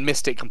friend of mine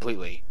missed it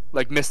completely.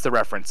 Like missed the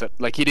reference.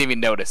 Like he didn't even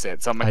notice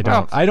it. So I'm like,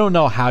 I don't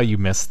know how you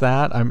missed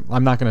that.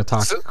 I'm not going to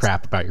talk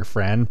crap about your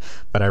friend,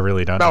 but I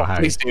really don't know how.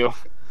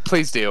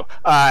 Please do.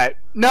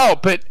 No,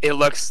 but it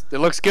looks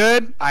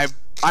good.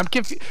 I'm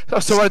confused.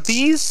 So are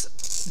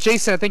these,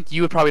 Jason? I think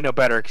you would probably know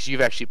better because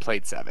you've actually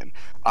played 7.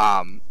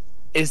 Are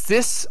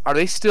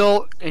they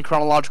still in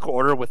chronological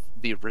order with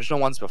the original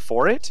ones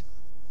before it?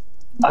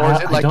 Or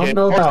is it like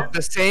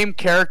the same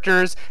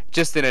characters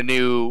just in a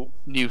new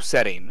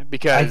setting?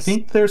 Because I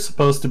think they're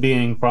supposed to be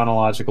in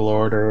chronological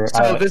order.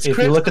 So if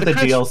you look at the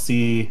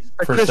DLC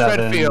for Chris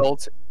 7,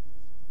 Redfield,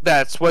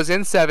 that was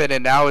in 7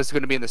 and now is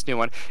going to be in this new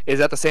one. Is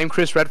that the same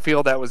Chris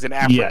Redfield that was in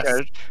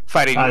Africa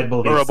fighting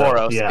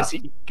Ouroboros? So, yeah.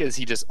 Is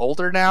he just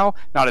older now,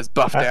 not as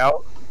buffed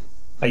out?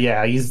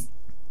 Yeah, he's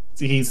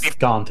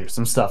gone through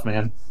some stuff,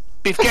 man.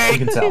 Beefcake.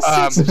 You can tell.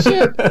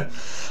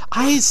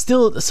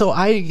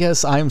 I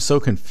guess I'm so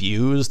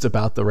confused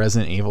about the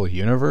Resident Evil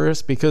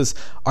universe, because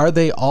are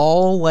they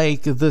all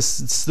like the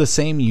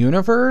same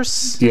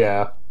universe?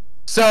 Yeah.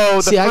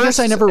 So I guess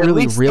I never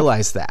really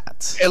realized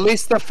that. At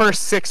least the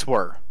first 6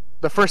 were.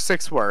 The first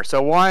 6 were.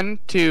 So 1,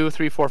 2,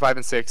 3, 4, 5,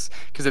 and 6,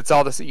 because it's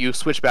all this. You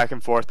switch back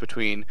and forth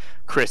between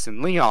Chris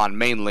and Leon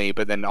mainly,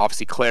 but then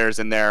obviously Claire's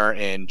in there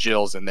and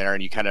Jill's in there,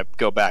 and you kind of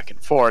go back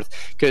and forth.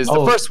 Because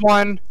the first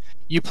one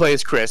you play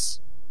as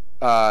Chris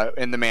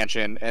in the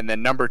mansion, and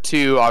then number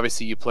 2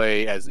 obviously you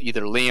play as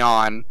either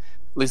Leon.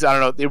 At least I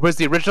don't know. It was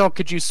the original.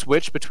 Could you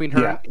switch between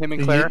him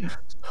and Claire?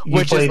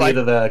 You played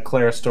either the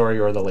Claire story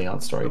or the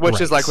Leon story,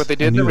 which is like what they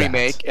did in the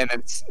remake. And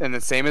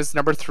then same as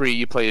number 3,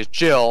 you play as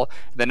Jill.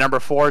 Then number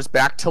 4 is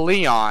back to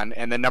Leon,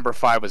 and then number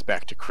 5 was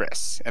back to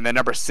Chris, and then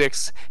number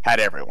 6 had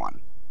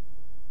everyone.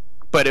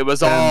 But it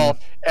was all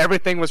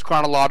everything was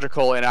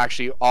chronological and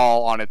actually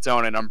all on its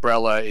own. And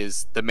Umbrella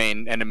is the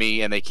main enemy,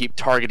 and they keep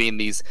targeting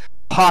these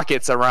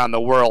pockets around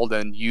the world,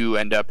 and you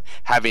end up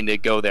having to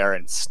go there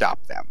and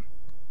stop them.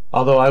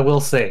 Although I will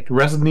say,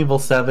 Resident Evil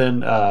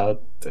 7,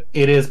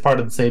 it is part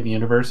of the same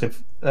universe.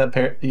 If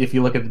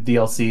you look at the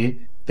DLC,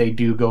 they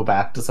do go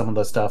back to some of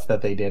the stuff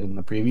that they did in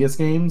the previous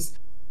games,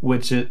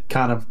 which it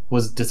kind of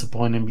was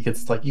disappointing,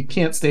 because it's like, you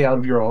can't stay out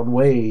of your own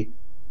way.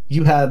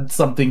 You had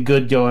something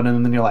good going,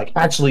 and then you're like,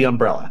 actually,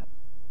 Umbrella.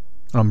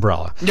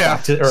 Yeah.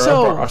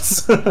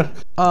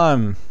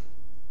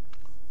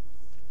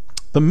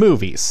 The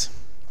movies.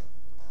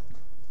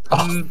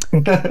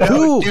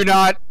 Who do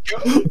not?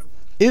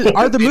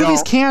 Are the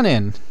movies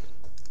canon?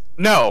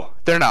 No,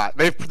 they're not.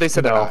 They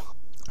said no.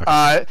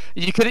 Okay.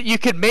 You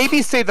could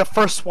maybe say the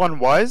first one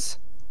was,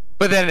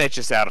 but then it's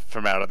just out of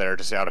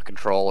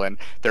control, and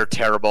they're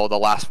terrible. The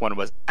last one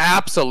was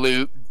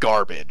absolute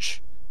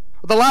garbage.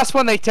 The last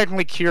one, they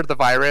technically cured the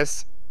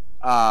virus,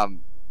 so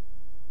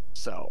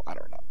I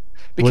don't know.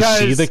 Was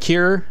she the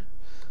cure?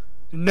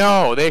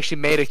 No, they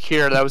actually made a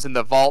cure that was in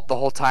the vault the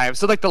whole time.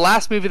 So like the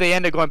last movie, they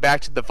ended up going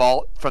back to the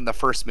vault from the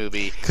first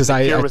movie. Because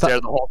the cure was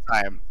there the whole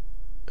time.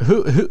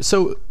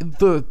 So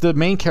the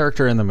main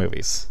character in the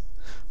movies,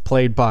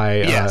 played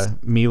by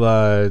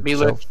Mila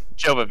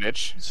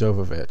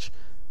Jovovich.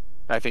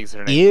 I think is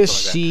her name. Is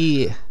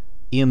she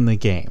in the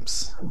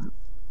games?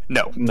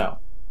 No.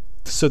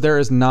 So there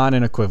is not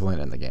an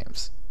equivalent in the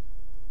games.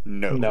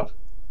 No.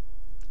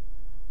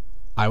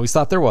 I always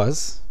thought there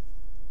was.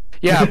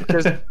 Yeah,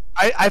 because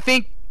I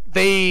think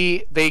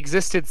they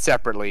existed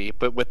separately,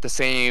 but with the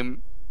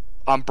same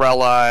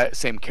umbrella,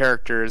 same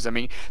characters. I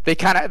mean, they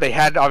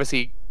had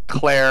obviously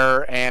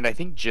Claire and I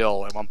think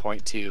Jill at one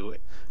point too.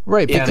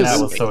 Right, because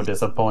that was so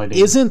disappointing.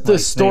 Isn't the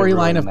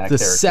storyline of the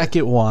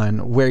second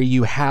one where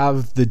you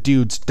have the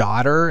dude's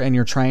daughter and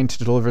you're trying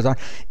to deliver his daughter?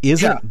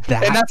 Isn't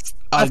that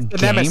a the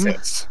game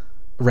Nemesis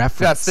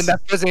reference? That's the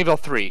Resident Evil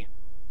 3.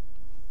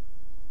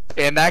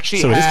 And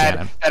actually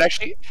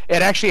it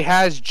actually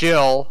has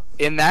Jill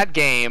in that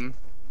game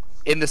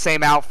in the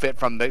same outfit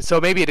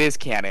so maybe it is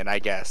canon, I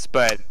guess,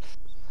 but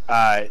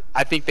I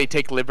think they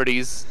take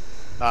liberties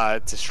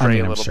to stray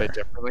a little bit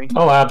differently.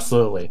 Oh,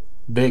 absolutely.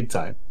 Big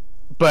time.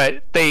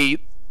 But I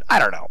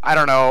don't know.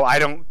 I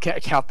don't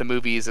count the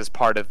movies as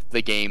part of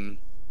the game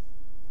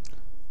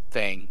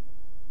thing.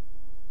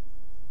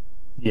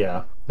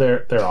 Yeah,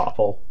 they're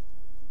awful.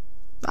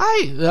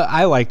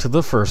 I liked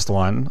the first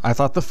one. I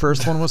thought the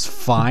first one was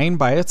fine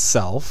by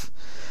itself.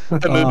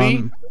 The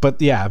movie? But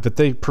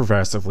they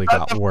progressively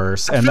got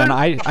worse. And then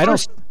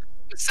the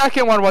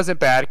second one wasn't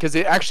bad because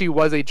it actually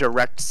was a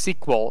direct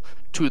sequel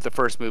to the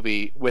first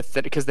movie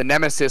because the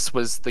Nemesis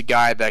was the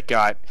guy that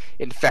got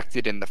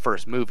infected in the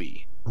first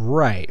movie.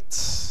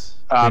 Right.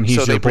 And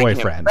he's your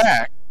boyfriend.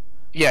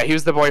 Yeah, he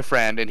was the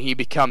boyfriend, and he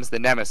becomes the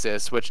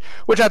Nemesis, which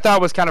I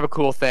thought was kind of a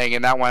cool thing.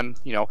 And that one,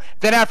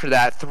 then after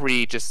that,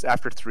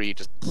 after three.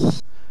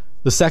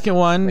 The second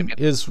one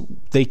is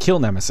they kill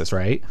Nemesis,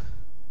 right?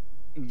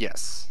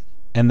 Yes.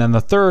 And then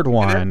the third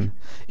one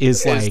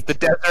is like the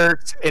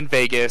desert in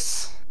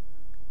Vegas.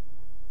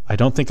 I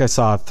don't think I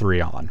saw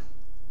 3 on.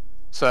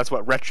 So that's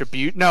what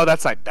Retribution. No,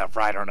 that's not.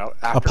 I don't know.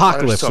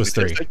 Apocalypse was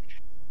 3.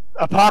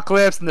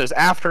 Apocalypse, and there's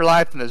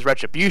Afterlife, and there's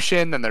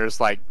Retribution, and there's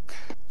like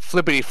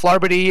Flippity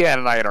Flarbity,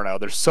 and I don't know.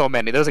 There's so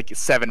many. There's like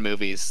 7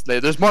 movies.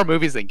 There's more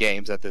movies than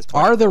games at this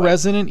point. Are the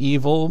Resident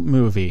Evil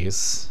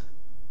movies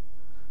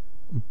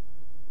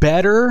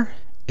better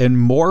and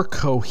more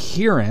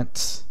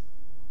coherent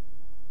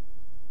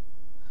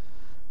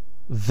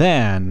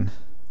than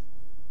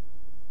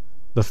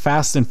the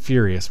Fast and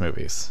Furious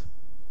movies?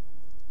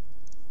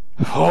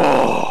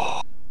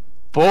 Oh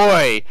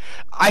boy,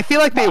 I feel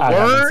like they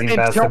were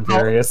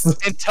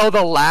until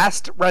the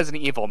last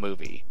Resident Evil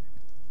movie,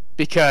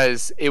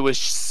 because it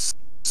was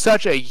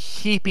such a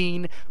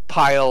heaping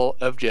pile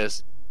of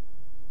just,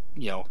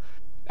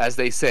 as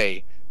they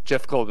say,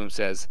 Jeff Goldblum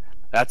says,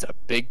 that's a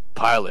big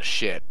pile of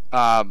shit.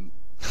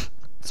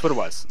 That's what it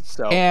was.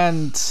 So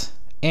and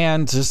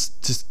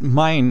just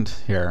mind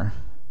here,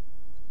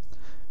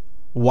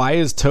 why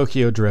is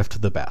Tokyo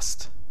Drift the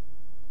best?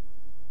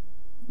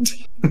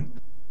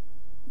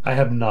 I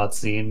have not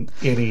seen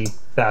any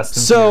Fast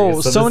and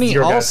So Furious. So this is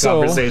your guys' also,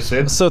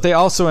 conversation. so they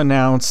also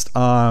announced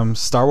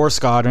Star Wars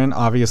Squadron.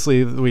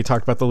 Obviously, we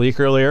talked about the leak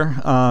earlier.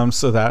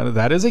 So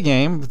that is a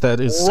game that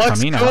is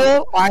coming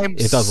out. I'm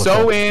It does look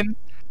so cool. in.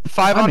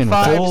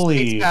 5-on-5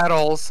 fully. space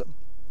battles.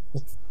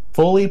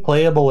 Fully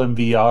playable in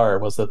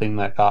VR was the thing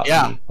that caught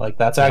Yeah. me. Like,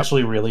 that's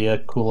actually really a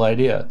cool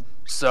idea.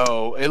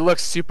 So it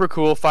looks super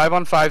cool.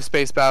 5-on-5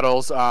 space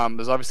battles.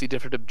 There's obviously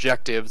different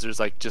objectives. There's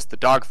like just the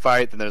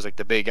dogfight, then there's like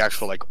the big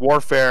actual like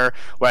warfare.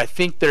 Where I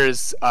think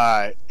there's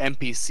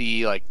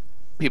NPC like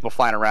people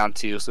flying around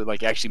too, so it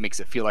like actually makes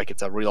it feel like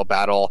it's a real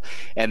battle.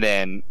 And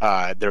then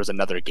there's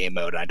another game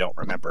mode I don't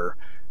remember.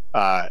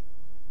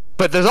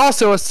 But there's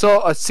also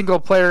a single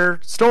player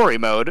story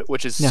mode,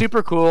 which is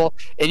super cool,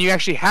 and you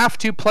actually have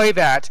to play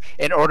that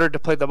in order to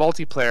play the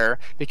multiplayer,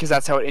 because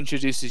that's how it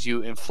introduces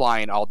you in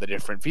flying all the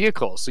different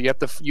vehicles. So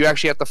you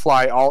actually have to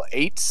fly all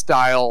eight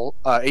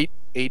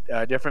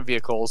different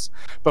vehicles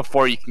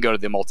before you can go to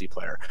the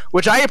multiplayer,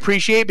 which I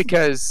appreciate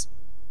because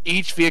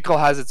each vehicle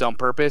has its own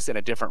purpose and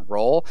a different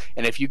role,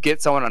 and if you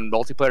get someone on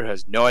multiplayer who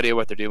has no idea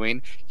what they're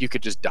doing, you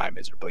could just die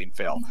miserably and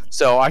fail.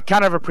 So I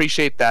kind of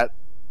appreciate that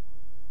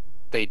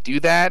they do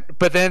that,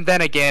 but then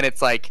again,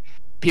 it's like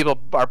people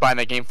are buying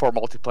the game for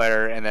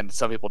multiplayer, and then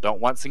some people don't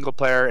want single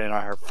player and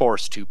are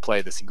forced to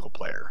play the single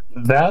player.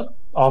 That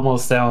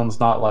almost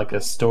sounds not like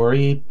a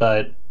story,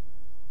 but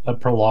a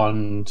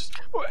prolonged.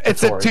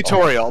 It's a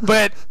tutorial,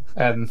 but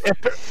and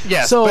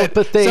yes.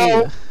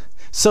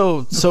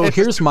 So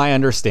here's my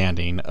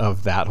understanding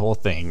of that whole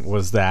thing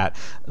was that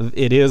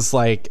it is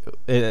like,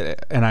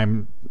 and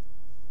I'm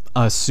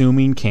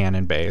assuming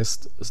canon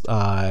based.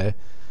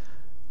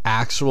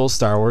 Actual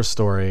Star Wars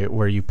story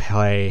where you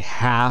play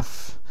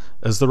half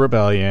as the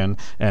Rebellion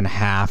and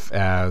half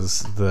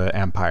as the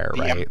Empire,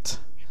 right?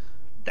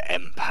 The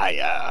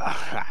Empire.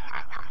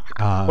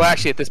 Well,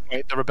 actually, at this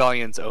point, the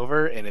Rebellion's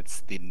over, and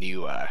it's the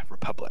new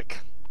Republic.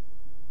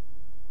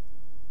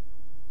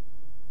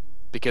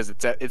 Because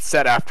it's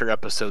set after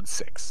Episode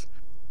 6.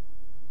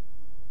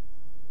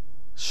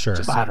 Sure.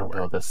 I don't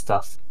know this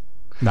stuff.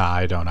 Nah,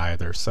 I don't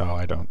either, so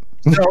I don't.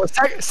 So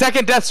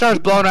second Death Star is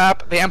blown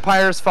up. The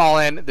Empire's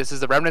fallen. This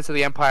is the remnants of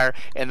the Empire,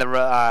 and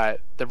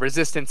the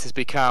Resistance has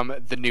become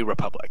the New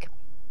Republic.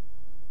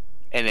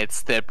 And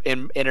it's the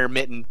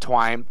intermittent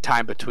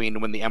time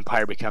between when the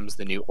Empire becomes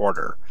the New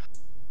Order.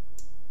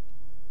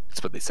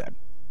 That's what they said.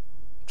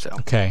 So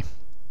okay.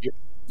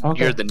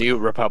 You're the New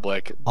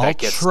Republic. I'll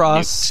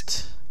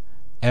trust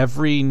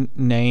every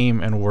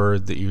name and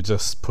word that you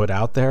just put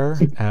out there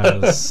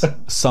as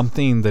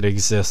something that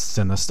exists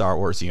in the Star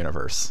Wars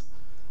universe.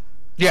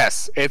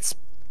 Yes, it's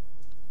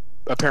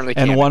apparently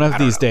and canon. One of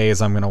these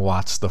days I'm going to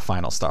watch the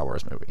final Star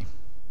Wars movie.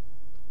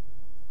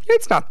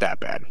 It's not that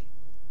bad.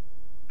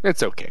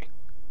 It's okay.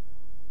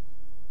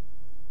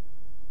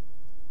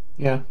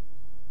 Yeah.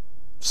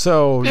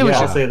 So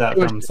I'll say that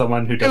from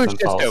someone who doesn't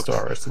follow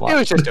Star Wars a lot. It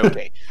was just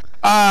okay.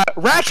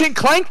 Ratchet and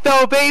Clank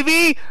though,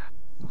 baby,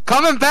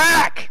 coming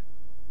back.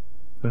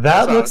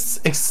 That looks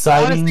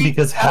exciting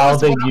because how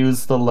they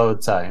use the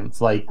load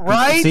times, like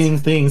seeing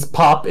things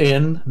pop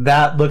in.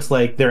 That looks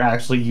like they're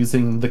actually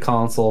using the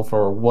console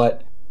for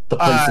what the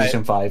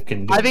PlayStation 5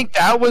 can do. I think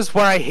that was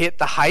where I hit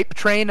the hype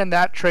train in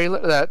that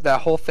trailer,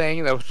 that whole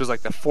thing. That was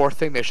like the fourth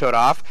thing they showed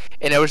off,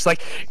 and it was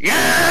like,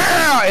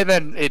 yeah, and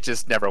then it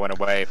just never went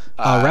away.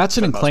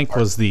 Ratchet and Clank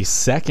was the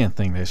second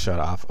thing they showed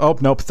off. Oh,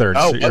 nope, third.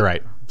 Oh, you're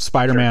right.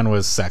 Spider-Man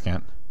was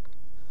second.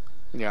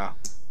 Yeah.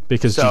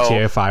 Because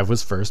GTA 5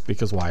 was first,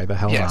 because why the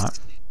hell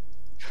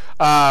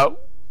not?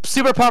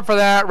 Super pumped for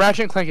that.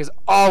 Ratchet and Clank has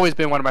always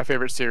been one of my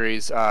favorite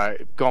series,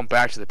 going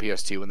back to the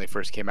PS2 when they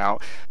first came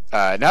out.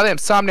 Now that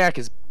Insomniac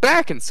is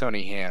back in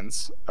Sony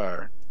hands,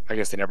 or I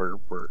guess they never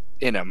were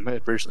in them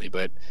originally,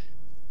 but,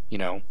 you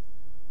know,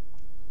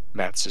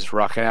 Matt's just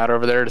rocking out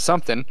over there to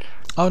something.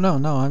 Oh, no,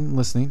 I'm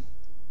listening.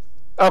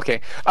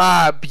 Okay.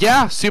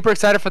 Yeah, super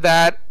excited for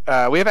that.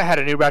 We haven't had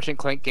a new Ratchet and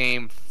Clank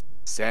game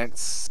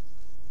since...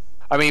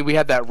 I mean, we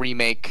had that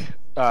remake,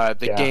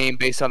 game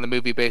based on the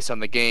movie, based on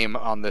the game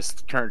on this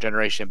current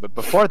generation. But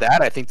before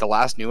that, I think the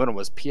last new one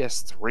was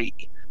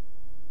PS3.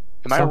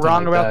 Am I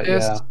wrong about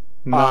this? Yeah.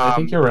 No, I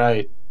think you're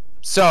right.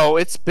 So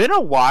it's been a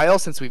while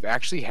since we've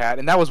actually had,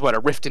 and that was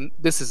what,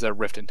 this is a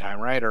Rift in Time,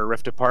 right? Or a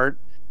Rift Apart?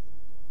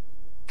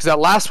 Because that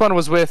last one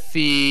was with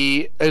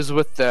the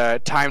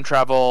time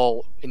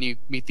travel, and you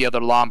meet the other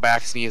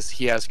Lombax, and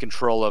he has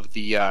control of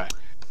the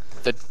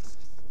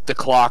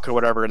clock or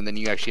whatever, and then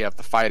you actually have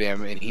to fight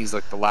him, and he's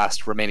like the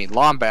last remaining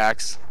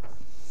Lombax.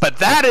 But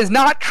that is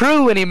not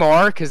true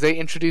anymore, because they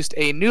introduced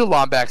a new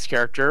Lombax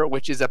character,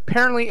 which is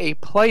apparently a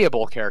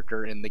playable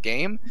character in the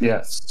game.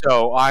 Yes.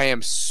 So I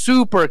am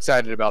super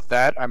excited about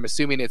that. I'm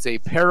assuming it's a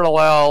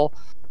parallel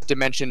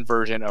dimension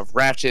version of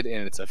Ratchet,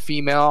 and it's a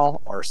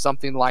female or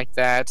something like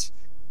that.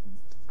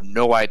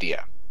 No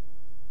idea.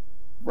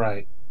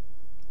 Right.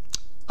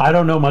 I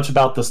don't know much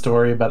about the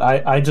story, but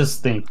I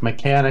just think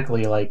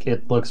mechanically, like,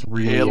 it looks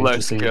really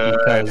interesting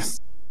because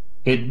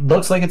it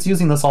looks like it's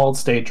using the solid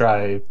state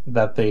drive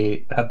that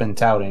they have been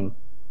touting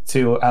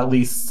to at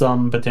least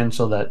some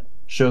potential that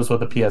shows what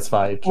the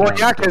PS5 can. Well,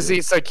 yeah, because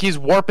he's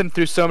warping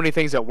through so many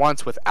things at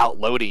once without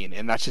loading,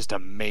 and that's just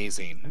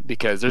amazing.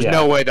 Because there's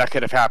no way that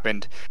could have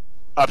happened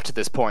up to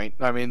this point.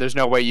 I mean, there's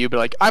no way you'd be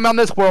like, I'm on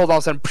this world, all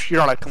of a sudden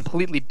you're on a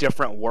completely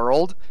different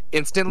world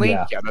instantly.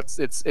 Yeah,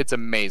 it's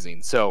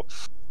amazing. So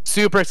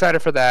super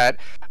excited for that.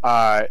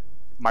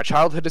 My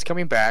childhood is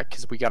coming back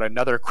because we got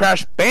another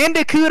Crash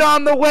Bandicoot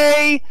on the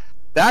way.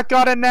 That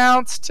got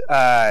announced.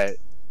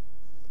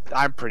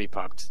 I'm pretty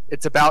pumped.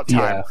 It's about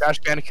time. Yeah. Crash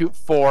Bandicoot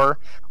 4,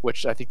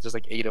 which I think there's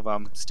like 8 of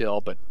them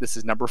still, but this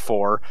is number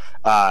 4.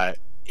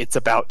 It's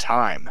about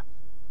time.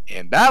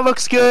 And that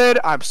looks good.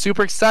 I'm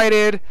super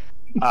excited.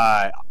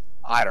 I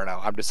don't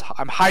know.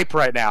 I'm hyped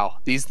right now.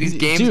 These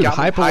games Dude, got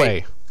me hype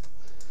away.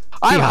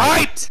 I'm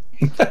hyped.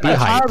 My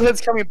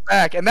childhood's coming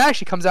back, and that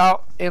actually comes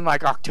out in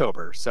like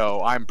October,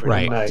 so I'm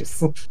pretty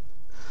nice.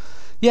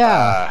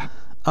 Yeah.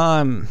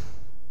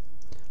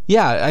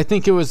 Yeah, I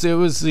think it was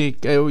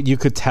you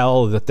could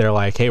tell that they're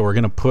like, hey, we're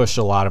gonna push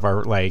a lot of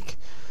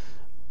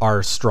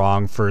our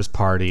strong first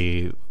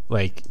party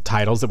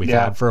titles that we've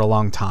had for a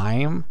long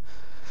time,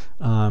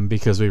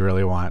 because we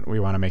want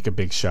to make a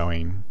big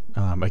showing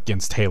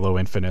against Halo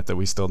Infinite that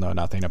we still know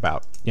nothing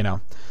about,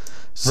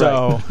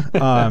 So,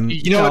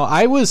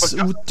 I was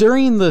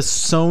during the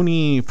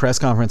Sony press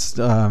conference,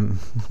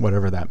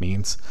 whatever that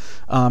means.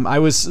 I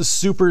was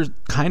super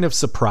kind of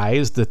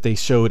surprised that they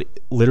showed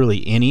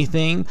literally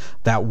anything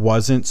that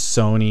wasn't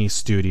Sony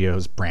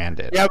Studios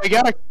branded. Yeah, we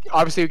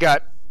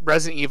got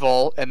Resident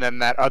Evil, and then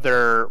that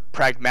other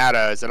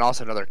Pragmata, and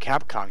also another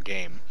Capcom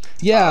game.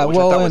 Yeah,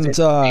 and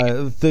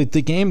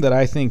the game that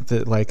I think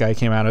that I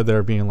came out of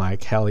there being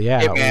like, hell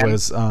yeah,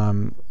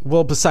 Hitman.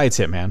 Was besides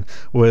Hitman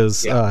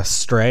was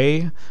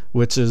Stray,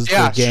 which is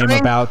the game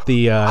about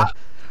the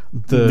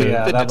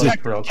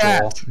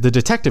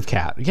detective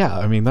cat. Yeah,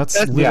 I mean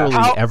that's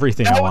literally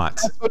everything I want.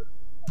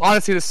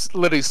 Honestly, this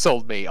literally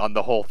sold me on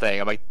the whole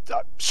thing. I'm like,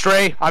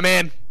 Stray, I'm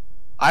in.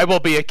 I will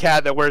be a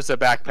cat that wears a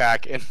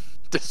backpack and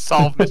to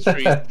solve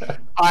mysteries.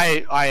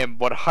 I am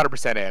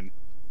 100% in.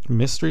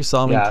 Mystery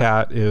solving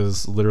cat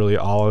is literally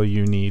all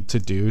you need to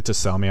do to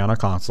sell me on a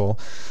console.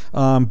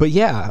 But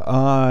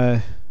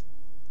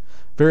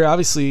very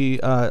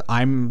obviously,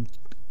 I'm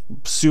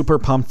super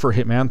pumped for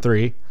Hitman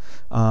 3.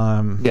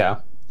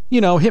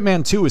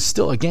 Hitman 2 is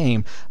still a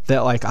game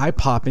that I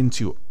pop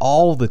into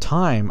all the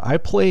time. I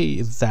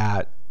play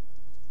that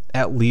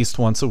at least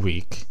once a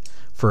week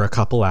for a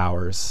couple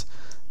hours.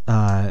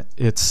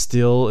 It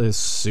still is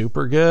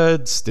super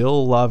good.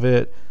 Still love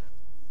it.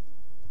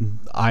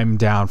 I'm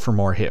down for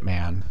more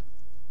Hitman.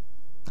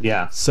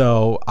 Yeah.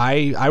 So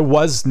I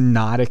was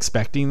not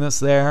expecting this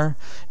there,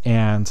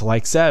 and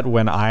like said,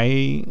 when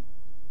I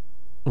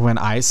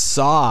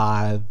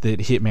saw that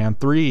Hitman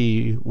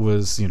 3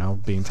 was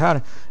being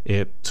touted,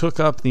 it took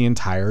up the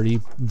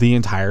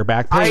entire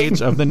back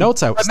page of the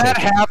notes I was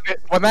taking.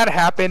 When that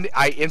happened,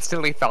 I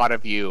instantly thought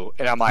of you,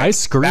 and I'm like, I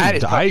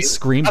screamed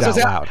out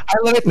loud. I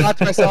literally thought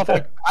to myself,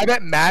 I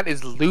bet Matt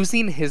is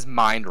losing his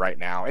mind right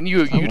now, and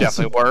you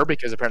definitely were,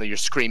 because apparently you're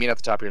screaming at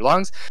the top of your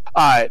lungs.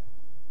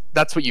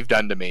 That's what you've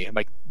done to me. I'm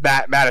like,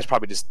 Matt is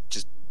probably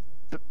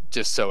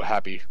just so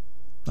happy.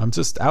 I'm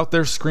just out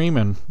there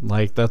screaming.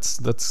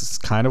 That's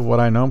kind of what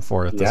I know him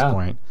for at this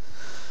point.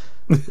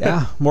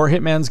 Yeah, more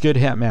Hitman's good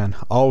Hitman.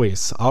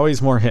 Always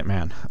more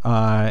Hitman.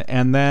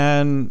 And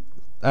then,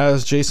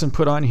 as Jason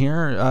put on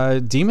here,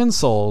 Demon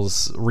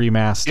Souls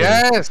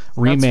remaster,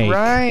 remake, that's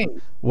right.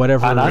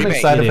 Whatever. And I'm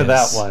excited for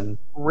that one.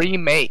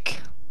 Remake.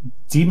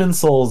 Demon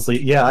Souls.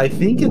 Yeah, I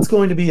think it's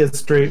going to be a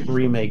straight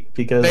remake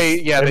because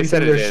they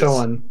said they're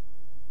showing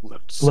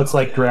looks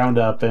like ground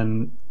up,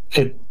 and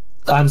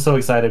I'm so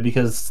excited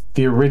because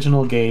the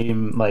original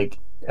game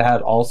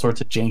had all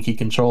sorts of janky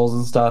controls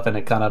and stuff, and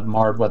it kind of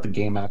marred what the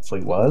game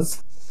actually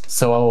was.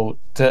 So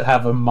to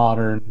have a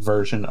modern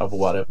version of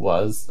what it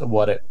was,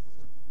 what it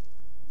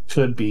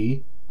could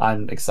be,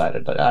 I'm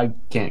excited. I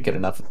can't get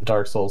enough of the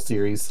Dark Souls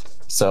series.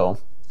 So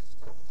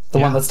the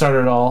one that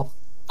started it all,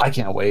 I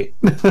can't wait.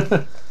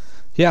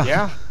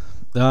 Yeah.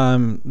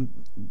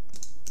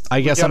 I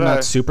guess I'm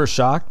not super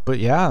shocked, but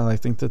I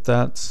think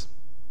that's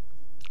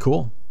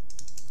cool.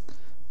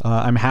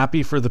 I'm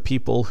happy for the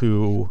people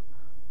who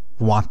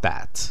want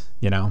that,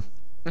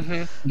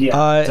 Mm-hmm.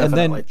 Yeah, and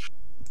then,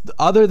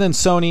 other than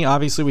Sony,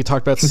 obviously we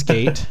talked about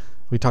Skate.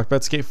 We talked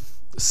about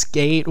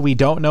Skate. We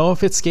don't know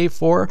if it's Skate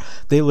 4.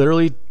 They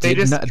literally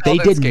did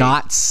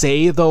not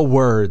say the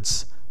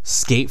words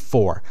Skate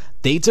 4.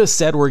 They just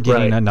said we're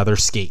getting another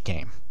Skate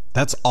game.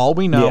 That's all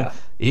we know. Yeah.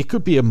 It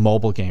could be a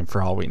mobile game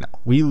for all we know.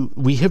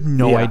 We have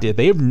no idea.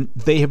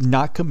 They have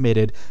not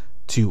committed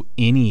to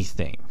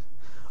anything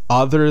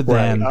other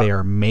than they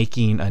are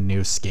making a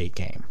new Skate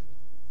game.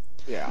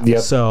 Yeah. Yep.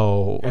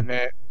 So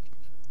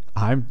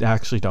I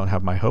actually don't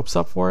have my hopes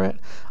up for it.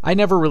 I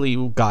never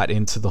really got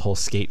into the whole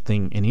Skate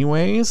thing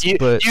anyways.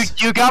 But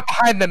you got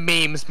behind the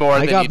memes more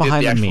than you did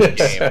the actual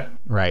game.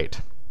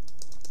 Right.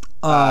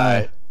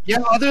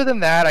 Other than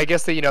that, I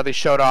guess they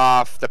showed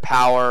off the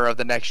power of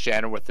the next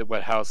gen with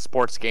how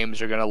sports games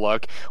are going to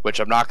look, which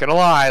I'm not going to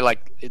lie,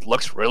 it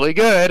looks really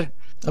good.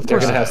 Of They're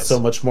course, gonna have so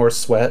much more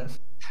sweat.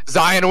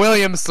 Zion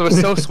Williams was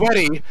so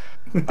sweaty.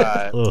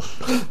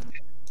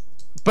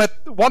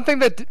 But one thing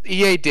that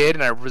EA did,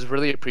 and I was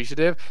really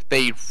appreciative,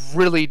 they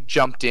really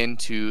jumped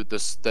into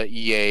the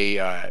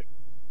EA.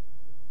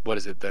 What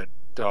is it? The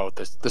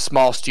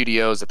small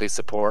studios that they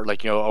support,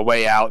 like A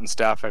Way Out and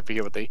stuff. I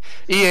forget what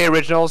EA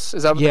Originals,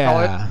 is that what they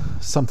call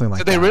it? Something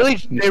like that.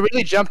 So they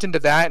really jumped into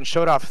that and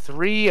showed off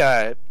 3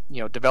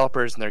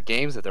 developers and their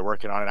games that they're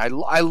working on.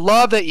 And I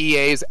love that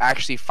EA is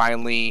actually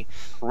finally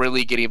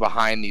really getting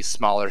behind these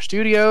smaller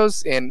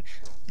studios and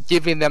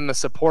giving them the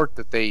support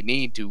that they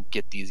need to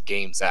get these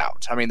games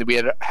out. I mean,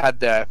 we had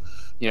the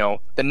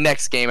the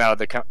next game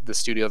out of the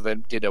studio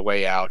that did A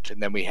Way Out,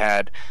 and then we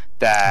had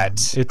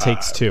that It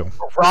Takes Two.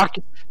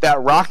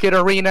 Rocket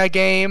Arena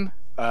game.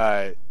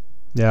 Yeah.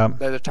 That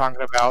they're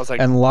talking about. It's like,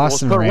 and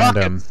Lost in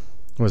Random Rockets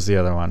was the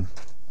other one.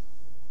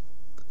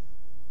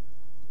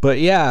 But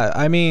yeah,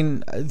 I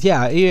mean,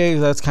 EA,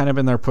 that's kind of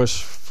been their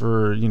push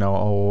for,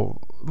 the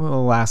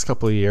last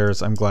couple of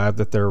years. I'm glad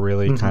that they're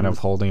really kind of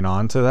holding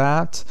on to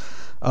that.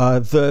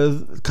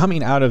 The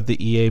coming out of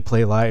the EA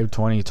Play Live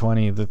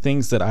 2020, the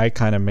things that I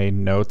kind of made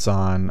notes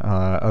on,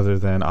 other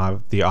than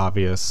the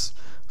obvious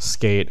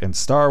Skate and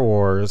Star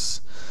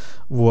Wars,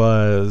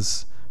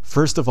 was,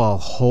 first of all,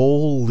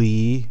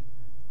 holy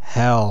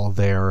hell,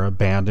 they're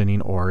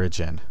abandoning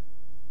Origin.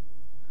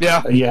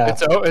 Yeah.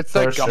 It's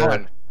like gone.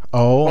 Sure.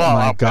 Oh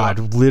my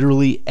God!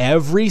 Literally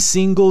every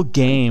single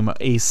game,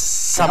 a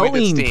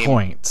selling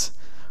point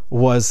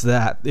was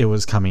that it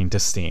was coming to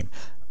Steam.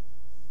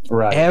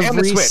 Right.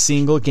 Every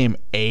single game,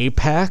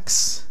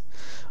 Apex,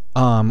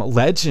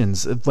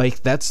 Legends,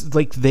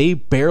 they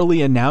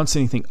barely announced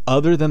anything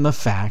other than the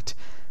fact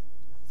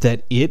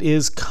that it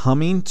is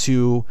coming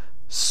to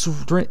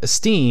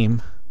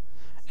Steam,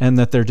 and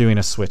that they're doing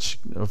a Switch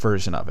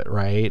version of it,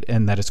 right?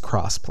 And that it's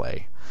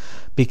crossplay,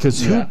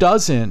 because who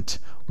doesn't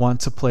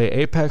want to play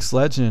Apex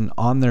Legend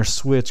on their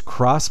Switch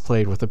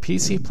cross-played with a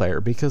PC player?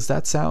 Because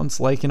that sounds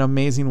like an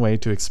amazing way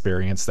to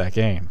experience that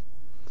game.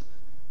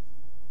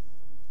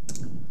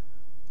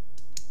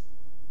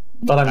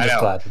 But I'm just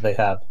glad that they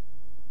have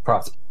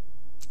cross.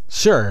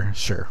 Sure.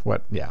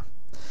 What? Yeah.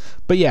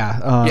 But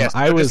yeah, yes,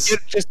 I was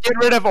just get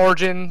rid of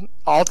Origin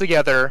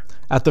altogether.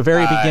 At the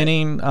very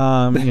beginning,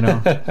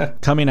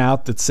 coming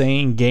out that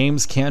saying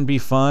games can be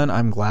fun.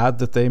 I'm glad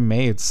that they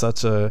made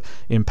such a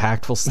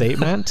impactful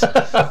statement.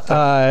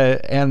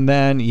 And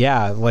then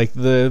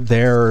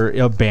their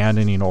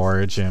abandoning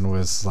Origin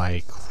was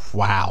like,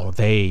 wow,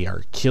 they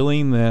are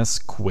killing this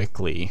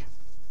quickly.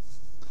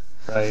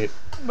 Right.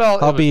 Well,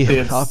 I'll be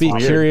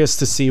curious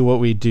to see what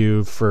we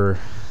do for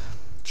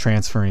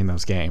transferring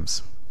those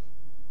games.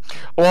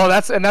 Well,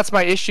 that's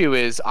my issue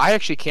is I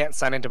actually can't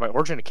sign into my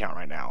Origin account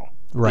right now.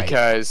 Right.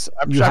 Because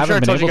I'm haven't sure I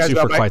been told able you guys to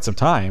for about quite some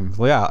time.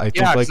 Well, I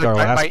think our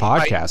last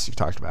podcast you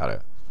talked about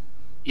it.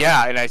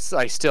 Yeah, and I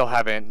still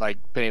haven't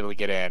been able to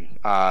get in.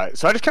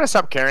 So I just kind of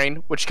stopped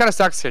caring, which kind of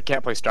sucks. I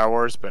can't play Star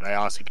Wars, but I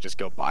honestly could just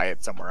go buy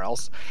it somewhere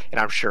else, and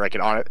I'm sure I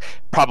could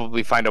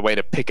probably find a way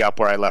to pick up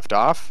where I left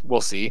off. We'll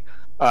see.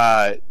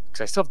 Because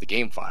I still have the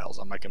game files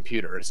on my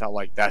computer. It's not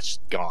like that's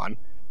gone.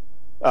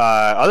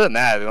 Other than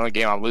that, the only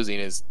game I'm losing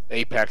is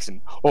Apex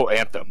and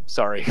Anthem.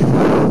 Sorry.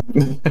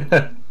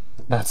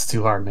 That's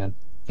too hard, man.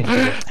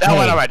 That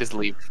one I might just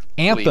leave.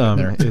 Anthem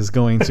is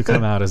going to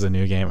come out as a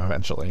new game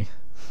eventually.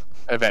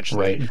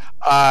 Right.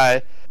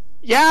 I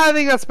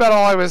think that's about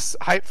all I was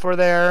hyped for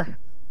there.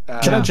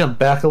 Can I jump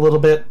back a little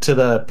bit to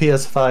the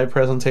PS5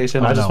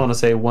 presentation? I just want to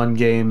say one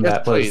game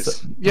that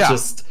was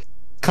just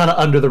kind of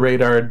under the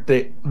radar.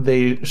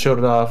 They showed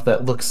it off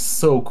that looks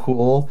so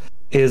cool.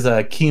 Is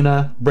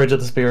Kena, Bridge of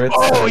the Spirits.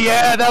 Oh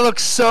yeah, that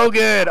looks so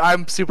good.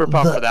 I'm super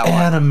pumped for that one. The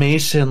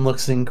animation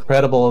looks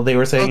incredible. They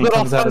were saying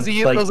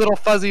those little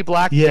fuzzy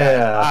black.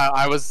 Yeah,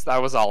 I was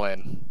all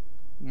in.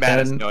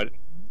 Madness, do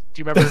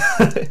you remember?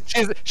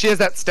 she has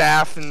that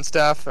staff and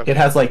stuff. Okay. It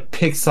has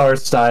Pixar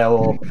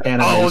style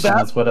animation.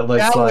 That's what it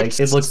looks like.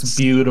 It looks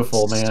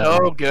beautiful, man.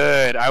 So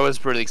good. I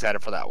was really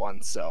excited for that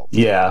one. So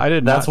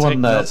yeah, that's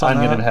one that I'm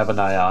going to have an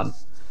eye on.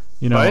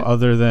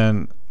 Other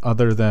than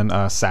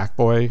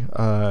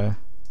Sackboy.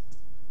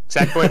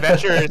 Sackboy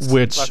Adventures.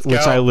 which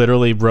I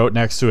literally wrote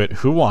next to it.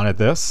 Who wanted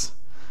this?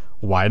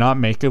 Why not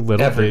make a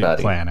little big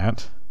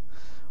planet?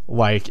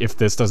 If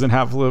this doesn't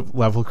have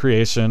level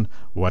creation,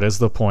 what is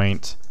the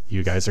point?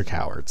 You guys are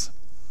cowards.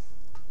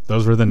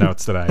 Those were the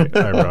notes that I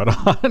wrote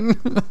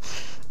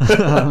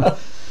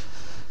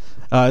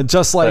on.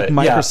 Just like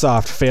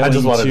Microsoft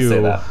failing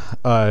to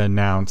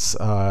announce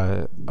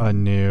a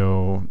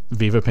new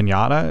Viva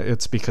Pinata,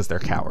 it's because they're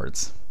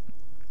cowards.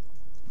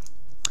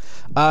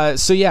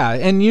 And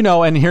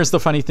here's the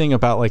funny thing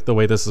about the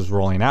way this is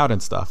rolling out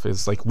and stuff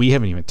is we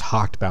haven't even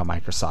talked about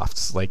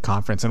Microsoft's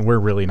conference, and we're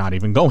really not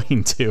even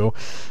going to,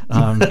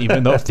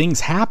 even though things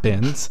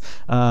happened.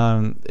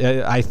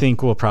 I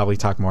think we'll probably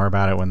talk more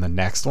about it when the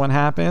next one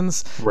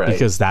happens, right?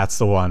 Because that's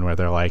the one where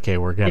they're like, hey,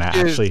 we're gonna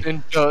actually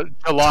in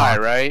July,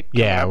 right?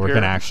 Yeah, we're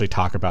gonna actually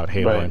talk about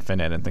Halo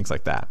Infinite and things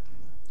like that.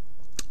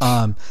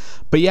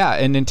 But yeah,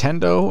 and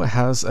Nintendo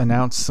has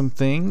announced some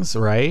things,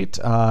 right?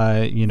 They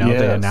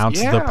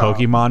announced the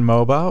Pokemon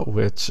MOBA,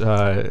 which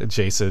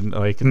Jason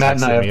Matt and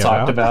I have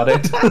talked about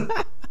it.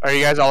 Are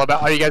you guys all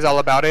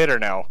about it or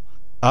no?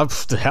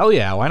 Hell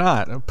yeah, why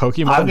not?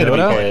 Pokemon I'm gonna be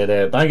playing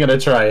it. I'm gonna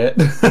try it.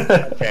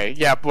 Okay,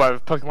 yeah,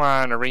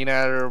 Pokemon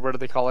Arena, or what do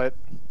they call it?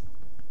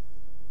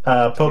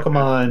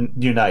 Pokemon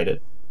Unite.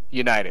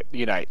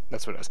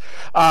 That's what it is.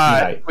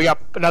 We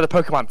got another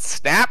Pokemon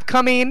Snap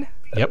coming.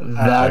 Yep,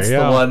 that's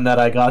the one that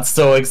I got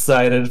so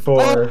excited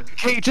for.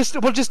 Okay, just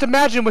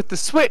imagine with the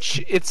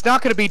Switch, it's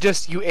not going to be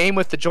just you aim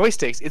with the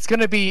joysticks. It's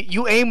going to be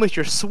you aim with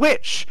your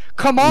Switch.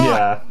 Come on,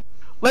 yeah.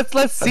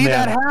 Let's see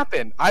that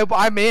happen.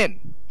 I'm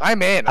in. I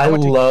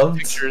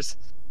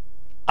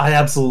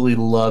absolutely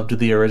loved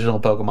the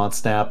original Pokemon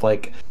Snap.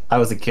 Like, I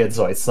was a kid,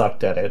 so I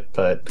sucked at it,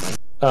 but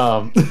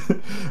I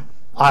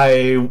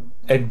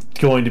am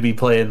going to be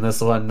playing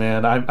this one,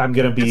 man. I'm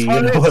gonna be.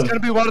 It's gonna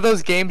be one of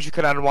those games you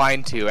can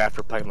unwind to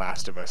after playing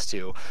Last of Us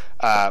 2,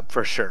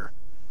 for sure.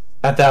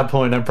 At that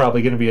point, I'm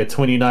probably gonna be a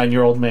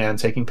 29-year-old man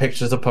taking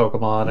pictures of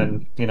Pokemon,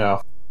 and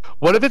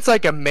What if it's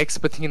like a mix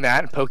between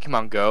that and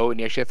Pokemon Go, and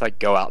you actually have to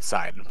go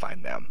outside and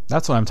find them?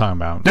 That's what I'm talking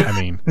about. I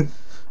mean, maybe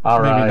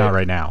not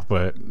right now,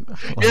 but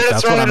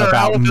that's what I'm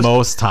about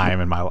most time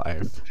in my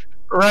life.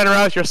 Run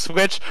around with your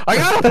Switch. I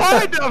gotta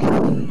find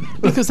them.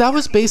 Because that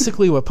was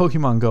basically what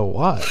Pokemon Go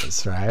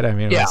was, right? I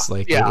mean,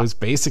 it was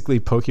basically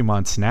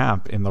Pokemon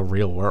Snap in the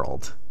real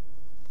world.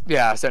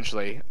 Yeah,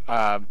 essentially.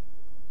 So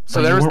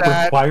there was weren't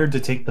that. Required to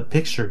take the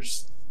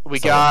pictures. We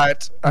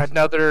got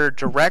another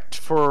direct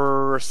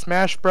for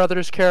Smash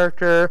Brothers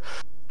character.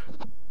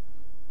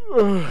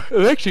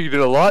 They actually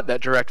did a lot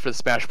that direct for the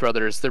Smash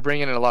Brothers. They're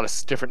bringing in a lot of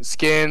different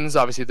skins.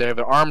 Obviously, they have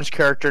an ARMS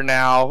character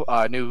now.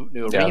 New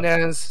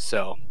arenas.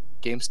 So.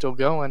 Game's still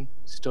going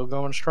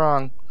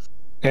strong.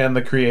 And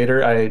the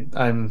creator,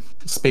 I'm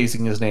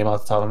spacing his name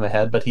off the top of my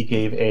head, but he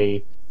gave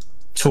a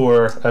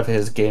tour of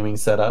his gaming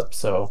setup,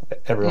 so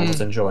everyone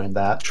was enjoying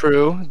that.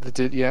 True,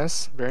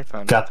 yes, very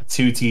fun. Got the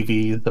 2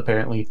 TVs,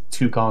 apparently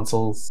 2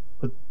 consoles,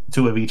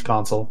 2 of each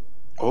console.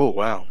 Oh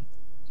wow!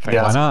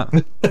 Yeah, why not?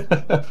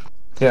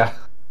 Yeah.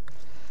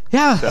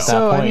 Yeah.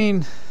 So I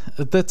mean,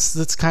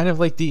 that's kind of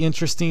like the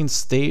interesting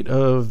state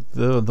of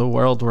the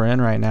world we're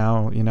in right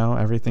now.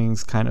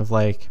 Everything's kind of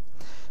like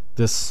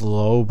this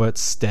slow but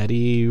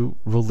steady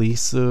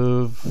release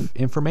of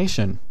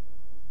information.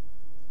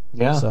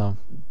 Yeah. So.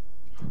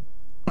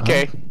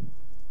 Okay.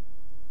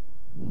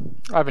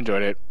 I've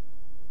enjoyed it.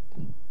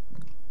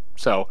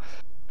 So,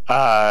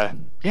 yeah,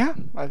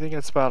 I think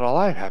that's about all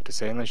I have to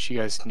say. Unless you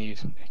guys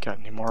got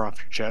any more off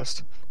your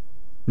chest.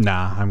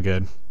 Nah, I'm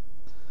good.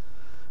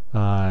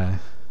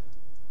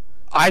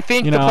 I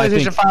think the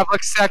PlayStation 5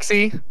 looks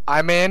sexy.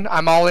 I'm in.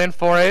 I'm all in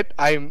for it.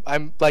 I'm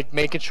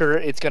making sure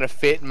it's gonna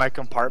fit in my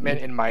compartment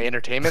in my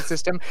entertainment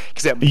system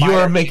you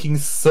are making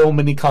so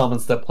many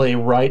comments that play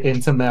right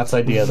into Matt's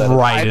idea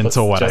that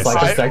into what just I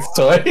like said. a sex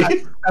toy.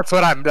 That's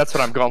what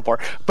I'm going for.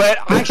 But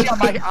actually,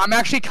 I'm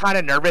actually kind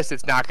of nervous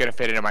it's not gonna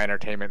fit into my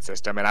entertainment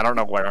system, and I don't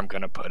know where I'm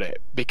gonna put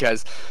it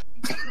because,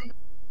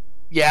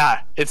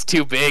 yeah, it's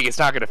too big. It's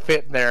not gonna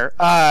fit in there.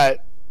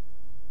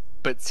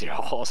 But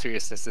all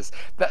seriousness,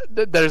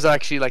 there's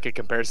actually a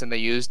comparison they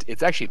used.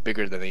 It's actually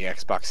bigger than the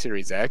Xbox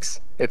Series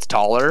X. It's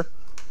taller.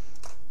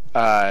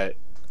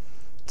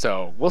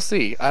 So we'll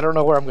see. I don't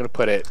know where I'm going to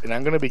put it, and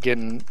I can't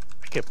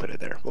put it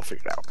there. We'll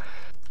figure it out.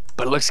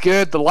 But it looks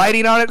good. The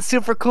lighting on it's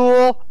super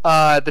cool.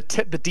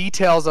 The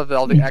details of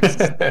all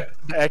the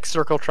X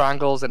circle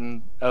triangles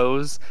and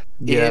O's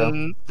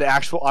in the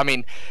actual. I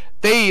mean,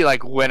 they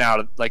went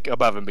out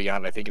above and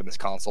beyond, I think, in this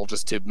console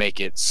just to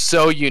make it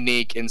so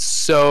unique and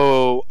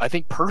so, I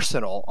think,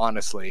 personal,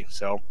 honestly.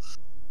 So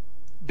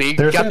they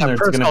got that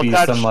personal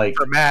touch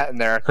for Matt in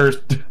there.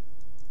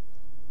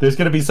 There's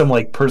going to be some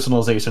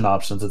personalization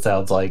options, it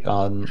sounds like,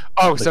 on the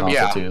console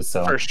too.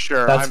 So for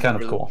sure. That's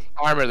kind of cool.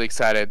 I'm really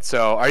excited.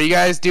 So are you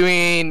guys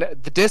doing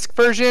the disc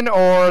version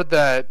or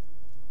the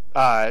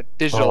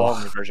digital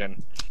only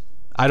version?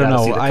 I don't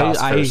know.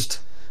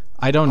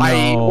 I don't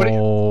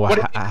know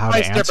how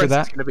to answer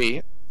that. It's going to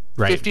be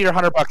right. $50 or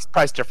 $100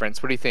 price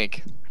difference. What do you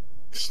think?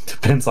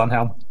 Depends on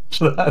how much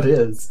that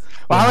is.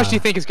 Well, how much do you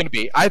think it's going to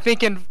be? I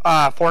think in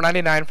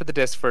 $4.99 for the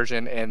disc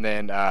version, and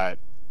then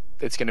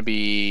it's going to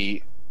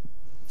be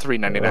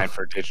 $3.99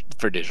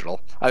 for digital.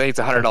 I think it's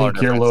 $100. I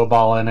think you're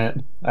lowballing it.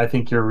 I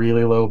think you're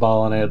really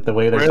lowballing it. The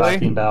way they're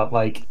talking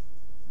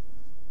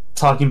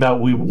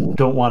about we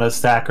don't want to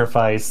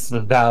sacrifice the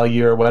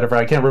value or whatever.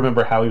 I can't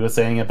remember how he was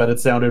saying it, but it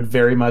sounded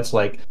very much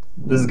like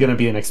this is going to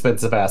be an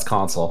expensive ass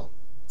console.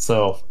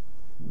 So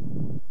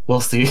we'll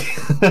see.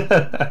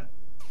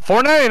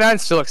 $4.99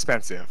 is still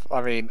expensive.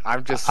 I mean,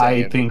 I'm just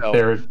saying.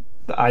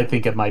 I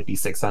think it might be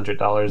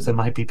 $600. It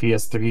might be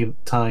PS3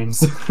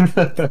 times.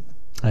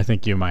 I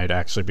think you might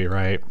actually be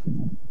right.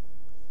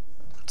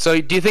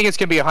 So do you think it's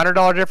going to be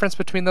 $100 difference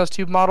between those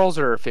two models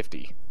or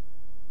 $50?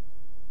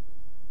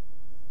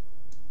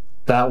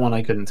 That one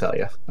I couldn't tell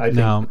you. I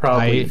think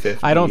probably $50.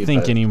 I don't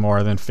think any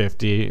more than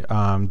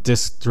 $50.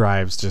 Disk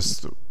drives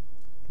just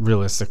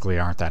realistically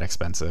aren't that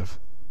expensive.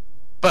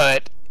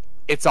 But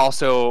it's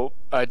also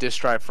a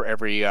disk drive for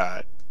every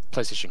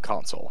PlayStation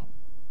console,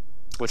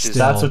 which is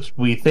that's what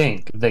we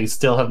think. They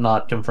still have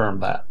not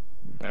confirmed that.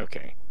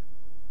 Okay.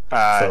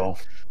 So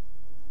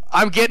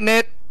I'm getting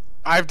it.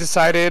 I've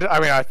decided. I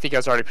mean, I think I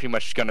was already pretty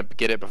much going to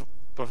get it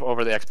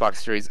over the Xbox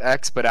Series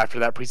X, but after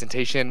that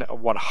presentation,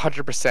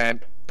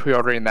 100%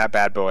 pre-ordering that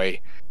bad boy.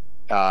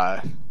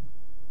 And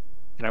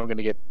I'm going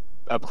to get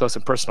up close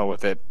and personal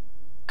with it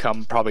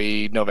come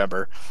probably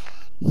November.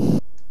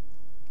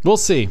 We'll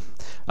see.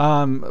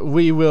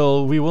 We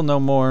will know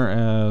more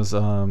as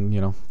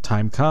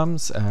time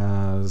comes,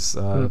 as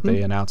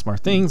they announce more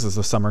things as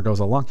the summer goes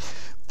along.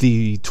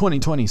 The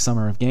 2020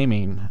 summer of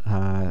gaming.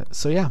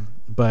 So yeah,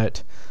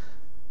 but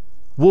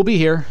we'll be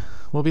here.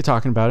 We'll be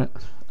talking about it.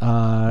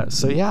 I'm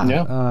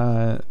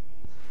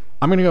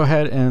gonna go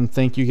ahead and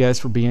thank you guys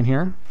for being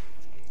here.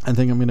 I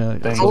think I'm gonna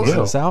close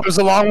this out. It was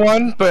a long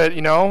one, but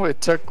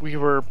we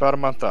were about a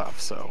month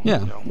off, so yeah.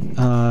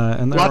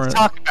 And there lots to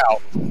talk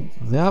about.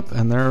 Yep,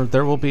 and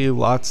there will be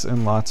lots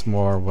and lots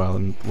more. Well,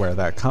 where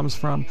that comes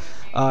from.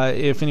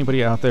 If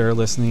anybody out there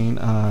listening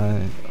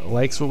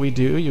likes what we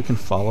do, you can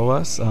follow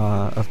us,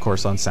 of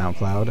course, on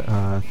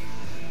SoundCloud,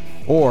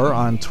 or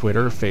on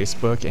Twitter,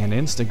 Facebook, and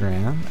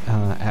Instagram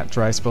at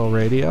Dry Spell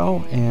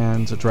Radio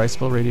and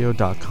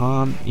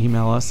dryspellradio.com.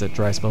 Email us at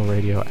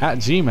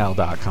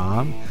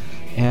dryspellradio@gmail.com.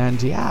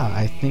 And yeah,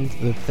 I think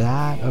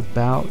that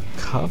about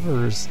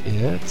covers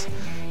it.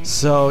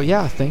 So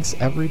yeah, thanks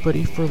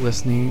everybody for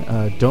listening.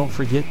 Don't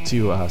forget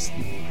to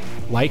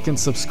like and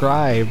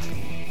subscribe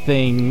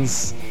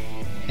things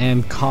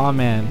and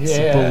comment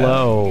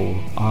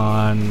below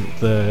on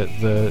the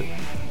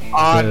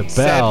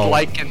bell.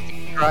 Like and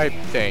subscribe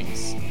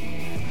things.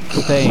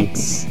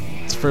 Thanks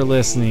for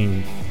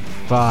listening.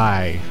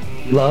 Bye.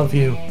 Love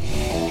you.